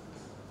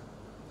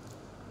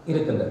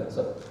இருக்கின்றன.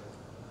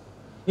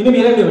 இன்னும்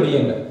 2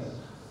 விடயங்கள்.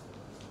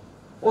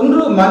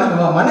 ஒன்று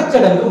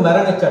மனச்சடங்கு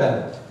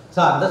மரணச்சடங்கு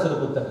சார்ந்த சிறு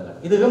புத்தகங்கள்.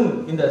 இதுவும்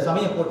இந்த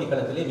சமய போட்டி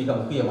களத்திலே மிக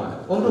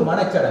முக்கியமானது. ஒன்று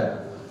மனச்சடங்கு.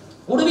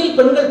 உடுவில்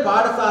பெண்கள்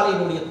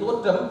பாடசாலையினுடைய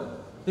தோற்றம்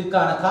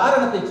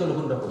காரணத்தை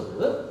சொல்கின்ற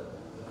பொழுது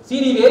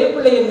சி.டி.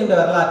 வேலுப்பிள்ளை என்கின்ற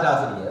வரலாற்று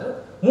ஆசிரியர்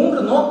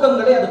 3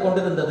 நோக்கங்களை அது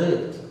கொண்டிருந்தது,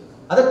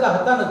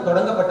 அதற்காகத்தான் அது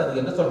தொடங்கப்பட்டது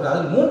என்று சொல்றார்.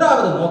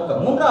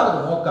 மூன்றாவது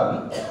நோக்கம்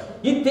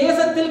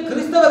இத்தேசத்தில்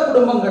கிறிஸ்தவ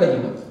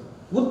குடும்பங்களையும்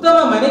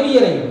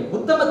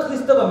உத்தம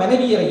கிறிஸ்தவ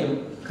மனைவியரையும்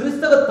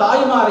கிறிஸ்தவ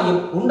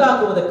தாய்மாரையும்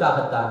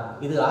உண்டாக்குவதற்காகத்தான்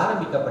இது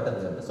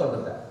ஆரம்பிக்கப்பட்டது என்று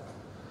சொல்கிறார்.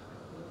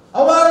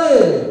 அவ்வாறு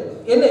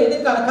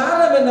இதற்கான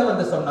காரணம்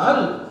என்னவென்று சொன்னால்,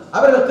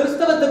 அவர்கள்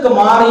கிறிஸ்தவத்துக்கு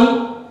மாறி,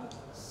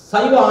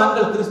 சைவ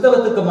ஆண்கள்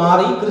கிறிஸ்தவத்துக்கு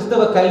மாறி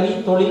கிறிஸ்தவ கல்வி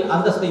தொழில்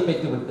அந்தஸ்தை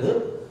பெற்றுவிட்டு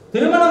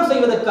திருமணம்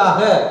செய்வதற்காக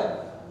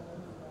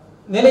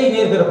நிலை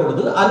நேர்கிற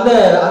பொழுது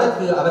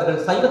அதற்கு அவர்கள்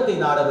சைவத்தை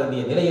நாட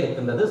வேண்டிய நிலை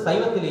இருக்கின்றது.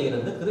 சைவத்திலே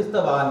இருந்து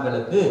கிறிஸ்தவ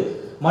ஆண்களுக்கு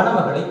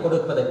மணமகளை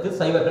கொடுப்பதற்கு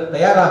சைவர்கள்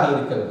தயாராக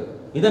இருக்கவில்லை.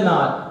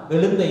 இதனால்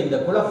எழுந்த இந்த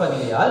குழப்ப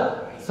நிலையால்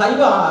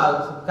சைவ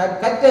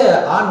கற்ற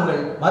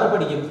ஆண்கள்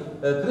மறுபடியும்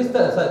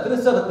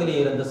கிறிஸ்தவத்திலே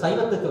இருந்து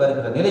சைவத்துக்கு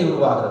வருகிற நிலை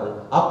உருவாகிறது.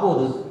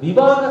 அப்போது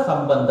விவாக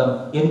சம்பந்தம்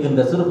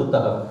என்கின்ற சிறு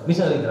புத்தகம்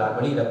மிஷனரிகளால்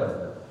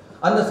வெளியிடப்படுகிறது.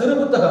 அந்த சிறு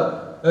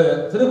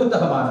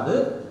புத்தகமானது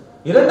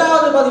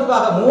 2வது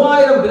பதிப்பாக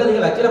 3000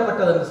 பிரதிகள்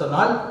அச்சிடப்பட்டது என்று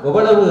சொன்னால்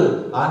எவ்வளவு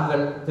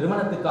ஆண்கள்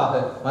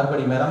திருமணத்துக்காக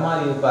மறுபடி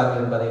மரமாறி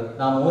இருப்பார்கள் என்பதை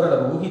நாம்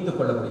ஓரளவு ஊகித்துக்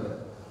கொள்ள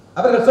முடிகிறது.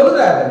 அவர்கள்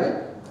சொல்கிறார்கள்,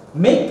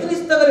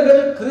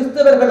 மெய்கிறிஸ்தவர்கள்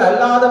கிறிஸ்தவர்கள்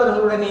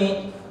அல்லாதவர்களுடனே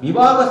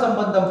விவாக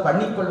சம்பந்தம்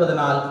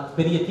பண்ணிக்கொள்வதனால்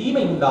பெரிய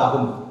தீமை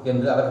உண்டாகும்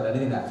என்று அவர்கள்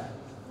எழுதினார்.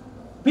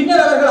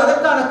 பின்னர் அவர்கள்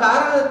அதற்கான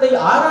காரணத்தை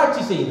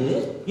ஆராய்ச்சி செய்து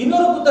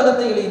இன்னொரு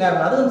புத்தகத்தை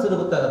எழுதினார்கள். அதுவும் சிறு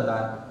புத்தகம்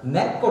தான்.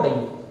 நற்கொடை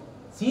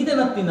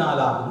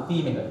சீதனத்தினாலாகும்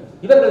தீமைகள்.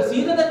 இவர்கள்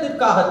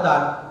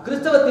சீதனத்திற்காகத்தான்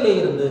கிறிஸ்தவத்திலே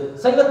இருந்து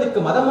சைவத்திற்கு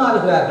மதம்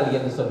மாறுகிறார்கள்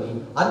என்று சொல்லி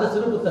அந்த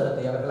சிறு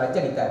புத்தகத்தை அவர்கள்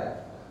அச்சடித்தார்கள்.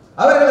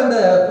 அவர்கள் அந்த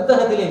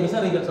புத்தகத்திலே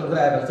மிஷனரிகள்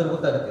சொல்கிறார்கள், சிறு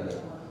புத்தகத்திலே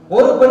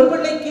ஒரு பெண்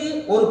பிள்ளைக்கு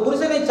ஒரு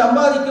புருஷனை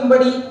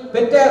சம்பாதிக்கும்படி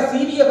பெற்றார்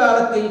சீரிய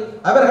காலத்தில்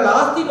அவர்கள்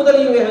ஆஸ்தி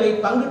முதலியவைகளை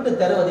பங்கிட்டு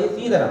தருவதே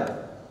சீதனம்.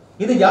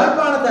 இது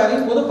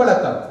யாழ்ப்பாணத்தாரின் பொது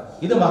பழக்கம்.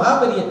 இது மகா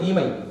பெரிய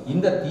தீமை.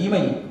 இந்த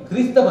தீமை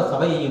கிறிஸ்தவ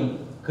சபையையும்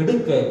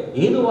கெடுக்க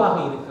ஏதுவாக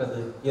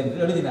இருக்கிறது என்று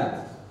எழுதினார்.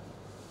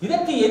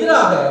 இதற்கு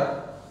எதிராக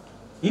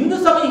இந்து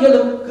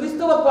சபைகளும்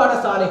கிறிஸ்தவ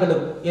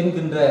பாடசாலைகளும்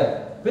என்கின்ற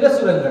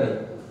பிரசுரங்களை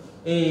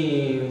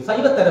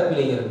சைவ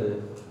தரப்பிலே இருந்து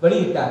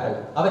வெளியிட்டார்கள்.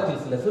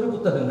 அவற்றில் சில சிறு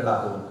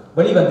புத்தகங்களாகவும்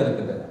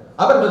வெளிவந்திருக்கின்றன.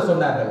 அவர்கள்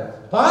சொன்னார்கள்,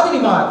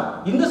 பாதிரிமார்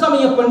இந்து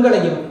சமய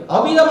பெண்களையும்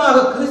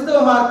அபிதமாக கிறிஸ்தவ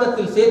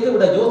மார்க்கத்தில்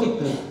சேர்த்துவிட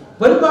யோசித்து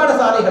பெண்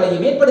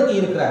பாடசாலைகளையும் ஏற்படுத்தி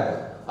இருக்கிறார்கள்.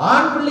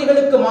 ஆண்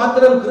பிள்ளைகளுக்கு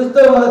மாத்திரம்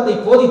கிறிஸ்தவ மதத்தை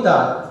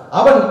போதித்தால்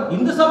அவன்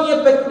இந்து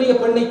சமயப்பற்றுடைய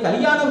பெண்ணை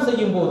கல்யாணம்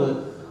செய்யும் போது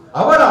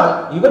அவளால்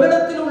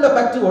இவரிடத்தில் உள்ள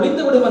பற்று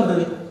ஒளிந்துவிடும் என்று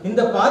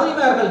இந்த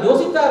பாதிரிமார்கள்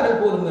யோசித்தார்கள்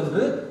போலும்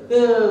என்று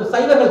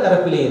சைவர்கள்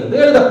தரப்பிலே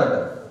இருந்து எழுதப்பட்டது.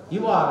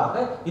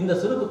 இவ்வாறாக இந்த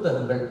சிறு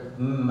புத்தகங்கள்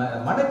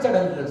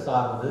மனச்சடங்குகள்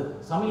சார்ந்து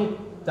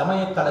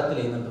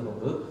சமயத்தளத்திலே நின்று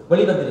கொண்டு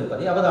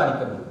வெளிவந்திருப்பதை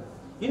அவதானிக்க முடியும்.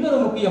 இன்னொரு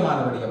முக்கியமான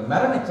விடயம்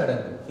மரணச்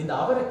சடங்கு, இந்த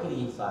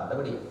அவரக்கிரியை சார்ந்த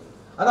விடயம்.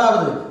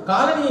 அதாவது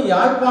காலனிய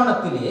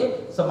யாழ்ப்பாணத்திலே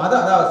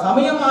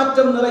சமய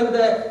மாற்றம் நிறைந்த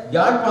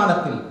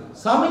யாழ்ப்பாணத்தில்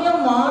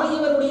சமயம்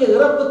மாறியவருடைய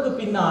இறப்புக்கு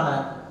பின்னான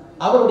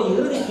அவருடைய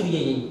இறுதி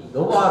கிரியையை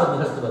எவ்வாறு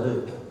நிகழ்த்துவது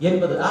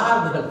என்பது,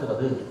 யார்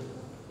நிகழ்த்துவது,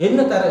 என்ன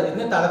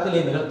தளத்திலே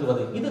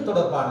நிகழ்த்துவது, இது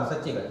தொடர்பான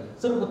சர்ச்சைகள்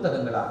சிறு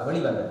புத்தகங்களாக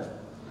வெளிவந்தன.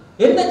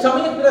 எந்த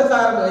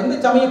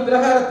சமய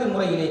பிரகாரத்தின்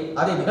முறையிலே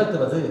அதை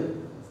நிகழ்த்துவது?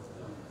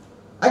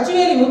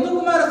 அச்சுவேலி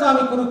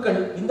முத்துக்குமாரசாமி குருக்கள்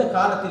இந்த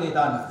காலத்திலே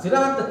தான்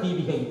சிரார்த்த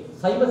தீபிகை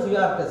சைவ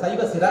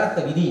சிரார்த்த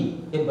விதி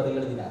என்பதை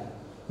எழுதினார்.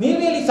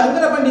 நீர்வேலி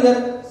சங்கர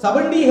பண்டிதர்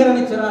சபண்டீகரண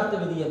சிரார்த்த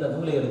விதி என்ற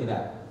நூலை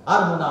எழுதினார்.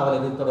 ஆறுமுனாவல்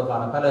இது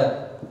தொடர்பான பல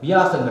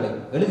வியாசங்களை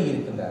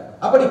எழுதியிருக்கின்றார்.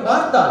 அப்படி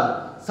பார்த்தால்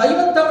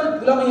சைவத்தமிழ்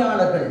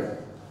புலமையாளர்கள்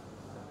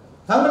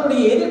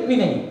தங்களுடைய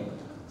எதிர்ப்பினை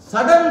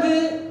சடங்கு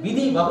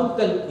விதி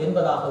வகுத்தல்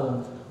என்பதாகவும்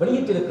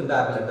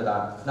வெளியிட்டிருக்கின்றார்கள்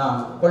என்றுதான் நாம்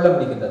கொள்ள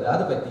முடிகின்றது.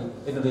 அது பற்றி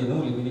என்னுடைய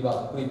நூலில்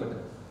விரிவாக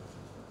குறிப்பிட்டது.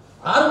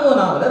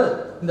 ஆறுமுகநாவலர்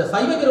இந்த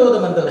சைவ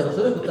விரோதம் என்ற ஒரு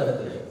சிறு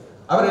புத்தகத்திலே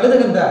அவர்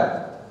எழுதுகின்றார்,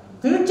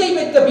 தீட்சை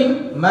பெற்ற பின்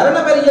மரண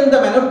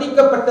பரியந்தம்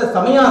அனுஷ்டிக்கப்பட்ட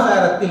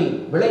சமயாசாரத்தில்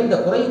விளைந்த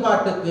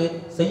குறைபாட்டுக்கு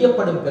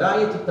செய்யப்படும்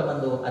பிராயச்சித்தம்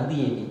என்று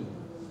அந்தியேவி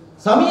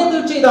சமய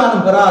தீட்சை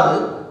தானும் பெறாது,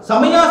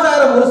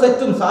 சமயாசாரம் ஒரு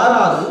சற்றும்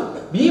சாராது,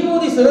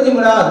 விபூதி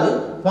சிறுதிமிடாது,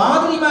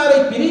 பாதிரிமாரை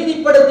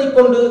பிரீதிப்படுத்திக்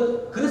கொண்டு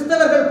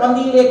கிறிஸ்தவர்கள்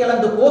பந்தியிலே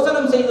கலந்து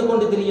போசனம் செய்து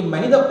கொண்டு திரியும்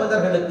மனித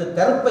பதர்களுக்கு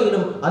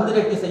தரப்பையிலும்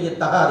அந்திரட்டி செய்ய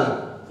தகாதே.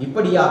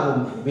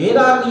 இப்படியாகவும்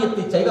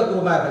வேதாரண்யத்து சைவ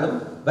குருமார்களும்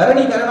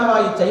பரணி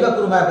கரணவாயு சைவ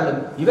குருமார்களும்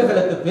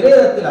இவர்களுக்கு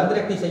பிரேதத்தில்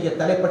அந்திரட்டி செய்ய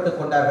தலைப்பட்டுக்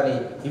கொண்டார்களே,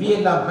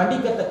 இவையெல்லாம்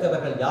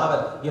கண்டிக்கத்தக்கவர்கள்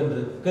யாவர்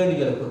என்று கேள்வி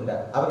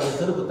எழுப்புகின்றார். அவருடைய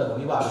சிறு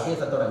புத்தகம் இவ்வாறு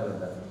பேசத்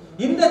தொடங்குகின்றது.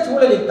 இந்த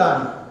சூழலில்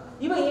தான்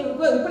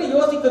இப்படி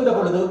யோசிக்கின்ற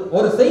பொழுது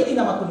ஒரு செய்தி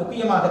நமக்கு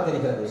முக்கியமாக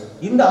தெரிகிறது.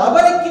 இந்த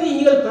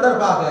அபரக்கிரிகள்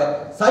தொடர்பாக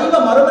சைவ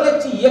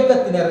மறுமலர்ச்சி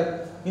இயக்கத்தினர்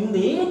இந்த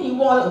ஏன்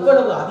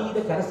இவ்வளவு அதீத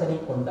கரிசனை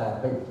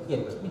கொண்டார்கள்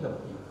என்பது மிக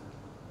முக்கியம்.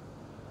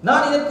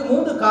 நான் இதற்கு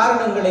 3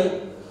 காரணங்களை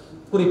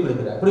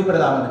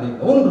குறிப்பிடலாம் என்று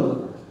நினைக்கிறேன். ஒன்று,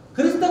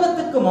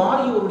 கிறிஸ்தவத்துக்கு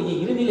மாறியோருடைய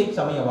இருநிலை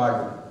சமய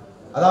வாழ்வு,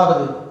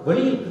 அதாவது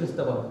வெளியில்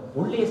கிறிஸ்தவம்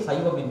உள்ளே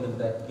சைவம்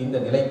என்கின்ற இந்த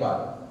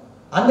நிலைப்பாடு.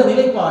 அந்த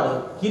நிலைப்பாடு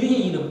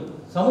கிரியையிலும்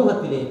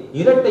சமூகத்திலே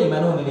இரட்டை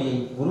மனோநிலையை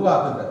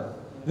உருவாக்குகிறது.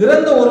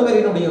 இறந்த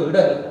ஒருவரினுடைய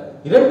உடல்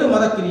 2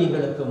 மத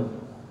கிரியைகளுக்கும்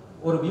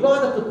ஒரு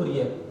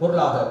விவாதத்துக்குரிய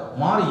பொருளாக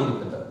மாறி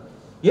இருக்கின்றது.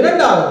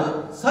 இரண்டாவது,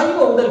 சைவ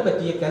உடல்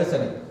பற்றிய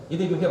கரிசனை.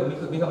 இது மிக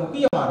மிக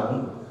முக்கியமான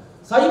ஒன்று.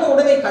 சைவ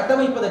உடலை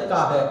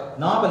கட்டமைப்பதற்காக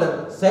நாவலர்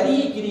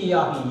சரியை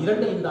கிரியாகி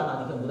இரண்டையும் தான்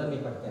அதிக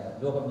முதன்மைப்படுத்த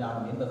யோகம்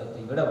ஞானம்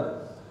என்பவற்றை விடவும்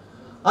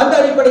அந்த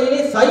அடிப்படையிலே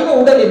சைவ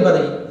உடல்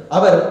என்பதை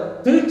அவர்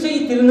திருச்சை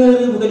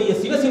திருநீறு முதலிய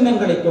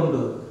சிவசின்னங்களை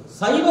கொண்டு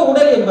சைவ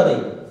உடல் என்பதை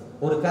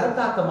ஒரு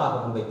கருத்தாக்கமாக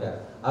முன்வைத்தார்.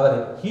 அவர்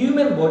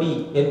ஹியூமன் பாடி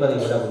என்பதை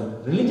விடவும்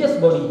ரிலிஜியஸ்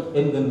பாடி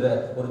என்கின்ற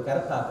ஒரு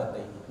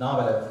கருத்தாக்கத்தை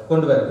நாவலர்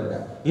கொண்டு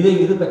வருகின்றார்.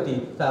 இது பற்றி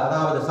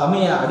அதாவது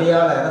சமய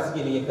அடையாள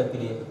அரசியல்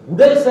இயக்கத்திலே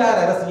உடல்சார்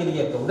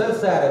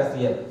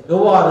அரசியல்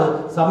எவ்வாறு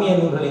சமய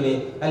நூல்களிலே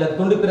அல்லது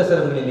துண்டு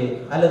பிரசுரங்களிலே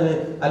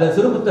அல்லது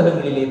சிறு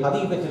புத்தகங்களிலே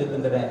பதிவு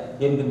பெற்றிருக்கின்றன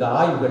என்கின்ற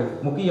ஆய்வுகள்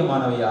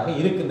முக்கியமானவையாக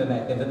இருக்கின்றன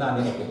என்று நான்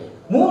நினைக்கிறேன்.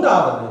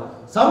 மூன்றாவது,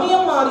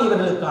 சமயம்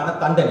மாறியவர்களுக்கான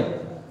தண்டனை.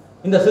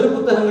 இந்த சிறு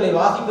புத்தகங்களை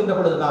வாசிக்கின்ற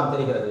பொழுது நாம்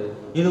தெரிகிறது,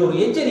 இது ஒரு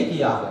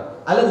எச்சரிக்கையாக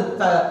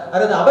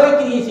அல்லது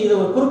அபரக்கிரியை செய்த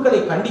ஒரு குருக்களை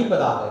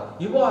கண்டிப்பதாக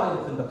இவ்வாறு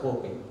இருக்கின்ற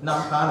போக்கை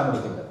நாம் காண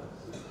முடிகின்றது.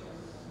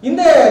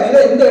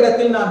 இந்த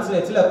இடத்தில் நான்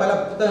சில பல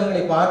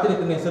புத்தகங்களை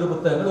பார்த்திருக்கின்றேன். சிறு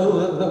புத்தகங்கள்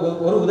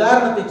ஒரு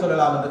உதாரணத்தை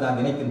சொல்லலாம் என்று நான்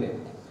நினைக்கின்றேன்.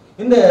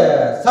 இந்த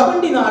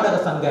சபண்டி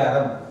நாடக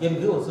சங்காரம்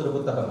என்று ஒரு சிறு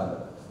புத்தகம்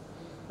வந்தது.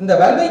 இந்த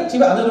வல்லை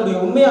சிவ அதனுடைய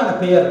உண்மையான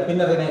பெயர்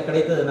பின்னர் எனக்கு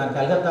கிடைத்தது. நான்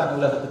கல்கத்தா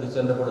நூலகத்துக்கு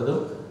சென்ற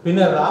பொழுதும்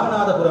பின்னர்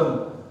ராமநாதபுரம்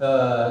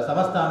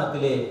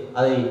சமஸ்தானத்திலே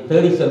அதை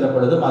தேடி சென்ற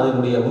பொழுதும்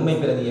அதனுடைய உண்மை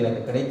பிரதி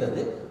எனக்கு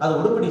கிடைத்தது. அது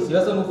உடுப்படி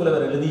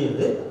சிவசமுகுலவர்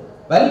எழுதியது.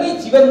 வல்லை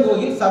சிவன்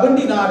கோயில்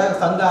சபண்டி நாடக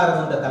சங்காரம்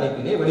என்ற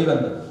தலைப்பிலே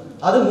வெளிவந்தது.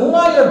 அது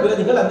 3000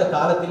 பிரதிகள் அந்த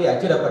காலத்திலே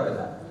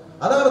அச்சிடப்பட்டன.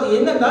 அதாவது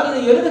என்னென்றால்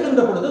இதை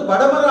எழுதுகின்ற பொழுது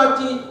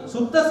வடமராட்சி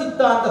சுத்த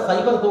சித்தாந்த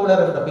சைவர்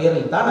தோழர் என்ற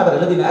பெயரில் தான் அவர்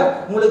எழுதினார்.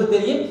 உங்களுக்கு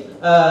தெரியும்,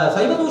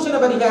 சைவதூஷண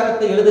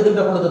பரிகாரத்தை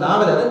எழுதுகின்ற பொழுது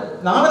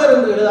நாவலர்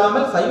என்று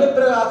எழுதாமல்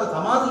சைவப்பிரகாச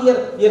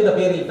சமாசியர் என்ற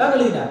பெயரில் தான்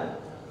எழுதினார்.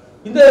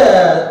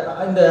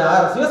 இந்த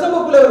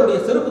சிவசமுகுலவருடைய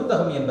சிறு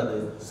புத்தகம் என்பது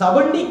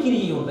சபண்டி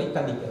கிரியை ஒன்றை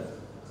கண்டிக்கிறது.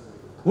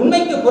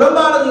 உண்மைக்கு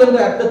புறம்பானது என்ற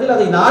அர்த்தத்தில்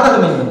அதை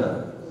நாடகம் என்கின்றது.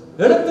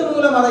 எழுத்து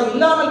மூலம் அதை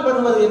இல்லாமல்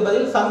பண்ணுவது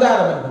என்பதில்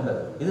சங்காரம்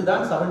என்கின்றது.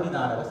 இதுதான் சபண்டி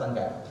நாடக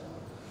சங்காரம்.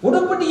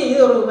 உடுப்பட்டியை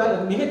இது ஒரு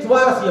மிக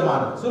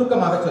சுவாரஸ்யமானது.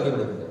 சுருக்கமாக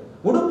சொல்லிவிடுகிறது.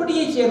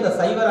 உடுப்பட்டியை சேர்ந்த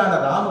சைவரான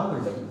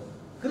ராமப்பிள்ளை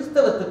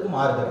கிறிஸ்தவத்துக்கு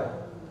மாறுகிறார்.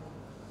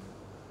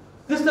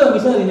 கிறிஸ்தவ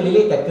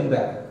மிஷனரிகளிலே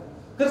கற்கின்றார்.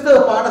 கிறிஸ்தவ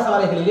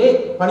பாடசாலைகளிலே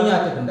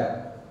பணியாற்றுகின்றார்.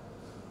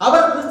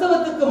 அவர்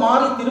கிறிஸ்தவத்துக்கு ரசலுக்கு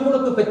மாறி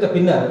திருமுழுக்கு பெற்ற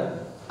பின்னர்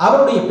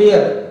அவருடைய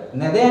பெயர்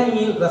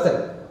நதானியேல் ரசல்.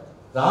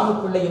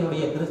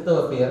 ராமபிள்ளையினுடைய கிறிஸ்தவ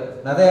பெயர்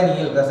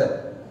நதானியேல் ரசல்.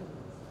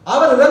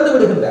 அவர் இறந்து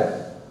விடுகின்றார்.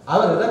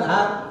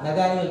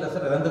 நதானியேல்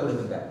ரசல் இறந்து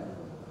விடுகின்றார்.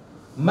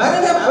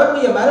 மருமகன்,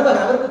 அவருடைய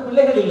மருமகன், அவருக்கு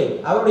பிள்ளைகள் இல்லை,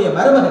 அவருடைய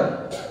மருமகன்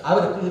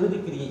அவருக்கு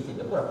இறுதிக்கிரியை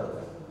செய்ய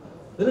புறப்படுகிறார்.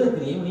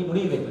 இறுதிக்கிரியை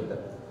முடிவு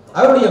வைத்துவிட்டார்.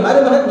 அவருடைய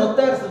மருமகன்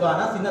நொத்தார்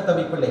சிவானா சின்ன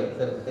தம்பி பிள்ளை.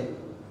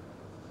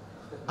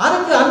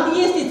 அதுக்கு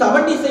அந்தியேஸ்தி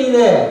சமண்டி செய்த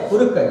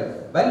குருக்கள்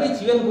வள்ளி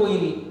சிவன்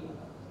கோயில்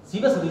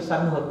சிவஸ்ரீ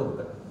சண்முக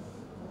குருக்கள்.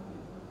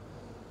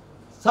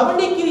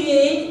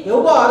 சமண்டிக்கிரியை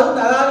எவ்வாறு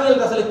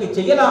நதானியேல் ரசலுக்கு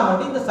செய்யலாம்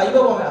என்று இந்த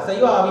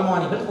சைவ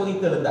அபிமானிகள்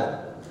கொதித்து எழுந்தார்.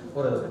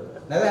 ஒரு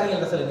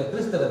நதானியேல் ரசல் என்ற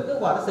கிறிஸ்தவருக்கு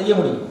எவ்வாறு செய்ய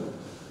முடியும்?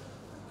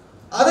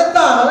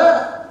 அதற்காக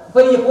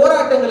பெரிய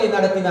போராட்டங்களை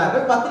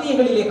நடத்தினார்கள்.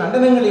 பத்திரிகைகளிலே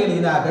கண்டனங்களை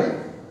எழுதினார்கள்.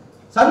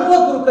 சண்முக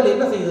குருக்கள்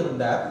என்ன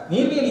செய்திருந்தார்?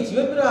 நீர்வேலி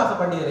சிவபிரகாச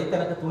பண்டிதரை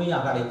தனக்கு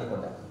துணையாக அழைத்துக்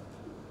கொண்டார்.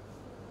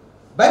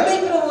 வெள்ளை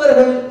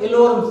பிரமுகர்கள்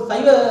எல்லோரும்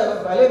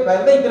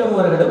வெள்ளை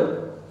பிரமுகர்களும்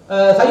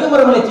சைவ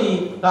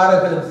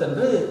மறுமலர்ச்சிக்காரர்களும்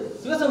சென்று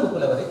சிவசம்பு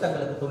புலவரை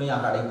தங்களுக்கு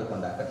துணையாக அழைத்துக்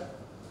கொண்டார்கள்.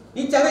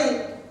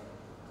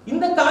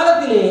 இந்த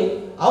காலத்திலே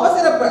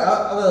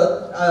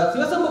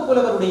சிவசம்பு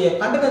புலவருடைய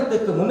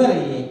கண்டனத்துக்கு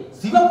முன்னரேயே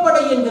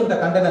சிவப்படை என்கின்ற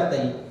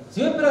கண்டனத்தை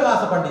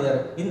சிவபிரகாச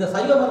பண்டிதர் இந்த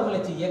சைவ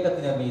மறுமலர்ச்சி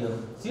இயக்கத்தினர் மீதும்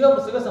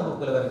சிவசம்பு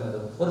புலவர்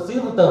மீதும் ஒரு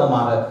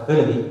சீர்புத்தகமாக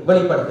எழுதி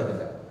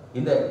வெளிப்படுத்துகின்றார்.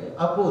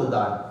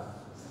 அப்போதுதான்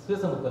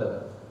சிவசம்பு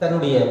புலவர்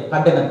தன்னுடைய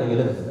கண்டனத்தை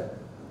எழுதுகிறார்.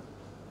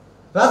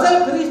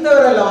 ரசல்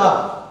கிறிஸ்தவர் அல்லவா?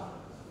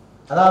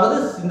 அதாவது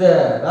இந்த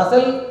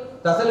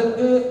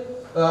ரசலுக்கு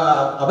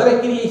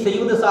அபரக்கிரியை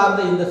செய்வது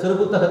சார்ந்த இந்த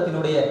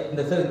சிறுபுத்தகத்தினுடைய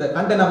இந்த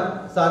கண்டனம்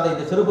சார்ந்த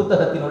இந்த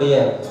சிறுபுத்தகத்தினுடைய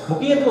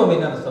முக்கியத்துவம்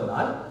என்னன்னு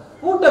சொன்னால்,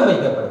 கூட்டம்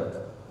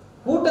வைக்கப்படுகிறது.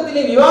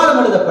 கூட்டத்திலே விவாதம்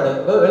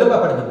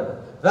எழுப்பப்படுகின்றது.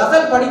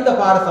 ரசல் படித்த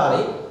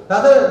பாடசாலை,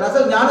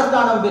 ரசல்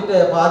ஞானஸ்தானம் பெற்ற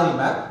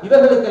பாதிரிமார்,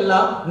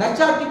 இவர்களுக்கெல்லாம்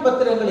நச்சாட்சி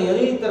பத்திரங்களை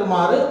எழுதி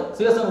தருமாறு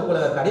சிவசம்பு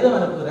புலவர் கடிதம்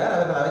அனுப்புகிறார்.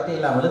 அவர்கள்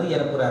அவற்றையெல்லாம் எழுதி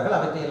அனுப்புகிறார்கள்.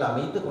 அவற்றையெல்லாம்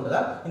வைத்துக்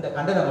கொண்டுதான் இந்த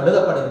கண்டனம்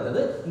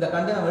எழுதப்படுகின்றது. இந்த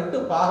கண்டனம் 8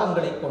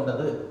 பாகங்களை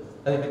கொண்டது.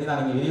 அதை பற்றி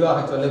நான் இங்கே விரிவாக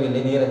சொல்லவில்லை,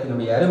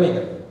 நேரத்தினுடைய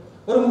அருமைகள்.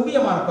 ஒரு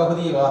முக்கியமான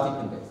பகுதியை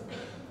வாசிக்கின்றேன்.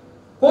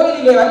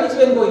 கோயிலிலே,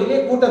 வள்ளிசிவன் கோயிலிலே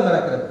கூட்டம்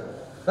நடக்கிறது.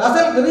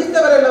 ரசல்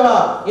கிறிஸ்தவர் அல்லவா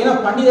என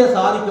பண்டிதர்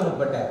சாதிக்க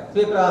முற்பட்டார்.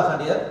 சிவபிரகாச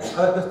பண்டிதர்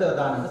அவர் கிறிஸ்தவர்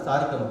தான் என்று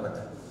சாதிக்க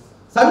முற்பட்டார்.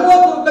 சண்முக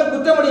குருக்கள்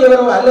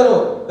குற்றமுடையவரோ அல்லரோ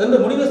என்று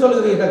முடிவு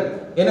சொல்கிறீர்கள்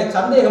என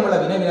சந்தேகமுள்ள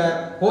வினவினார்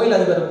கோயில்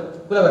அதிபர்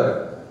புலவர்கள்.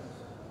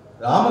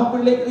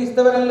 ராமபிள்ளை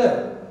கிறிஸ்தவர் அல்ல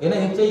என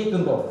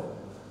நிச்சயிக்கின்றோம்.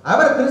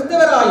 அவர்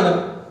கிறிஸ்தவர்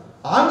ஆயினும்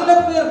ஆங்கில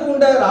பெயர்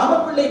பூண்ட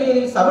ராமபிள்ளை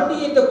பெயரில்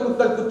சமண்டியேற்ற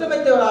குருக்கள்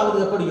குற்றமற்றவராவது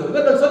எப்படியோ?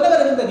 இவர்கள் சொல்ல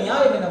வருகின்ற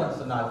நியாயம் என்னவென்று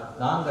சொன்னால்,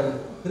 நாங்கள்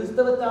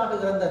கிறிஸ்தவத்தாக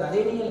இறந்த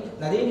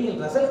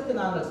நரேனியல் ரசலுக்கு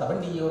நாங்கள்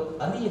சமண்டியோ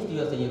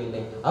அந்தியஸ்டியோ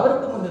செய்யவில்லை,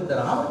 அவருக்கு முன் இருந்த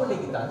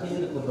ராமபிள்ளைக்கு தான்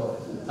செய்திருக்கின்றோம்.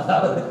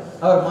 அதாவது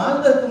அவர்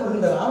மாந்தருக்கு முன்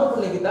இருந்த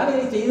ராமபிள்ளைக்கு தான்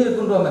இதை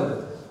செய்திருக்கின்றோம் என்று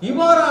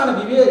இவ்வாறான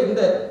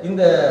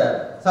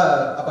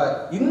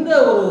இந்த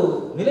ஒரு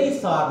நிலை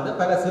சார்ந்த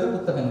பல சிறு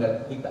புத்தகங்கள்.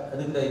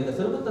 இந்த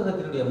சிறு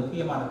புத்தகத்தினுடைய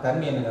முக்கியமான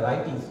தன்மை என்ன?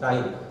 Writing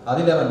style.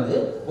 அதுல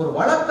ஒரு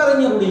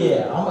வழக்கறிஞருடைய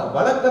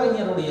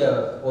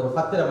ஒரு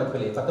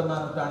பத்திரமைப்பிலே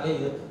 19ஆம்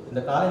நூற்றாண்டிலே இந்த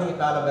காலனிய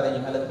காலம்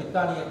வரையும் அல்லது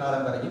பிரித்தானிய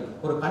காலம் வரையும்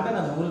ஒரு கண்டன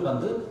நூல்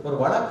ஒரு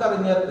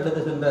வழக்கறிஞர்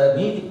எழுதுகின்ற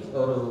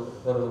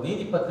ஒரு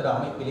நீதிப்பத்திர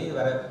அமைப்பிலே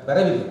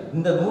வரவில்லை.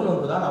 இந்த நூல்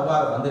ஒன்றுதான்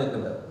அவ்வாறு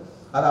வந்திருக்கின்றது.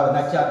 அதாவது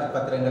நச்சாத்தி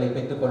பத்திரங்களை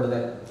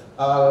பெற்றுக்கொள்ளுதல்,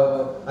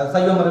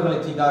 சைவ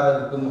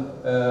மறுமலர்ச்சிக்காரருக்கும்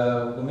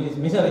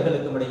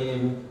மிஷனரிகளுக்கும் இடையே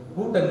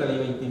கூட்டங்களை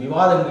வைத்து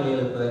விவாதங்களை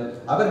எழுப்புதல்,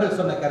 அவர்கள்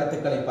சொன்ன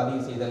கருத்துக்களை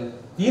பதிவு செய்தல்,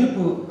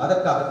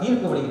 அதற்காக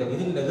தீர்ப்பு வருகிறது.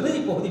 இதில்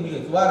இறுதி பகுதி மிக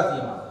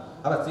சுவாரஸ்யமானது.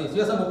 அவர்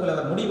சிவசம்பு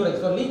புலவர் முடிவுரை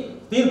சொல்லி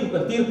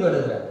தீர்ப்பு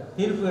எழுதுகிறார்.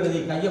 தீர்ப்பு எழுதி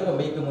கையொப்பம்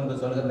வைக்கும்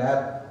என்று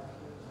சொல்கின்றார்.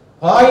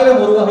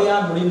 பாயிரம் ஒரு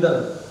வகையால்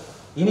முடிந்தது,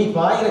 இனி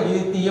பாயிர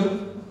விருத்தியும்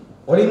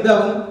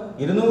ஒளிந்தவும்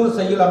 200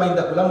 செய்யுள்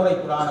அமைந்த குலமுறை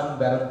புராணமும்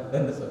பெறும்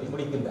என்று சொல்லி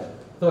முடிக்கின்றார்.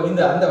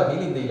 அந்த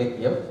வகையில் இந்த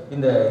இலக்கியம்,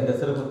 இந்த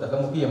சிறு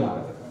புத்தகம்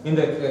முக்கியமானது.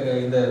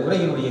 இந்த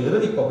உரையினுடைய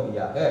இறுதி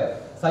பகுதியாக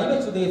சைவ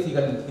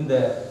சுதேசிகள்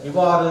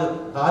இவ்வாறு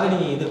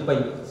காலனிய எதிர்ப்பை,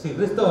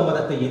 கிறிஸ்தவ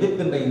மதத்தை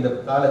எதிர்க்கின்ற இந்த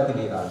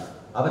காலத்திலேதான்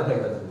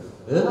அவர்கள்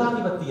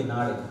ஏகாதிபத்திய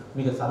நாளை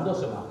மிக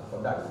சந்தோஷமாக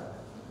கொண்டாடினார்.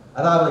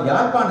 அதாவது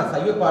யாழ்ப்பாண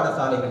சைவ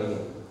பாடசாலைகளிலே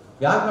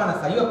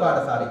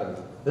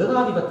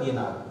ஏகாதிபத்திய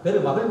நாள் பெரு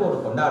மகிழ்வோடு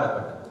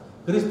கொண்டாடப்பட்டது.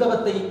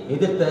 கிறிஸ்தவத்தை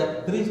எதிர்த்த,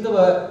 கிறிஸ்தவ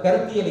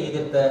கருத்தியலை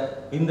எதிர்த்த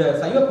இந்த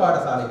சைவ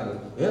பாடசாலைகளில்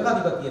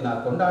ஏகாதிபத்திய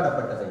நாள்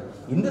கொண்டாடப்பட்டதை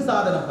இந்து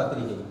சாதனம்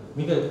பத்திரிகை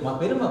மிக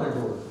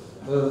பெருமகிழ்வோடு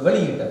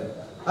வெளியிட்டது.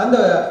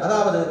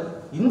 அதாவது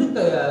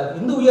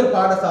இந்து உயர்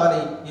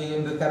பாடசாலை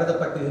என்று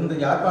கருதப்பட்டு இன்று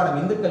யாழ்ப்பாணம்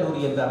இந்து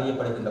கல்லூரி என்று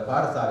அறியப்படுகின்ற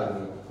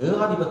பாடசாலைகளில்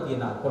ஏகாதிபத்திய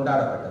நாள்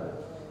கொண்டாடப்பட்டது.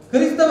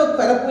 கிறிஸ்தவ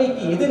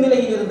பரப்புரைக்கு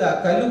எதிர்நிலையில் இருந்த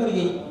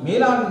அக்கல்லூரியை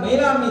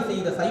மேலாண்மை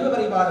செய்த சைவ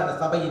பரிபாலன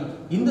சபையின்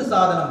இந்து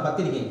சாதனம்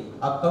பத்திரிகை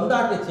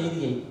அக்கொண்டாட்ட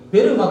செய்தியை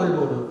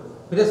பெருமகிழ்வோடு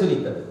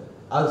பிரசுரித்தது.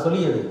 அது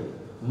சொல்லியது,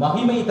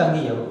 மகிமை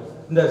தங்கியவர்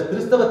இந்த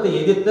கிறிஸ்தவத்தை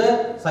எதிர்த்த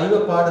சைவ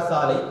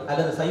பாடசாலை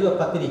அல்லது சைவ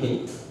பத்திரிகை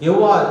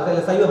எவ்வாறு,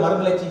 சைவ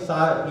மறுமலர்ச்சி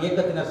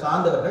இயக்கத்தினர்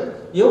சார்ந்தவர்கள்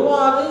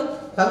எவ்வாறு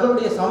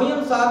தங்களுடைய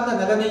சமயம் சார்ந்த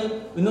நலனை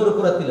இன்னொரு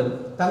புறத்திலும்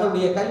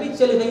தங்களுடைய கல்வி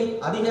சலுகை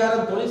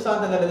அதிகாரம் தொழில்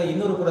சார்ந்த நலனை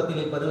இன்னொரு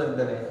புறத்திலே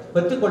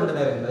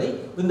பெற்றுக்கொண்டனர் என்பதை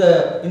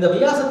இந்த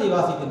வியாசத்தை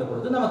வாசிக்கின்ற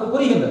பொழுது நமக்கு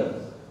புரிகின்றது.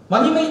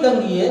 மகிமை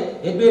தங்கிய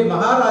எட்வர்ட்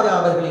மகாராஜா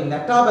அவர்களின்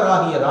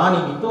நட்டாபராகிய ராணி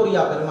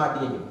விக்டோரியா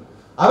பெருமாட்டியையும்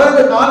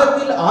அவரது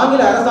காலத்தில்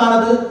ஆங்கில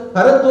அரசானது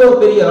பரத்தோர்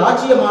பெரிய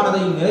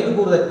ராஜ்யமானதையும் நினைவு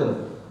கூறுவதற்கும்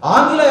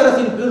ஆங்கில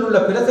அரசின் கீழ் உள்ள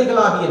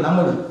பிரசைகளாகிய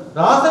நம்முள்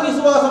ராச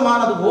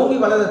விசுவாசமானது ஓங்கி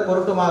வளர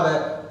பொருட்டுமாக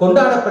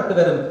கொண்டாடப்பட்டு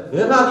வரும்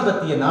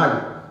ஏகாதிபத்திய நாள்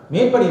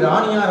மேற்படி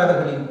ராணியார்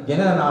அவர்களின்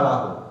ஜனன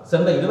நாளாகும்.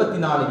 சென்ற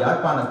 24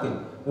 யாழ்ப்பாணத்தில்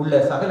உள்ள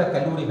சகல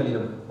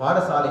கல்லூரிகளிலும்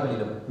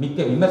பாடசாலைகளிலும் மிக்க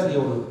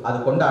விமர்சையோடு அது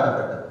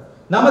கொண்டாடப்பட்டது.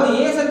 நமது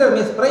ஏசென்டர்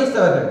மிஸ் பிரைஸ்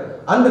அவர்கள்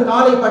அன்று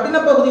காலை பட்டின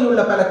பகுதியில்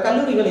உள்ள பல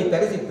கல்லூரிகளை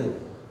தரிசித்து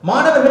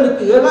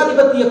மாணவர்களுக்கு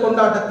ஏகாதிபத்திய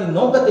கொண்டாட்டத்தின்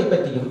நோக்கத்தை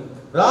பற்றியும்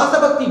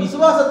ராசபக்தி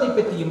விசுவாசத்தை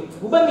பற்றியும்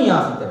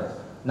உபன்யாசித்தனர்.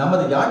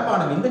 நமது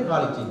யாழ்ப்பாணம் இந்து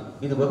காலேஜில்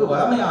இது வெகு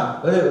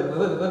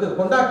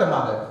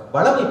கொண்டாட்டமாக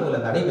வளமை போல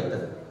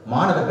நடைபெற்றது.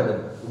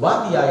 மாணவர்களும்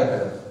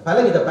உபாத்தியாயர்களும்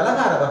பலவித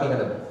பலகார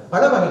வகைகளும்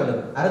பல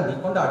வகைகளும் அருந்தி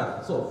கொண்டாடினர்.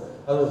 ஸோ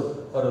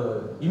ஒரு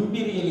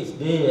இம்பீரியலிஸ்ட்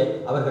டே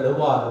அவர்கள்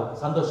எவ்வாறு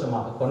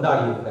சந்தோஷமாக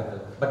கொண்டாடி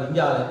இருக்கிறார்கள். பட்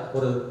இந்தியாவில்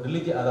ஒரு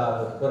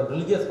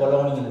ரிலிஜியஸ்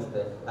கொலோனியலிஸ்ட்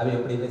அதை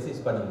எப்படி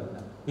ரெசிஸ்ட்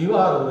பண்ணியிருக்கிறார்.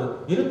 இவ்வாறு ஒரு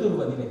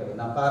இருதுருவ நிலைகளை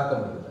நாம் பார்க்க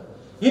முடிகிறது.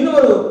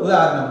 இன்னொரு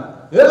உதாரணம்,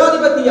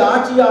 ஏகாதிபத்திய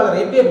ஆட்சியாளர்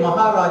எட்வர்ட்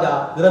மகாராஜா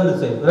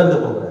இறந்து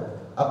போகிறார்.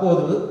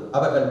 அப்போது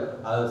அவர்கள்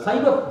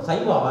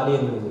சைவ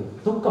ஆலயங்களிலே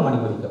துக்கமணி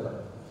ஒலிக்கப்படும்.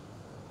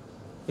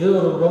 இது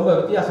ஒரு ரொம்ப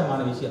வித்தியாசமான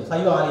விஷயம்.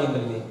 சைவ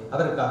ஆலயங்களிலே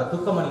அவருக்காக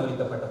துக்கமணி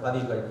ஒலிக்கப்பட்ட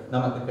பதிவுகள்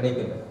நமக்கு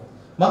கிடைக்கின்றன.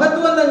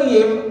 மகத்துவம் தங்கிய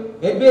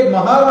எட்வர்ட்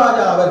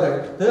மகாராஜா அவர்கள்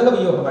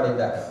தேகவியோகம்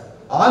அடைந்தார்கள்.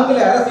 ஆங்கில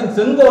அரசின்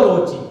செங்கோல்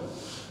ஓச்சி,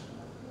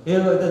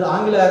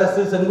 ஆங்கில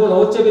அரசு செங்கோல்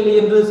ஓச்சவில்லை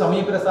என்று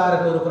சமய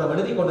பிரசாரர்கள் ஒரு புறம்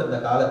எழுதி கொண்டிருந்த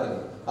காலத்தில்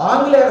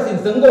ஆங்கில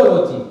அரசின் செங்கோல்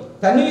ஓச்சி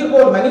தண்ணீர்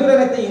போல்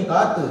மனிதனத்தையும்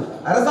காத்து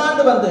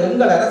அரசாண்டு வந்த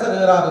எங்கள்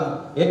அரசராகும்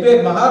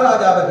எட்வர்ட்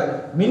மகாராஜா அவர்கள்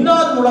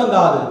மின்னாது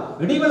முழங்காது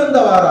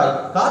இடிவிழுந்தவாறாய்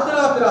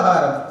காத்திரா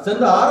பிரகாரம்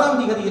சென்ற 6ஆம்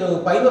திகதி இரவு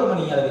 11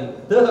 மணி அளவில்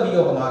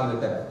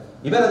தேகவியோகமாகிவிட்டனர்.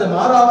 இவரது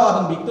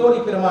மாறாவாகும் விக்டோரி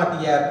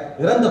பெருமாட்டியார்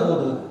இறந்த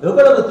போது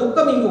எவ்வளவு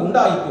துக்கம் இங்கு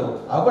உண்டாயிற்றோ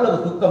அவ்வளவு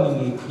துக்கம்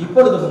இங்கு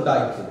இப்பொழுது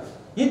உண்டாயிற்று.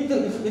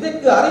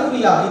 இதற்கு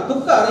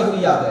துக்க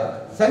அறிகுறியாக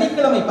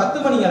சனிக்கிழமை 10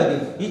 மணி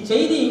அளவில்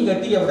இச்செய்தி இங்கு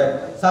எட்டியவுடன்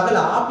சகல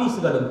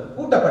ஆபீசுகளும்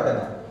கூட்டப்பட்டன.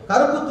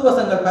 கருப்பு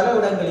துவசங்கள் பல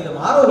இடங்களிலும்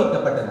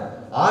ஆரோகிக்கப்பட்டன.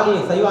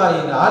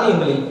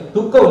 ஆலயங்களில்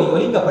துக்க ஒலி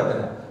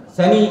ஒலிக்கப்பட்டன.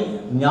 சனி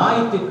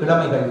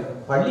ஞாயிற்றுக்கிழமைகள்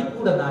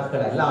பள்ளிக்கூட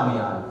நாட்கள்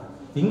அல்லாமையால்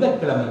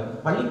திங்கட்கிழமை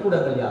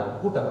பள்ளிக்கூடங்கள் யாவும்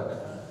கூட்டப்பட்டன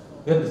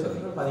என்று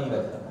சொல்லி பதிவு.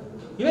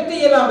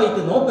 இவற்றையெல்லாம்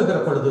வைத்து நோக்குகிற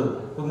பொழுது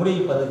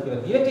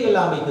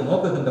இவற்றையெல்லாம் வைத்து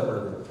நோக்குகின்ற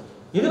பொழுது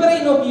இதுவரை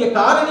நோக்கிய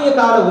காலனிய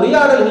கால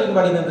உரையாடல்களின்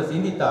வழி நின்று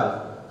சிந்தித்தால்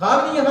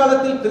காலனிய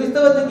காலத்தில்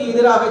கிறிஸ்தவத்துக்கு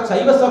எதிராக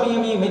சைவ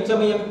சமயமே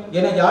மெச்சமயம்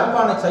என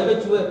யாழ்ப்பாண சைவ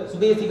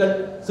சுதேசிகள்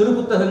சிறு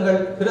புத்தகங்கள்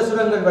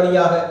பிரசுரங்கள்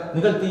வழியாக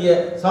நிகழ்த்திய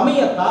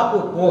சமய காப்பு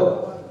போர்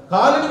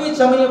காலனிய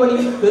சமய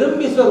வழியில் பெரும்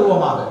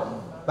விஸ்வரூபமாக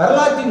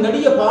வரலாற்றின்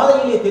நெடிய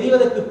பாதையிலே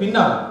தெரிவதற்கு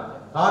பின்னால்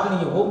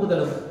காலனிய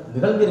ஓம்புதலும்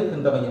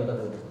நிகழ்ந்திருக்கின்றவை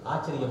என்பது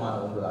ஆச்சரியமான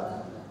ஒன்றுதான்.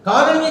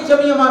 காலனிய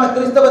சமயமான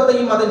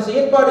கிறிஸ்தவத்தையும் அதன்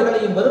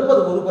செயற்பாடுகளையும்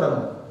வெறுப்பது ஒரு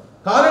புறமும்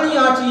காலனிய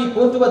ஆட்சியை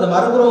போற்றுவது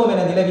மறுபுறமும்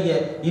என நிலவிய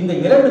இந்த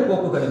 2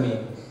 போக்குகளுமே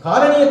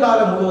காலனிய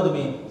காலம்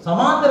முழுவதுமே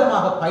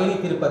சமாந்தரமாக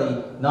பயணித்திருப்பதை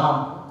நாம்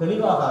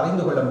தெளிவாக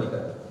அறிந்து கொள்ள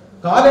முடிகிறது.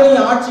 காலனிய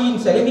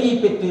ஆட்சியின் சலுகையை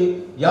பெற்று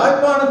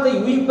யாழ்ப்பாணத்தை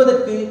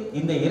உயிர்ப்பதற்கு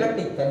இந்த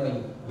இரட்டை தன்மை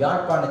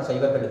யாழ்ப்பாண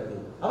சைவர்களுக்கு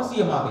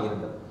அவசியமாக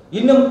இருந்தது.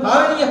 இன்னும்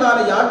காலனிய கால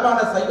யாழ்ப்பாண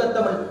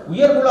சைவத்தமிழ்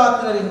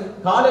உயர்குலாத்தினரின்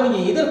காலனிய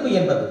எதிர்ப்பு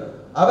என்பது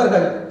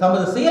அவர்கள்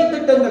தமது செயல்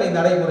திட்டங்களை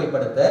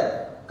நடைமுறைப்படுத்த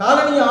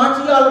காலனிய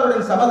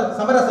ஆட்சியாளருடன்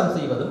சமரசம்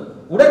செய்வதும்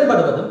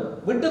உடன்படுவதும்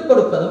விட்டுக்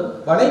கொடுப்பதும்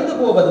வளைந்து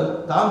போவதும்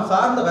தாம்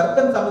சார்ந்த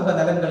வர்க்கம் சமூக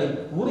நலன்களில்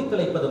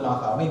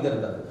ஊறிக்கிளைப்பதுமாக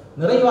அமைந்திருந்தது.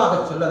 நிறைவாக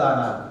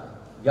சொல்லதானால்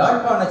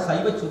யாழ்ப்பாண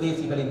சைவ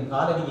சுதேசிகளின்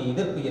காலனிய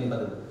எதிர்ப்பு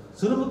என்பது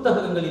சிறு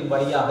புத்தகங்களின்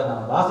வழியாக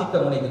நாம்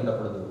வாசிக்க முனைகின்ற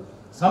பொழுது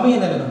சமய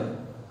நலனும்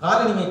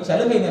காலனிய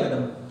சலுகை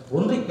நலனும்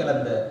ஒன்றி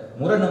கலந்த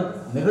முரணும்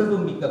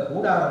நிகழ்வும் மிக்க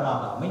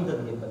கூடாரமாக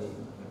அமைந்தது என்பதே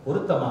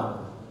பொருத்தமானது.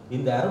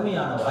 இந்த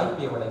அருமையான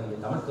வாய்ப்பை வழங்கிய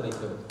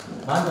தமிழ்துறைக்கு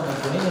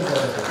மாண்புமிகு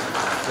துணைவேந்தர்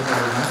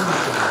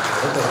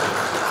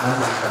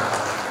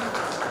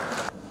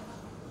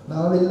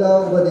நாவில்லா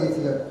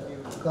உபதேசிகள்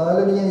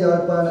காலனிய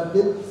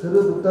யாழ்ப்பாணத்தில் சிறு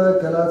புத்தக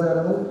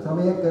கலாச்சாரமும்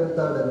சமய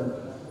கருத்தாடலும்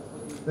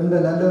என்ற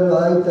நல்லொரு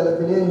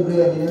ஆய்வுத்தளத்திலே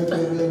இன்றைய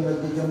நினைவுகளை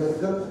நிகழ்த்தி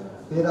கொண்டிருக்கும்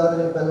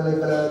பேராதனை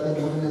பல்கலைக்கழகத்தின்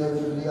முன்னிலை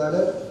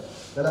விரிவுரையாளர்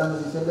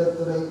கலாநிதி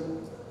செல்லத்துறை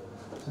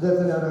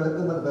சுதர்சன்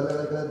அவர்களுக்கும் அந்த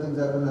பல்கலைக்கழகத்தின்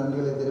சார்பில்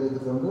நன்றிகளை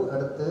தெரிவித்துக் கொண்டு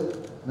அடுத்து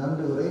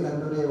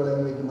நன்றியுரையை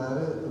வழங்கி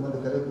வைக்குமாறு எமது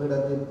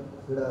கலைப்பீடத்தின்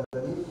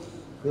பீடாதிபதி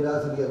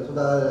பேராசிரியர்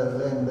சுதாகர்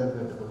அவர்களை என்பதை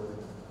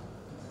கேட்டுக்கொள்கிறேன்.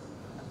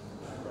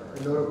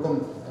 எல்லோருக்கும்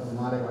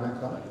மாலை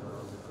வணக்கம்.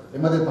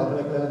 எமது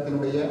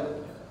பல்கலைக்கழகத்தினுடைய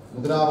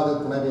முதலாவது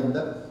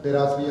துணைவேந்தர்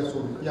பேராசிரியர் சு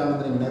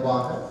வித்யானந்தன்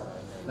நினைவாக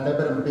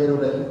நடைபெறும்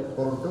பேருரையின்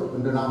பொருட்டு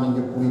இன்று நாம்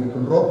இங்கு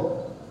கூறியிருக்கின்றோம்.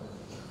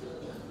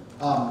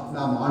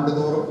 நாம்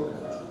ஆண்டுதோறும்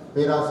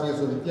பேராசிரியர்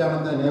சு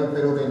வித்யானந்தன் நினைவு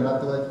பேருரை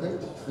நடத்துவதற்கு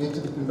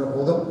முயற்சிக்கின்ற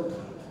போதும்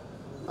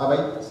அவை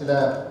சில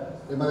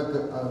எமக்கு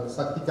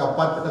சக்திக்கு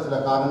அப்பாற்பட்ட சில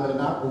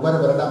காரணங்களினால் ஒவ்வொரு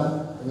வருடமும்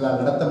எங்களால்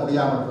நடத்த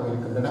முடியாமல்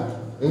போயிருக்கின்றன.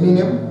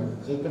 எனினும்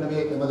ஏற்கனவே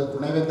எமது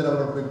துணைவேந்தர்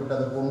அவர்கள்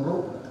குறிப்பிட்டது போன்று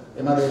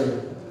எமது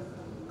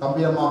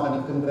கம்பீரமாக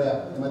நிற்கின்ற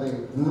எமது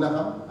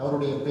நூலகம்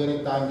அவருடைய பெயரை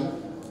தாங்கி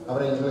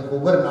அவரை எங்களுக்கு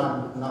ஒவ்வொரு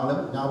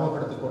நாளும்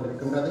ஞாபகப்படுத்திக்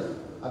கொண்டிருக்கின்றது.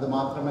 அது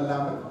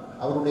மாத்திரமல்லாமல்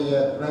அவருடைய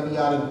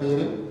துணைவியாரின்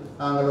பேரில்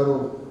நாங்கள் ஒரு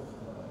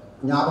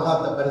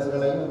ஞாபகார்த்த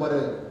பரிசுகளை ஒவ்வொரு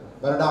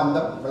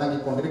வருடாந்தம்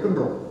வழங்கிக்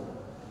கொண்டிருக்கின்றோம்.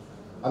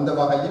 அந்த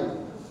வகையில்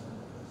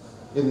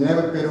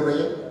இந்நினைவு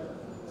பேருரையை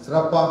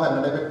சிறப்பாக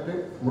நடைபெற்று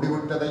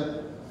முடிவுற்றதை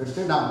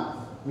விட்டு நாம்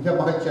மிக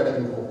மகிழ்ச்சி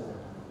அடைகின்றோம்.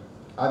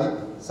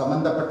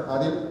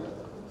 அதில்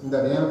இந்த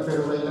நினைவு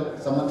பேருரையில்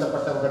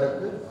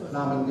சம்பந்தப்பட்டவர்களுக்கு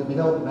நாம் இங்கு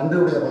மிகவும்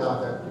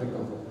நன்றியுடையவர்களாக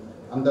இருக்கின்றோம்.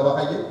 அந்த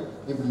வகையில்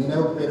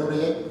இந்நினைவு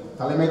பேருரையை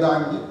தலைமை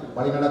தாங்கி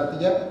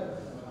வழிநடத்திய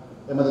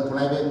எமது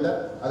துணைவேந்தர்,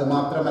 அது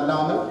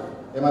மாத்திரமல்லாமல்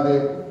எமது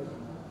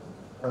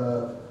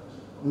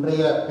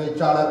இன்றைய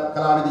பேச்சாளர்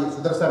கலாநிதி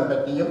சுதர்சன்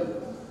பற்றியும்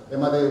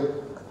எமது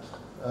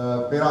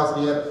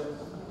பேராசிரியர்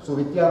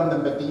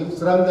வித்யானந்தன் பற்றியும்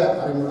சிறந்த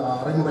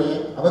அறிமுறையை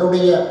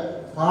அவருடைய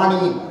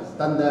பாணியில்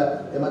தந்த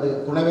எமது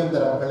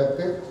துணைவேந்தர்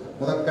அவர்களுக்கு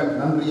முதற்கண்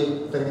நன்றியை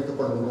தெரிவித்துக்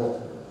கொள்கின்றோம்.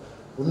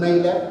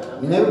 உண்மையில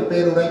நினைவு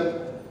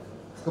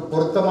பேருரைக்கு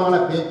பொருத்தமான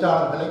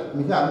பேச்சாளர்களை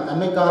மிக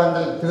அண்மை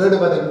காலங்களில்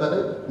தேடுவது என்பது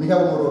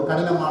மிகவும் ஒரு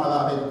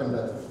கடினமானதாக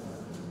இருக்கின்றது.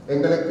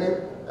 எங்களுக்கு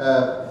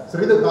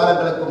சிறிது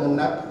காலங்களுக்கு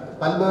முன்னர்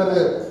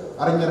பல்வேறு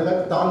அறிஞர்கள்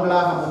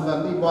தாங்களாக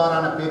முன்வந்து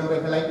இவ்வாறான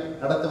பேருரைகளை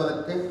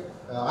நடத்துவதற்கு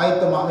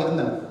ஆயத்தமாக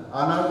இருந்தனர்.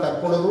 ஆனால்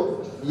தற்பொழுது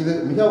இது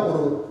மிக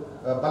ஒரு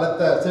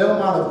பலத்த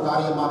சிரமமான ஒரு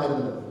காரியமாக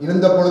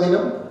இருந்த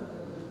பொழுதிலும்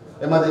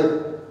எமது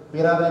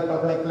பேராதனை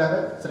பல்கலைக்கழக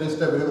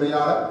சிரேஷ்ட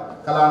விரிவுரையாளர்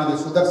கலாநிதி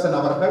சுதர்சன்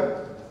அவர்கள்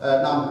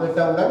நாம்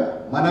கேட்டவுடன்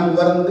மனம்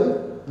உணர்ந்து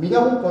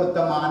மிகவும்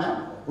பொருத்தமான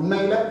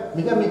உண்மையில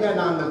மிக மிக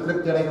நாங்கள்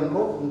திருப்தி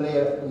அடைகின்றோம். இன்றைய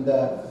இந்த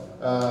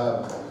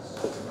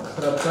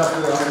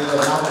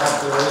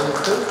ஞாபகத்தை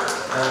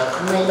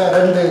உண்மையில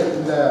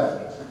இந்த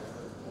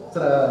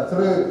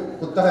சிறு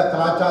புத்தக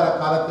கலாச்சார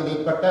காலத்தில்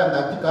ஏற்பட்ட அந்த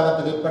அச்சு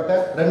காலத்தில் ஏற்பட்ட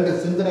 2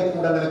 சிந்தனை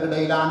கூடங்களுக்கு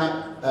இடையிலான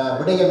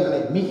விடயங்களை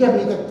மிக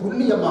மிக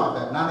துல்லியமாக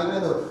நான்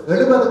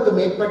 70க்கும்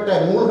மேற்பட்ட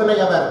நூல்களை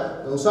அவர்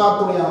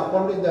உசாத்துணையாக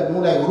கொண்டு இந்த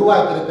நூலை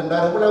உருவாக்கி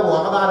இருக்கின்றார். இவ்வளவு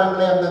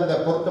ஆதாரங்களை அந்தந்த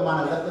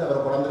பொருத்தமான இடத்தில்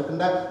அவர்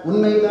கொண்டிருக்கின்றார்.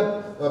 உண்மையில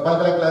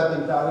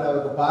பல்கலைக்கழகத்தின் சார்பில்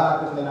அவருக்கு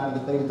பாராட்டுகளை நான்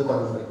இங்கு தெரிவித்துக்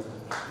கொள்கின்றேன்.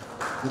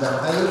 இந்த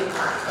வகையில்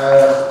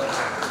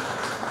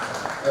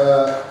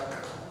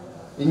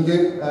இங்கு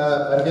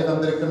வருகை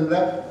தந்திருக்கின்ற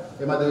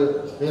எமது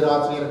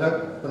பேராசிரியர்கள்,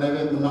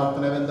 முன்னாள்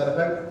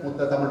துணைவேந்தர்கள்,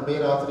 மூத்த தமிழ்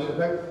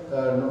பேராசிரியர்கள்,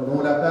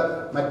 நூலகர்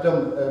மற்றும்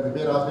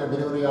பேராசிரியர்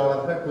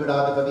விரிவுரையாளர்கள்,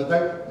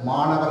 பீடாதிபதிகள்,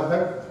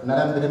 மாணவர்கள்,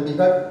 நலன்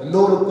விரும்பிகள்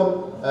எல்லோருக்கும்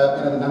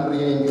எனது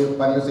நன்றியை இங்கு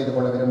பதிவு செய்து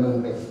கொள்ள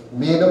விரும்புகின்றேன்.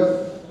 மேலும்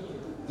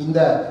இந்த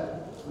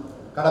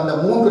கடந்த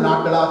 3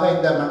 நாட்களாக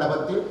இந்த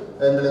மண்டபத்தில்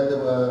எங்களுக்கு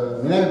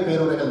நினைவு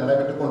பேருரைகள்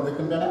நடைபெற்றுக்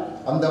கொண்டிருக்கின்றன.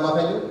 அந்த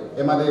வகையில்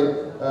எமது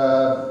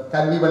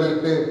கல்வி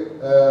வெளியீட்டு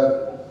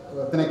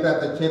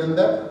திணைக்களத்தைச்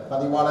சேர்ந்த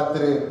பதிவாளர்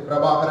திரு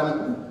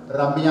பிரபாகரனுக்கும்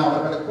ரம்யா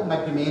அவர்களுக்கும்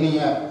மற்றும் ஏனைய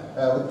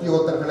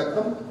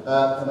உத்தியோகத்தர்களுக்கும்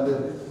நமது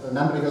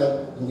நன்றிகளை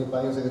இங்கு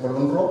பதிவு செய்து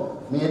கொள்கின்றோம்.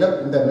 மேலும்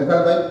இந்த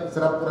நிகழ்வை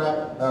சிறப்புற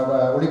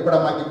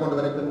ஒளிப்படமாக்கி கொண்டு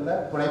வருகின்ற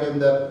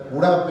துணைவேந்தர்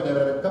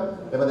ஊடகப்பிரிவினருக்கும்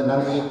எமது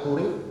நன்றியை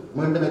கூறி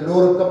மீண்டும்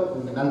எல்லோருக்கும்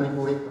நன்றி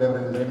கூறி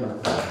விடைபெறுகின்றேன்.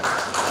 வணக்கம்.